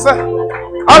 Jesus.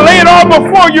 I lay it all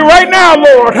before you right now,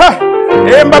 Lord.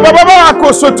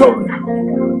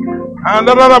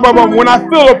 When I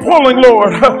feel a pulling,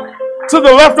 Lord, to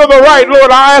the left or the right,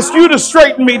 Lord, I ask you to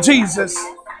straighten me, Jesus.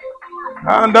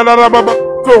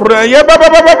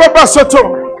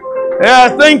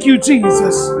 Yeah, thank you,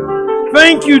 Jesus.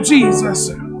 Thank you, Jesus.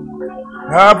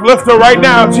 Uplift her right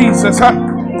now, Jesus.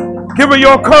 Give her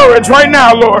your courage right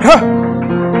now, Lord.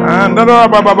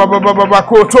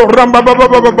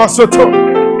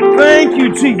 Thank you,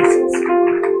 Jesus.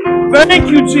 Thank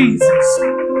you, Jesus.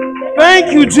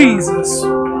 Thank you, Jesus.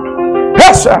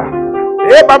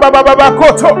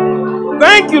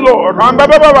 Thank you, Lord.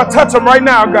 Touch them right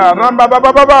now, God.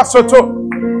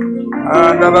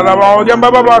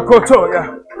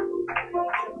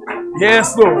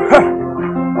 Yes, Lord.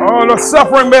 Oh, the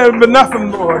suffering may be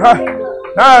nothing, Lord.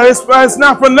 It's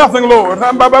not for nothing, Lord.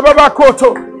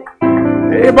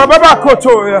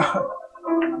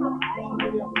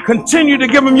 Continue to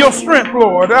give him your strength,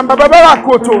 Lord.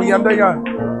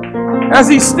 As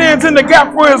he stands in the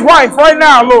gap for his wife right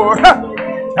now, Lord.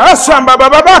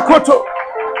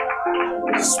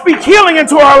 Speak healing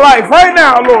into our life right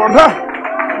now, Lord.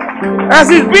 As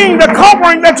he's being the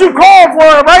covering that you called for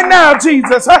her right now,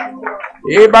 Jesus.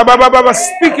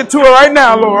 Speak it to her right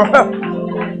now, Lord.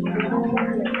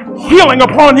 Healing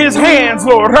upon his hands,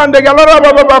 Lord.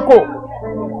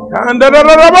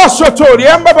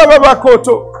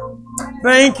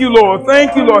 Thank you, Lord.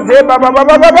 Thank you, Lord.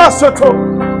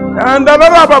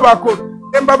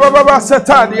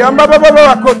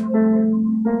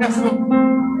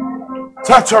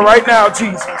 Touch her right now,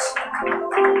 Jesus.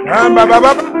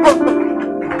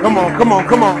 Come on, come on,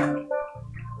 come on.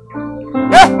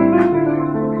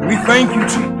 We thank you,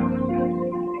 Jesus.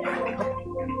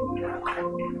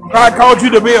 God called you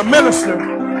to be a minister.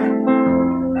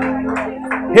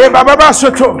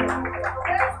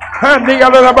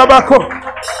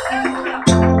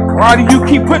 Why do you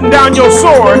keep putting down your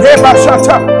sword?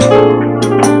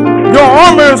 Your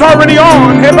armor is already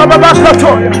on.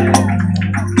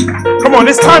 Come on,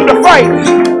 it's time to fight.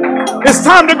 It's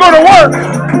time to go to work.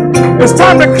 It's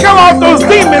time to kill off those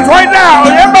demons right now.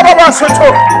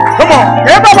 Come on.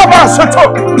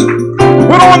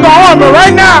 Put on the armor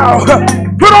right now.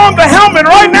 Put on the helmet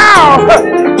right now.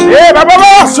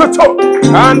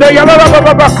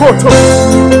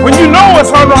 When you know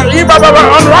it's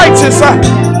unrighteous,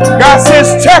 God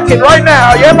says check it right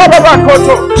now.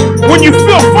 When you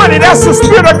feel funny, that's the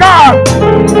Spirit of God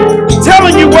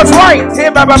telling you what's right.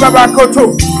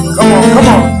 Come on, come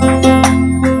on.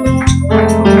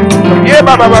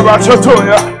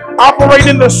 Yeah, operate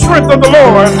in the strength of the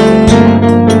Lord.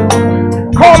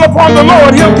 Call upon the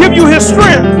Lord. He'll give you his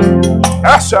strength.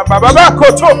 Asha bababa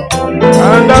koto.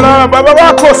 Andala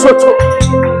bababa kosoto.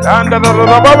 Andala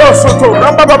bababa soto.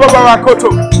 Ramba bababa koto.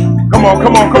 Come on,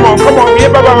 come on, come on, come on. Yeah,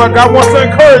 bababa. God wants to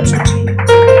encourage you.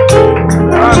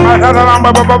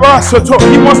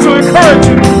 He wants to encourage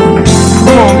you.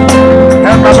 Come on.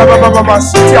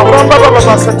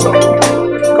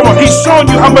 Come on, he's showing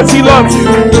you how much he loves you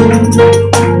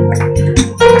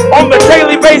on the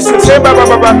daily basis.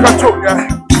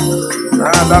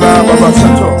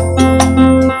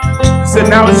 He said,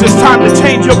 now it's just time to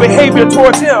change your behavior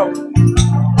towards him.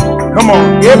 Come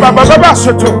on.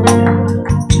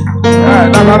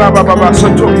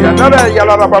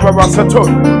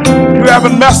 You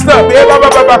haven't messed up.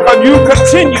 You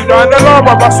continue.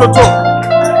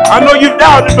 I know you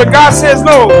doubted, but God says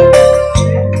no.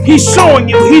 He's showing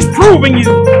you. He's proving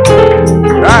you.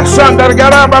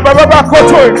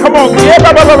 Come on.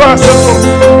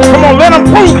 Come on, let him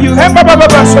prove you.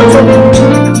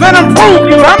 Let him prove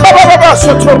you.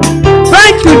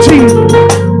 Thank you, Jesus.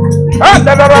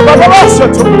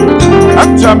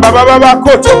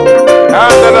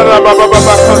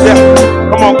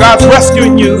 Come on, God's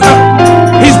rescuing you.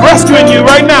 He's rescuing you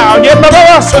right now.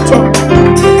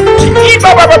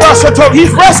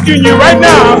 He's rescuing you right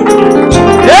now.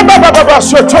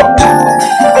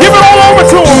 Give it all over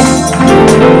to him.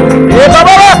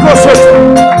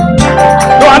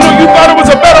 No, I know you thought it was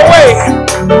a better way.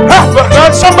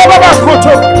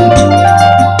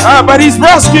 But he's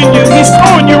rescuing you. He's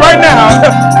showing you right now.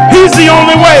 He's the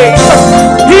only way.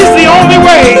 He's the only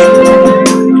way.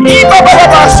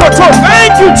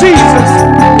 Thank you, Jesus.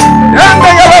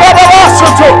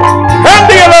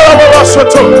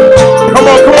 Come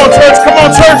on, come on, church. Come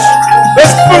on, church.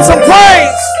 Let's give him some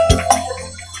praise.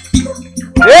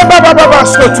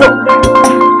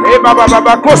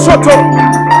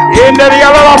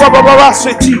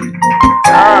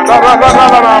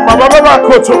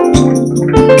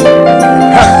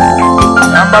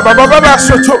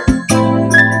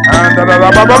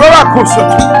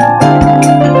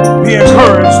 Be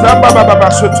encouraged.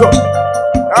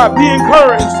 Be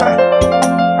encouraged.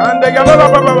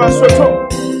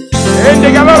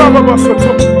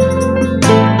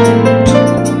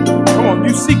 Come on,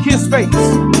 you seek his face.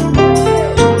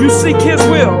 You seek his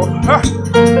will.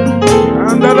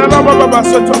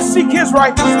 Seek his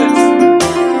righteousness.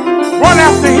 Run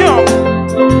after him.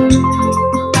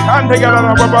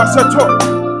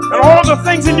 And all the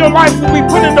things in your life will be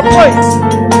put into place.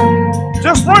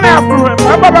 Just run after him.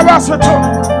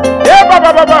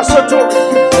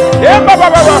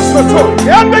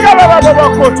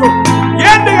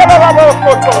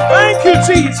 Thank you,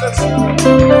 Jesus.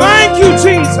 Thank you,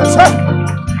 Jesus.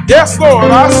 Yes,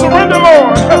 Lord. I surrender,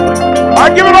 Lord. I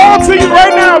give it all to you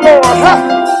right now, Lord.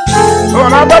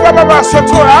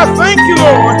 Lord, I thank you,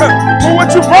 Lord, for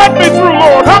what you brought me through,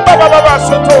 Lord.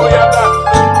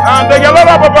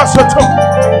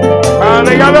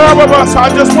 I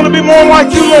just want to be more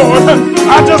like you, Lord.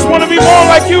 I just want to be more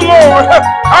like you, Lord.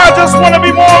 I just want to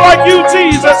be more like you,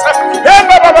 Jesus.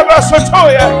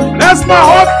 That's my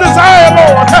heart's desire,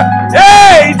 Lord.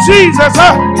 Hey, Jesus.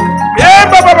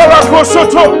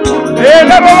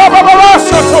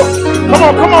 Come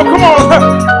on, come on, come on.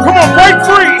 Come on, break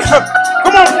free.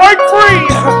 Come on, break free.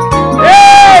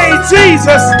 Hey,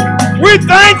 Jesus. We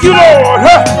thank you, Lord.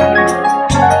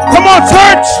 Come on,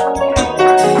 church.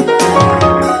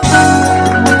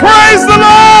 Praise the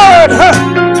Lord.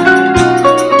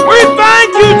 We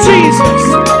thank you, Jesus.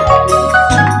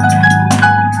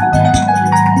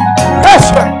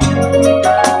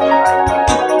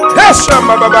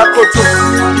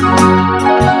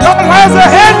 God has a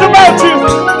hand about you.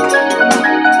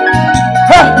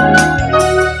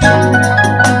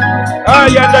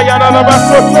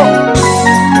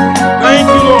 Thank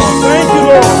you, Lord. Thank you,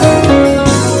 Lord.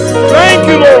 Thank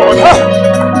you, Lord.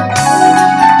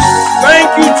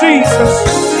 Thank you, Jesus.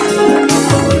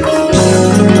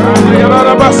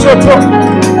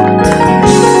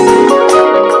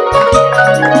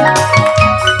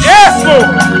 Yes, Lord.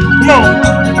 Come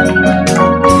on.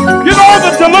 Get all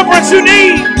the deliverance you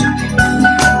need.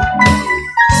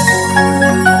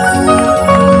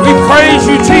 We praise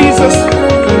you, Jesus.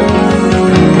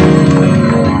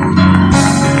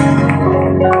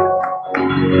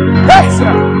 Hey,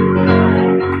 sir.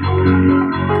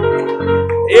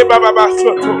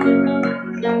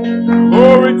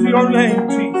 Glory to your name,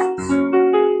 Jesus.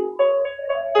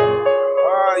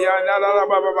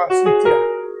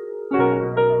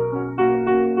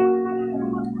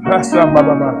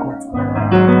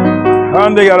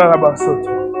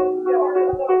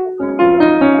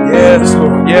 Yes,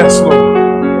 Lord. Yes, Lord.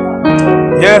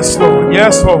 Yes, Lord.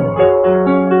 Yes, Lord.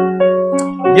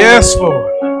 Yes,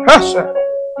 Lord. Hasha.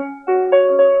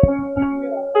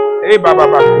 Hey, Baba.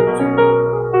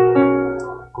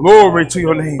 Glory to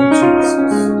your name, Jesus.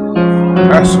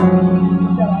 Hasha.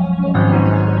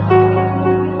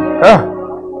 Ah.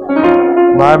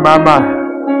 My.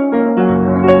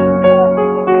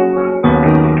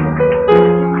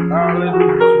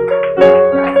 Hallelujah.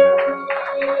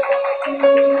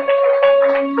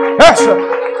 Hasha.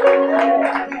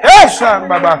 Hasha,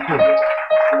 Baba.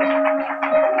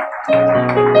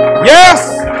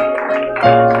 Yes.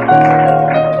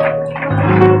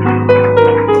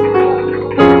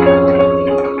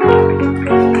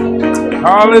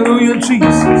 Hallelujah,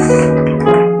 Jesus.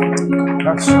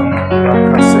 Hasha.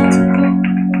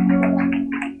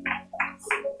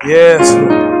 Yes,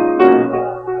 Lord.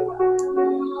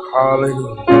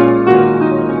 Hallelujah.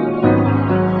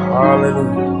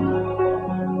 Hallelujah.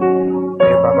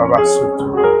 Eh, Baba Basuto.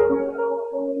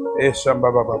 Esha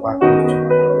Baba Baba.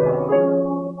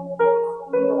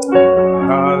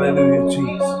 Hallelujah,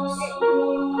 Jesus.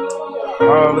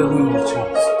 Hallelujah,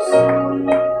 Jesus.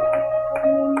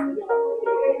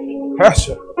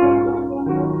 Hasha.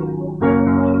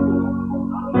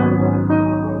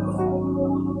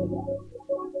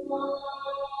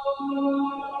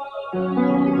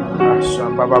 Hasha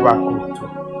Baba Bakuto.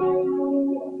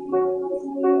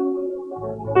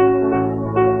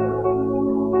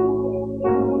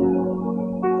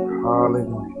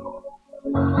 Hallelujah.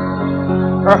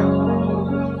 Ah.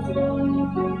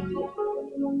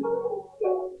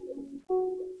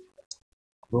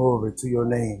 Glory to your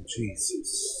name,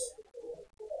 Jesus.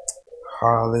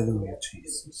 Hallelujah,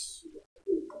 Jesus.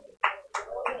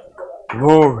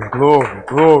 Glory, glory,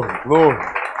 glory, glory.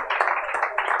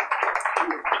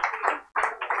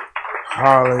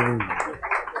 Hallelujah.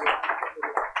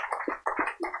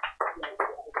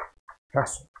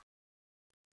 Pastor.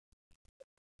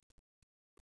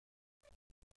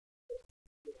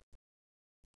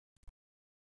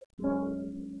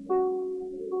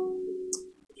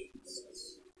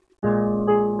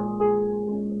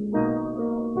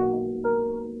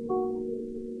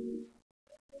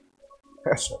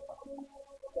 Pastor.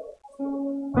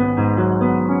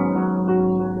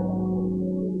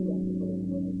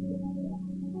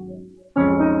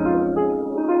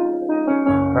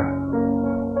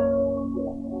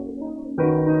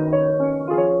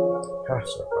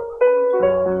 Pastor.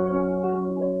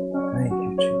 Thank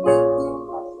you, Jesus.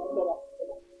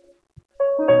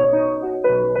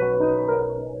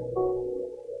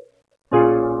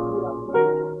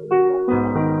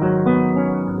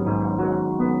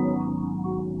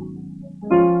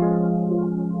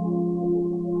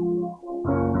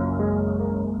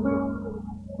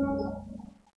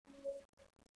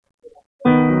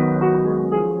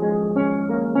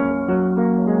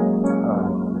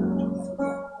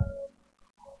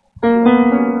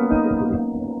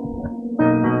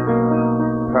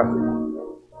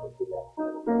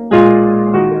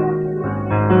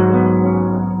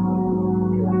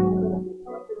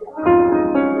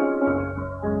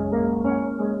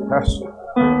 Pastor.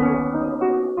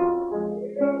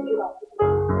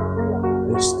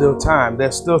 There's still time.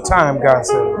 There's still time, God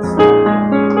says.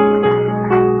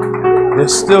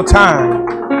 There's still time.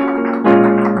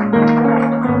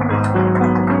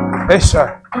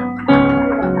 Esha.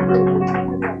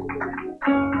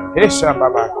 Esha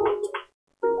Baba.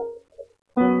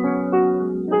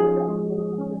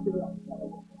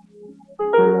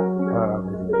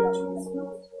 Hallelujah, Jesus.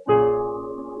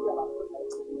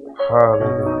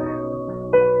 Hallelujah.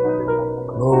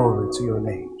 Glory to your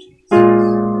name,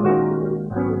 Jesus.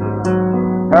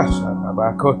 Esha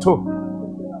Baba Koto.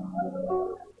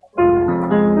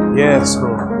 Yes,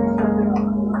 Lord.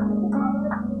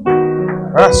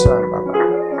 Esha Baba.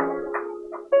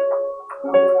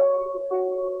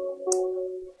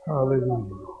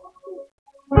 Hallelujah.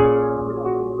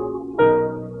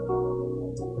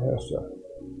 Esha.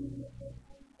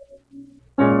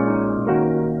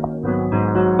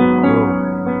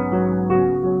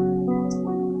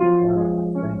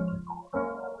 Thank you.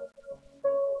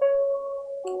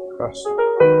 Esha.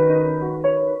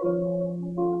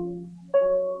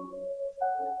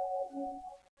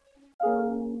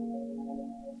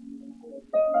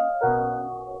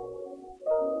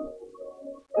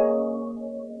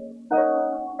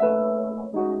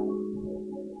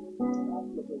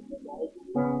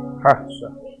 Esha.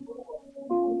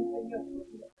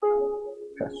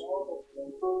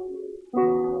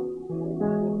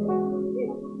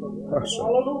 Esha.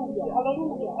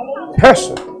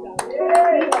 Esha.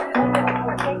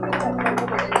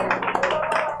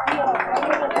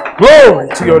 Glory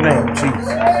to your name,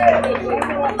 Jesus.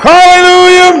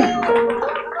 Hallelujah.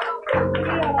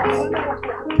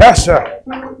 Kasha.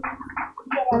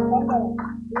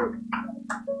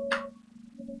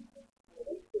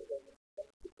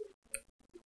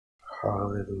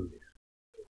 Hallelujah.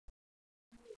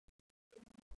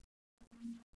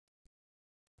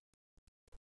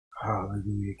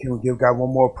 Hallelujah. Can we give God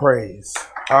one more praise?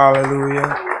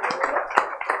 Hallelujah.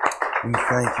 We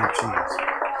thank you, Jesus.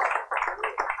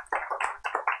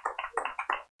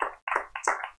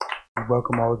 We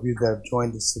welcome all of you that have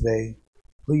joined us today.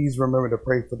 Please remember to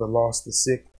pray for the lost, the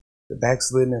sick, the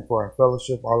backslidden, and for our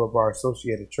fellowship, all of our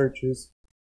associated churches.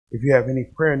 If you have any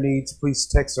prayer needs, please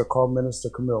text or call Minister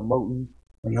Camille Moten.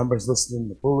 Her number is listed in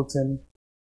the bulletin.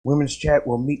 Women's Chat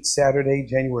will meet Saturday,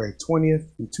 January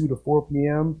 20th from 2 to 4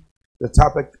 p.m. The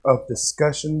topic of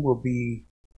discussion will be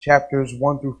chapters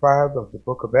 1 through 5 of the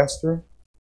book of Esther.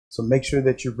 So make sure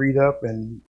that you read up,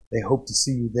 and they hope to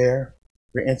see you there.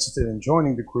 If you're interested in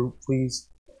joining the group, please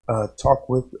talk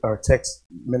with or text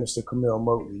Minister Camille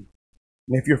Moten.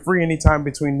 And if you're free anytime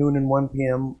between noon and 1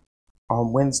 p.m.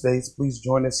 on Wednesdays, please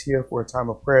join us here for a time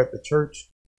of prayer at the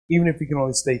church. Even if you can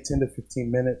only stay 10 to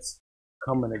 15 minutes,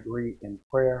 come and agree in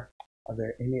prayer. Are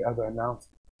there any other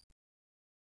announcements?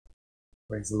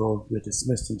 Praise the Lord. We're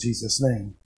dismissed in Jesus'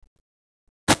 name.